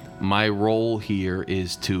 My role here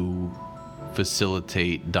is to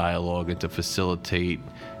facilitate dialogue and to facilitate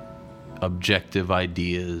objective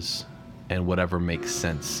ideas and whatever makes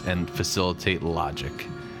sense and facilitate logic.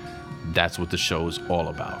 That's what the show is all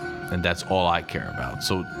about, and that's all I care about.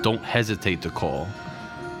 So don't hesitate to call.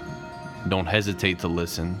 Don't hesitate to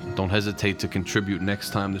listen. Don't hesitate to contribute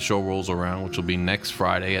next time the show rolls around, which will be next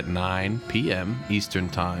Friday at 9 p.m. Eastern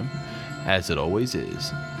Time, as it always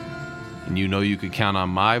is. And you can count on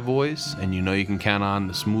my voice, and you can count on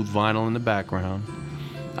the smooth vinyl in the background.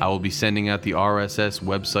 I will be sending out the RSS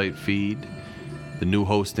website feed, the new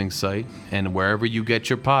hosting site, and wherever you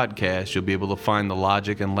get your podcast, you'll be able to find the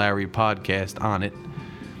Logic and Larry podcast on it.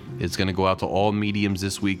 It's going to go out to all mediums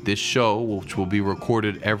this week. This show, which will be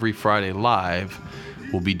recorded every Friday live,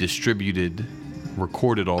 will be distributed,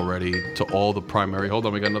 recorded already, to all the primary... Hold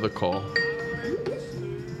on, we got another call.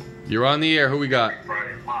 You're on the air. Who we got?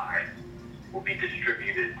 Friday live will be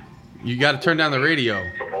distributed. You got to turn down the radio.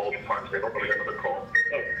 To all the primary... Hold on, we got another call.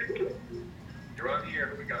 You're on the air.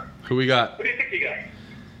 Who we got? What do you think you got?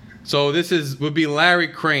 So this would be Larry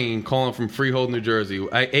Crane calling from Freehold, New Jersey,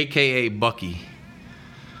 a.k.a. Bucky.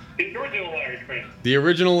 The original Larry Crane. The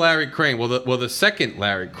original Larry Crane. Well, the second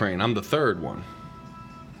Larry Crane. I'm the third one.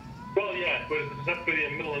 Well, yeah, but it's up for the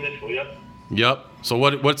middle initial, yep. Yep. So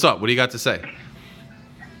what's up? What do you got to say?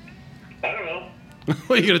 I don't know.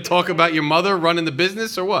 What, are you going to talk about your mother running the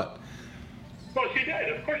business or what? Well, she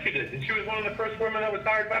did. Of course she did. And she was one of the first women that was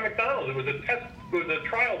hired by McDonald's. It was a test. It was a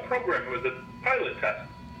trial program. It was a pilot test.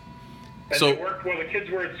 And so, they worked while the kids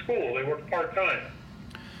were at school. They worked part-time.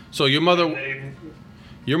 So your mother,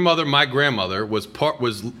 my grandmother, was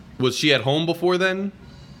she at home before then?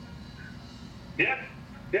 Yeah.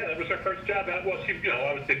 Yeah, that was her first job. Well,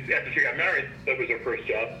 obviously after she got married, that was her first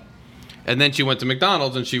job. And then she went to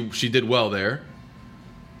McDonald's and she did well there.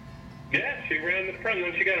 Yeah, she ran the front,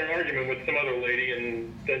 and then she got in an argument with some other lady,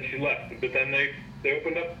 and then she left. But then they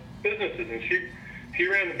opened up businesses, and she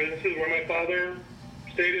ran the businesses where my father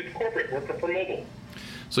stayed at corporate, working for Mobile.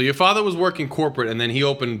 So your father was working corporate, and then he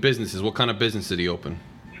opened businesses. What kind of business did he open?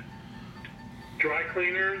 Dry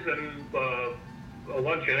cleaners and a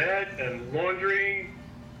luncheonette and laundry.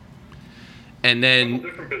 And then,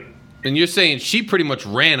 different businesses. And you're saying she pretty much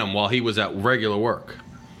ran him while he was at regular work.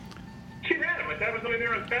 She ran him. My dad was only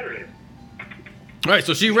there on Saturdays. All right,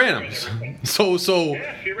 so she ran him. So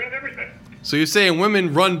yeah, she ran everything. So you're saying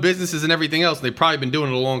women run businesses and everything else, and they've probably been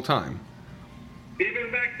doing it a long time.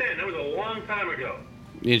 Even back then, that was a long time ago.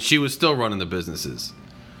 And she was still running the businesses.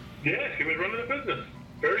 Yeah, she was running the business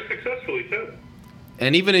very successfully too.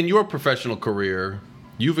 And even in your professional career,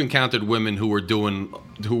 you've encountered women who were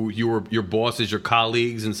your bosses, your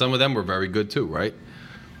colleagues, and some of them were very good too, right?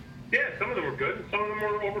 Yeah, some of them were good, and some of them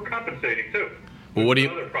were overcompensating too. Well, what do you?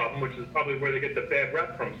 Another problem, which is probably where they get the bad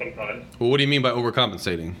rep from sometimes. Well, what do you mean by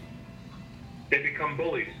overcompensating? They become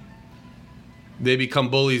bullies. They become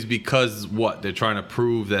bullies because what? They're trying to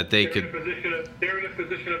prove that they're in a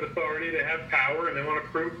position of authority. They have power, and they want to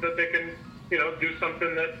prove that they can, do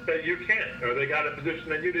something that you can't, or they got a position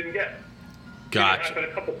that you didn't get. Gotcha. It happened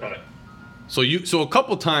a couple times. So a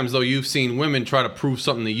couple times though, you've seen women try to prove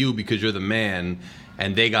something to you because you're the man,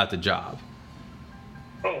 and they got the job.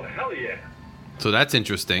 Oh hell yeah! So that's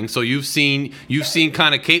interesting. So you've seen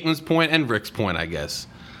kind of Caitlin's point and Rick's point, I guess.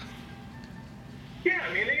 Yeah,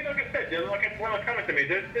 I mean, like I said, like one of the comments to me,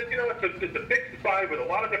 it's a big society with a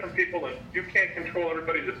lot of different people, and you can't control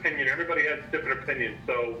everybody's opinion. Everybody has different opinions,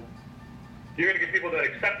 so you're going to get people that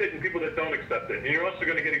accept it and people that don't accept it. And you're also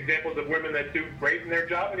going to get examples of women that do great in their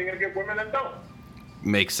job, and you're going to get women that don't.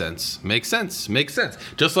 Makes sense.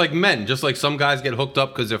 Just like men, just like some guys get hooked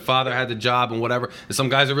up because their father had the job and whatever, and some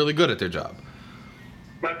guys are really good at their job.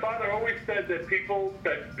 My father always said that people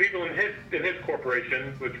in his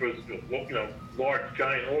corporation, which was large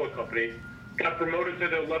giant oil company, got promoted to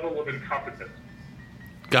their level of incompetence.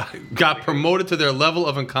 Got promoted to their level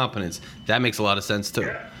of incompetence. That makes a lot of sense too.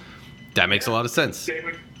 Yeah. That makes a lot of sense. They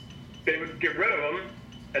would get rid of them,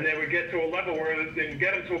 and they would get to a level where they can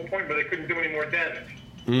get them to a point where they couldn't do any more damage.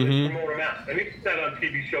 They promote them out. And he's said on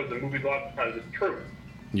TV shows and movies lots of times. It's true.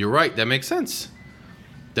 You're right. That makes sense.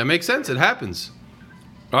 It happens.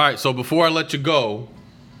 All right, so before I let you go,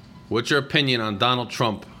 what's your opinion on Donald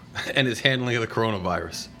Trump and his handling of the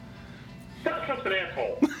coronavirus? Donald Trump's an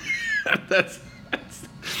asshole. That's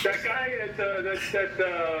that guy,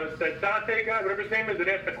 that Dante guy, whatever his name is, that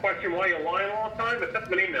asked the question, why are you lying all the time? I sent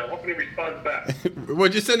him an email. Hopefully he responds back.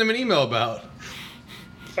 What'd you send him an email about?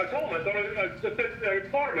 I told him, I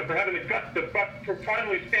applaud him for having the guts to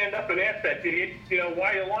finally stand up and ask that idiot,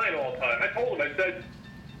 why are you lying all the time? I told him,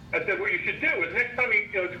 I said, what you should do is next time,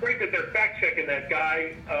 it's great that they're fact-checking that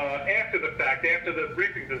guy after the fact, after the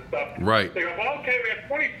briefings and stuff. Right. They go, well, okay, we have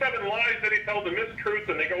 27 lies that he told, the mistruths,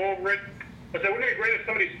 and they go over it. I said, wouldn't it be great if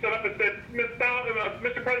somebody stood up and said,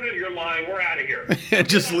 Mr. President, you're lying, we're out of here. And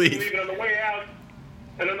just leave. And on the way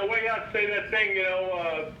out, say that thing,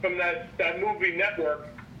 from that movie Network.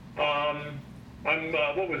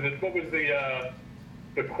 What was it? What was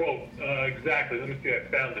the quote exactly? Let me see. I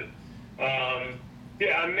found it.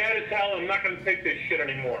 Yeah, I'm mad as hell. I'm not going to take this shit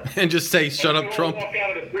anymore. And just say, "Shut up, Trump." Walk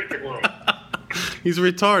out of the briefing room. He's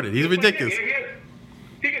retarded. He's ridiculous.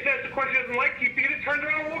 He gets asked a question he doesn't like. He turns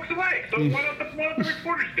around and walks away. So why don't the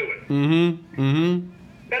reporters do it?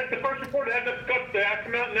 That's the first reporter that had the guts to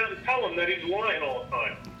come out and tell him that he's lying all the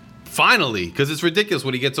time. Finally, because it's ridiculous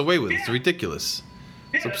what he gets away with. Yeah. It's ridiculous.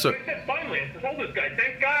 Yeah, that's what I said. Finally, I told this guy,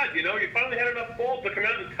 thank God, you finally had enough balls to come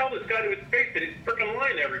out and tell this guy to his face that he's freaking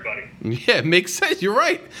lying to everybody. Yeah, it makes sense. You're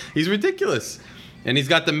right. He's ridiculous. And he's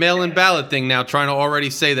got the mail-in ballot thing now trying to already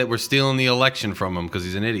say that we're stealing the election from him because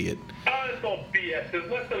he's an idiot. It's all BS.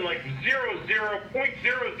 There's less than like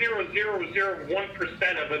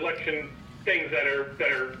 0.00001% of election things that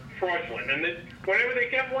are fraudulent. And whenever they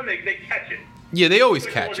get one, they catch it. Yeah, they always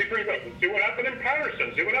catch it. See what happened in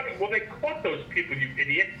Patterson. See what happened. Well, they caught those people, you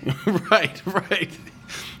idiot. Right.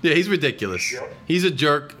 Yeah, he's ridiculous. Yep. He's a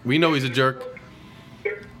jerk. We know he's a jerk.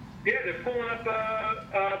 They're pulling up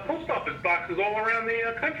post office boxes all around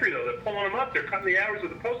the country, though. They're pulling them up. They're cutting the hours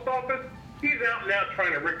of the post office. He's out now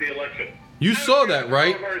trying to rig the election. You saw that,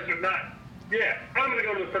 right? Or not. Yeah, I'm going to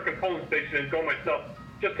go to the freaking polling station and go myself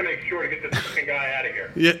just to make sure to get this freaking guy out of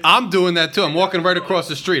here. Yeah, I'm doing that, too. I'm walking right across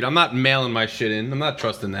the street. I'm not mailing my shit in. I'm not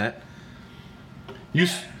trusting that.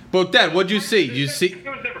 But, Dad, what'd you see? It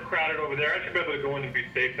was never crowded over there. I should be able to go in and be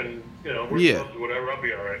safe and, we're close to whatever. I'll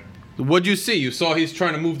be all right. What'd you see? You saw he's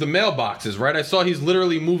trying to move the mailboxes, right? I saw he's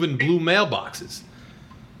literally moving blue mailboxes.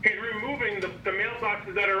 He's removing the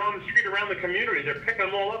mailboxes that are on the street around the community. They're picking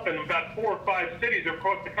them all up in about 4 or 5 cities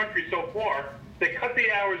across the country so far. They cut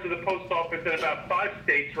the hours of the post office in about 5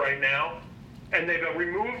 states right now, and they've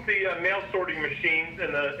removed the mail sorting machines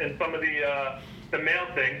and some of the mail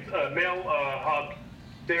things, mail hubs.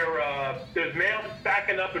 There's mail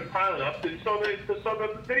backing up and piling up. So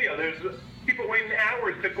the video, there's people waiting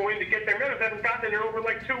hours to go in to get their mail. They haven't gotten it in over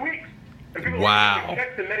like 2 weeks. And people are getting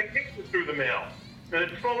checks and medications through the mail. And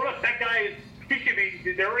it's slowing up. That guy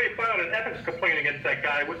they already filed an ethics complaint against that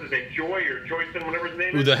guy. What's his name? Joy or Joyson, whatever his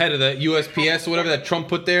name is. The head of the USPS or whatever that Trump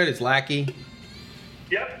put there, this lackey.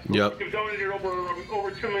 Yep. He donated over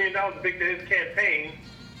 $2 million to his campaign.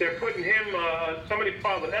 They're putting him, somebody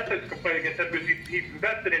filed an ethics complaint against him because he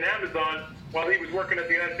invested in Amazon while he was working at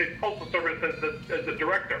the United States Postal Service as the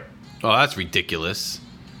director. Oh, that's ridiculous.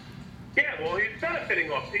 Yeah, well, he's benefiting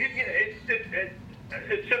off. It's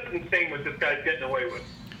just insane what this guy's getting away with.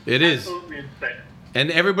 It is. Absolutely insane. And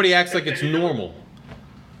everybody acts like it's normal.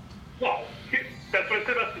 Well, that's what I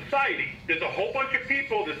said about society. There's a whole bunch of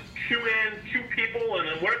people, there's Q people, and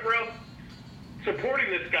then whatever else, supporting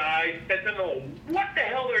this guy that don't know what the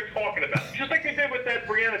hell they're talking about. Just like they did with that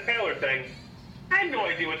Breonna Taylor thing. I had no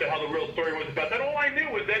idea what the hell the real story was about that. All I knew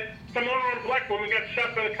was that some unarmed black woman got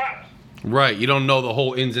shot by the cops. Right. You don't know the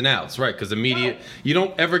whole ins and outs. Right. Because the media, you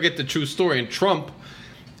don't ever get the true story. And Trump,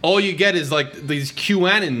 all you get is like these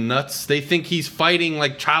QAnon nuts. They think he's fighting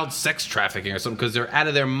like child sex trafficking or something because they're out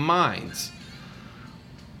of their minds.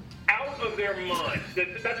 Out of their minds.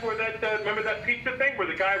 That's where remember that pizza thing where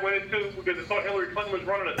the guy went into because they thought Hillary Clinton was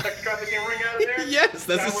running a sex trafficking ring out of there? Yes,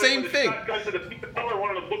 that's the same thing. The guy to the pizza parlor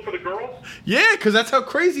wanted to look for the girls? Yeah, because that's how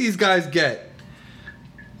crazy these guys get.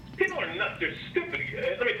 People are nuts. They're stupid.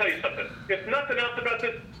 Let me tell you something. If nothing else about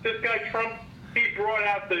this guy Trump, he brought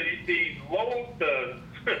out the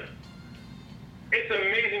it's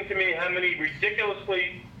amazing to me how many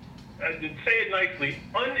ridiculously, to say it nicely,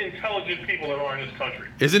 unintelligent people there are in this country.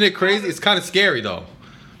 Isn't it crazy? It's kind of scary, though.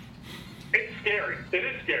 It's scary. It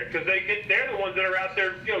is scary because they're the ones that are out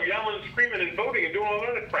there, yelling, screaming, and voting and doing all that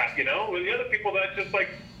other crap, With the other people that's just like,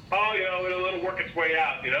 it'll work its way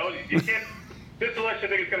out, You can't. This election,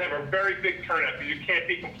 I think, is going to have a very big turnout because you can't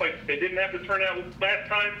be complacent. They didn't have the turnout last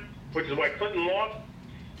time, which is why Clinton lost,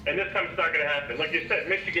 and this time it's not going to happen. Like you said,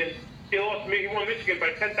 Michigan, he won Michigan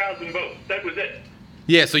by 10,000 votes. That was it.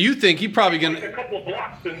 Yeah, so you think he probably going to... a couple of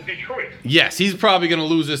blocks in Detroit. Yes, he's probably going to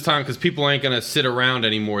lose this time because people ain't going to sit around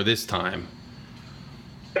anymore this time.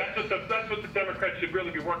 That's what the Democrats should really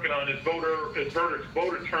be working on is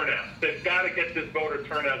voter turnout. They've got to get this voter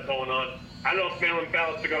turnout going on. I don't know if mail-in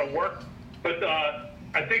ballots are going to work, but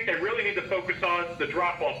I think they really need to focus on the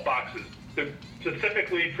drop-off boxes,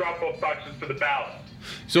 specifically drop-off boxes for the ballots.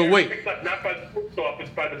 So wait, picked up not by the post office,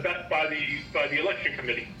 by the election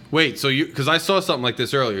committee. Wait, so because I saw something like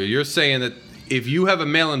this earlier, you're saying that if you have a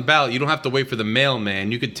mail-in ballot, you don't have to wait for the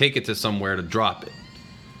mailman. You could take it to somewhere to drop it.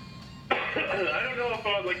 I don't know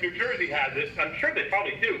if like New Jersey has it. I'm sure they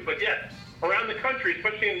probably do, but yes, around the country,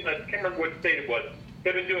 especially in I can't remember what state it was.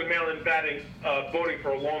 They've been doing mail-in voting for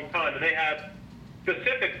a long time, and they have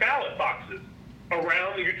specific ballot boxes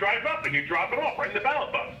around. You drive up and you drop it off right in the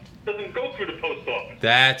ballot box. It doesn't go through the post office.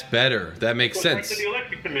 That's better. That makes sense. Right to the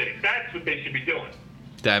election committee. That's what they should be doing.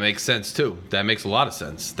 That makes sense too. That makes a lot of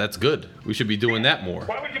sense. That's good. We should be doing that more.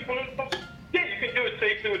 Why would you put it? Yeah, you can do it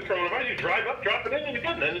safely with coronavirus. You drive up, drop it in, and you're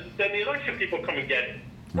good. Then the election people come and get it.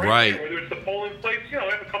 Right. There, whether it's the polling place, they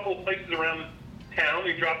have a couple of places around town.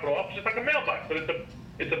 You drop it off, just like a mailbox, but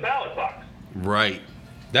it's a ballot box. Right.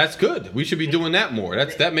 That's good. We should be doing that more.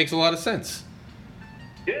 That makes a lot of sense.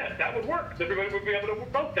 Yeah, that would work. Everybody would be able to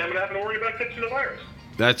vote. They wouldn't have to worry about catching the virus.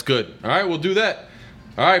 That's good. All right, we'll do that.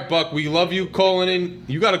 All right, Buck, we love you calling in.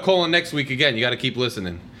 You got to call in next week again. You got to keep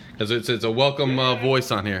listening because it's a welcome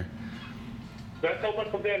voice on here. That's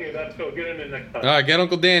Uncle Danny. That's so get him in next time. All right, get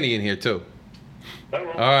Uncle Danny in here too. All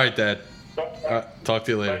right, Dad. Talk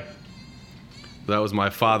to you later. Bye. That was my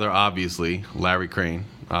father, obviously, Larry Crane.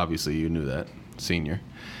 Obviously, you knew that, senior.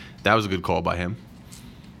 That was a good call by him.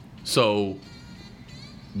 So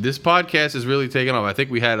this podcast is really taking off. I think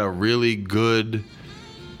we had another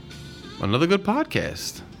good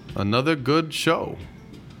podcast, another good show.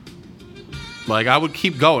 Like, I would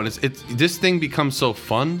keep going. This thing becomes so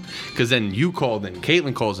fun because then you call, then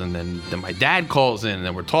Caitlin calls, and then my dad calls in, and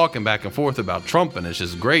then we're talking back and forth about Trump, and it's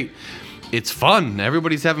just great. It's fun.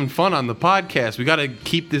 Everybody's having fun on the podcast. We got to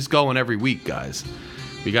keep this going every week, guys.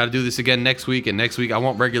 We got to do this again next week, and next week I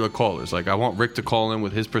want regular callers. Like, I want Rick to call in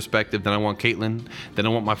with his perspective, then I want Caitlin, then I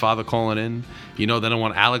want my father calling in, then I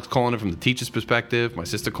want Alex calling in from the teacher's perspective, my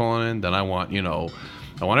sister calling in, then I want,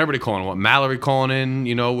 I want everybody calling. I want Mallory calling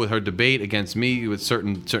in, with her debate against me with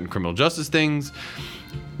certain criminal justice things.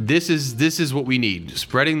 This is what we need.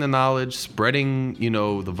 Spreading the knowledge, spreading,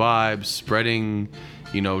 the vibes, spreading,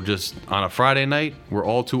 just on a Friday night. We're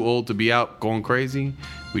all too old to be out going crazy.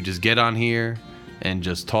 We just get on here and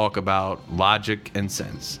just talk about logic and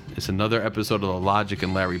sense. It's another episode of the Logic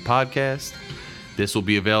and Larry podcast. This will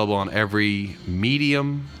be available on every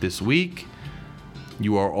medium this week.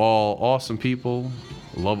 You are all awesome people.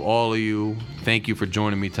 Love all of you. Thank you for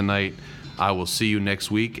joining me tonight. I will see you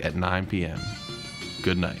next week at 9 p.m.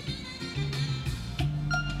 Good night.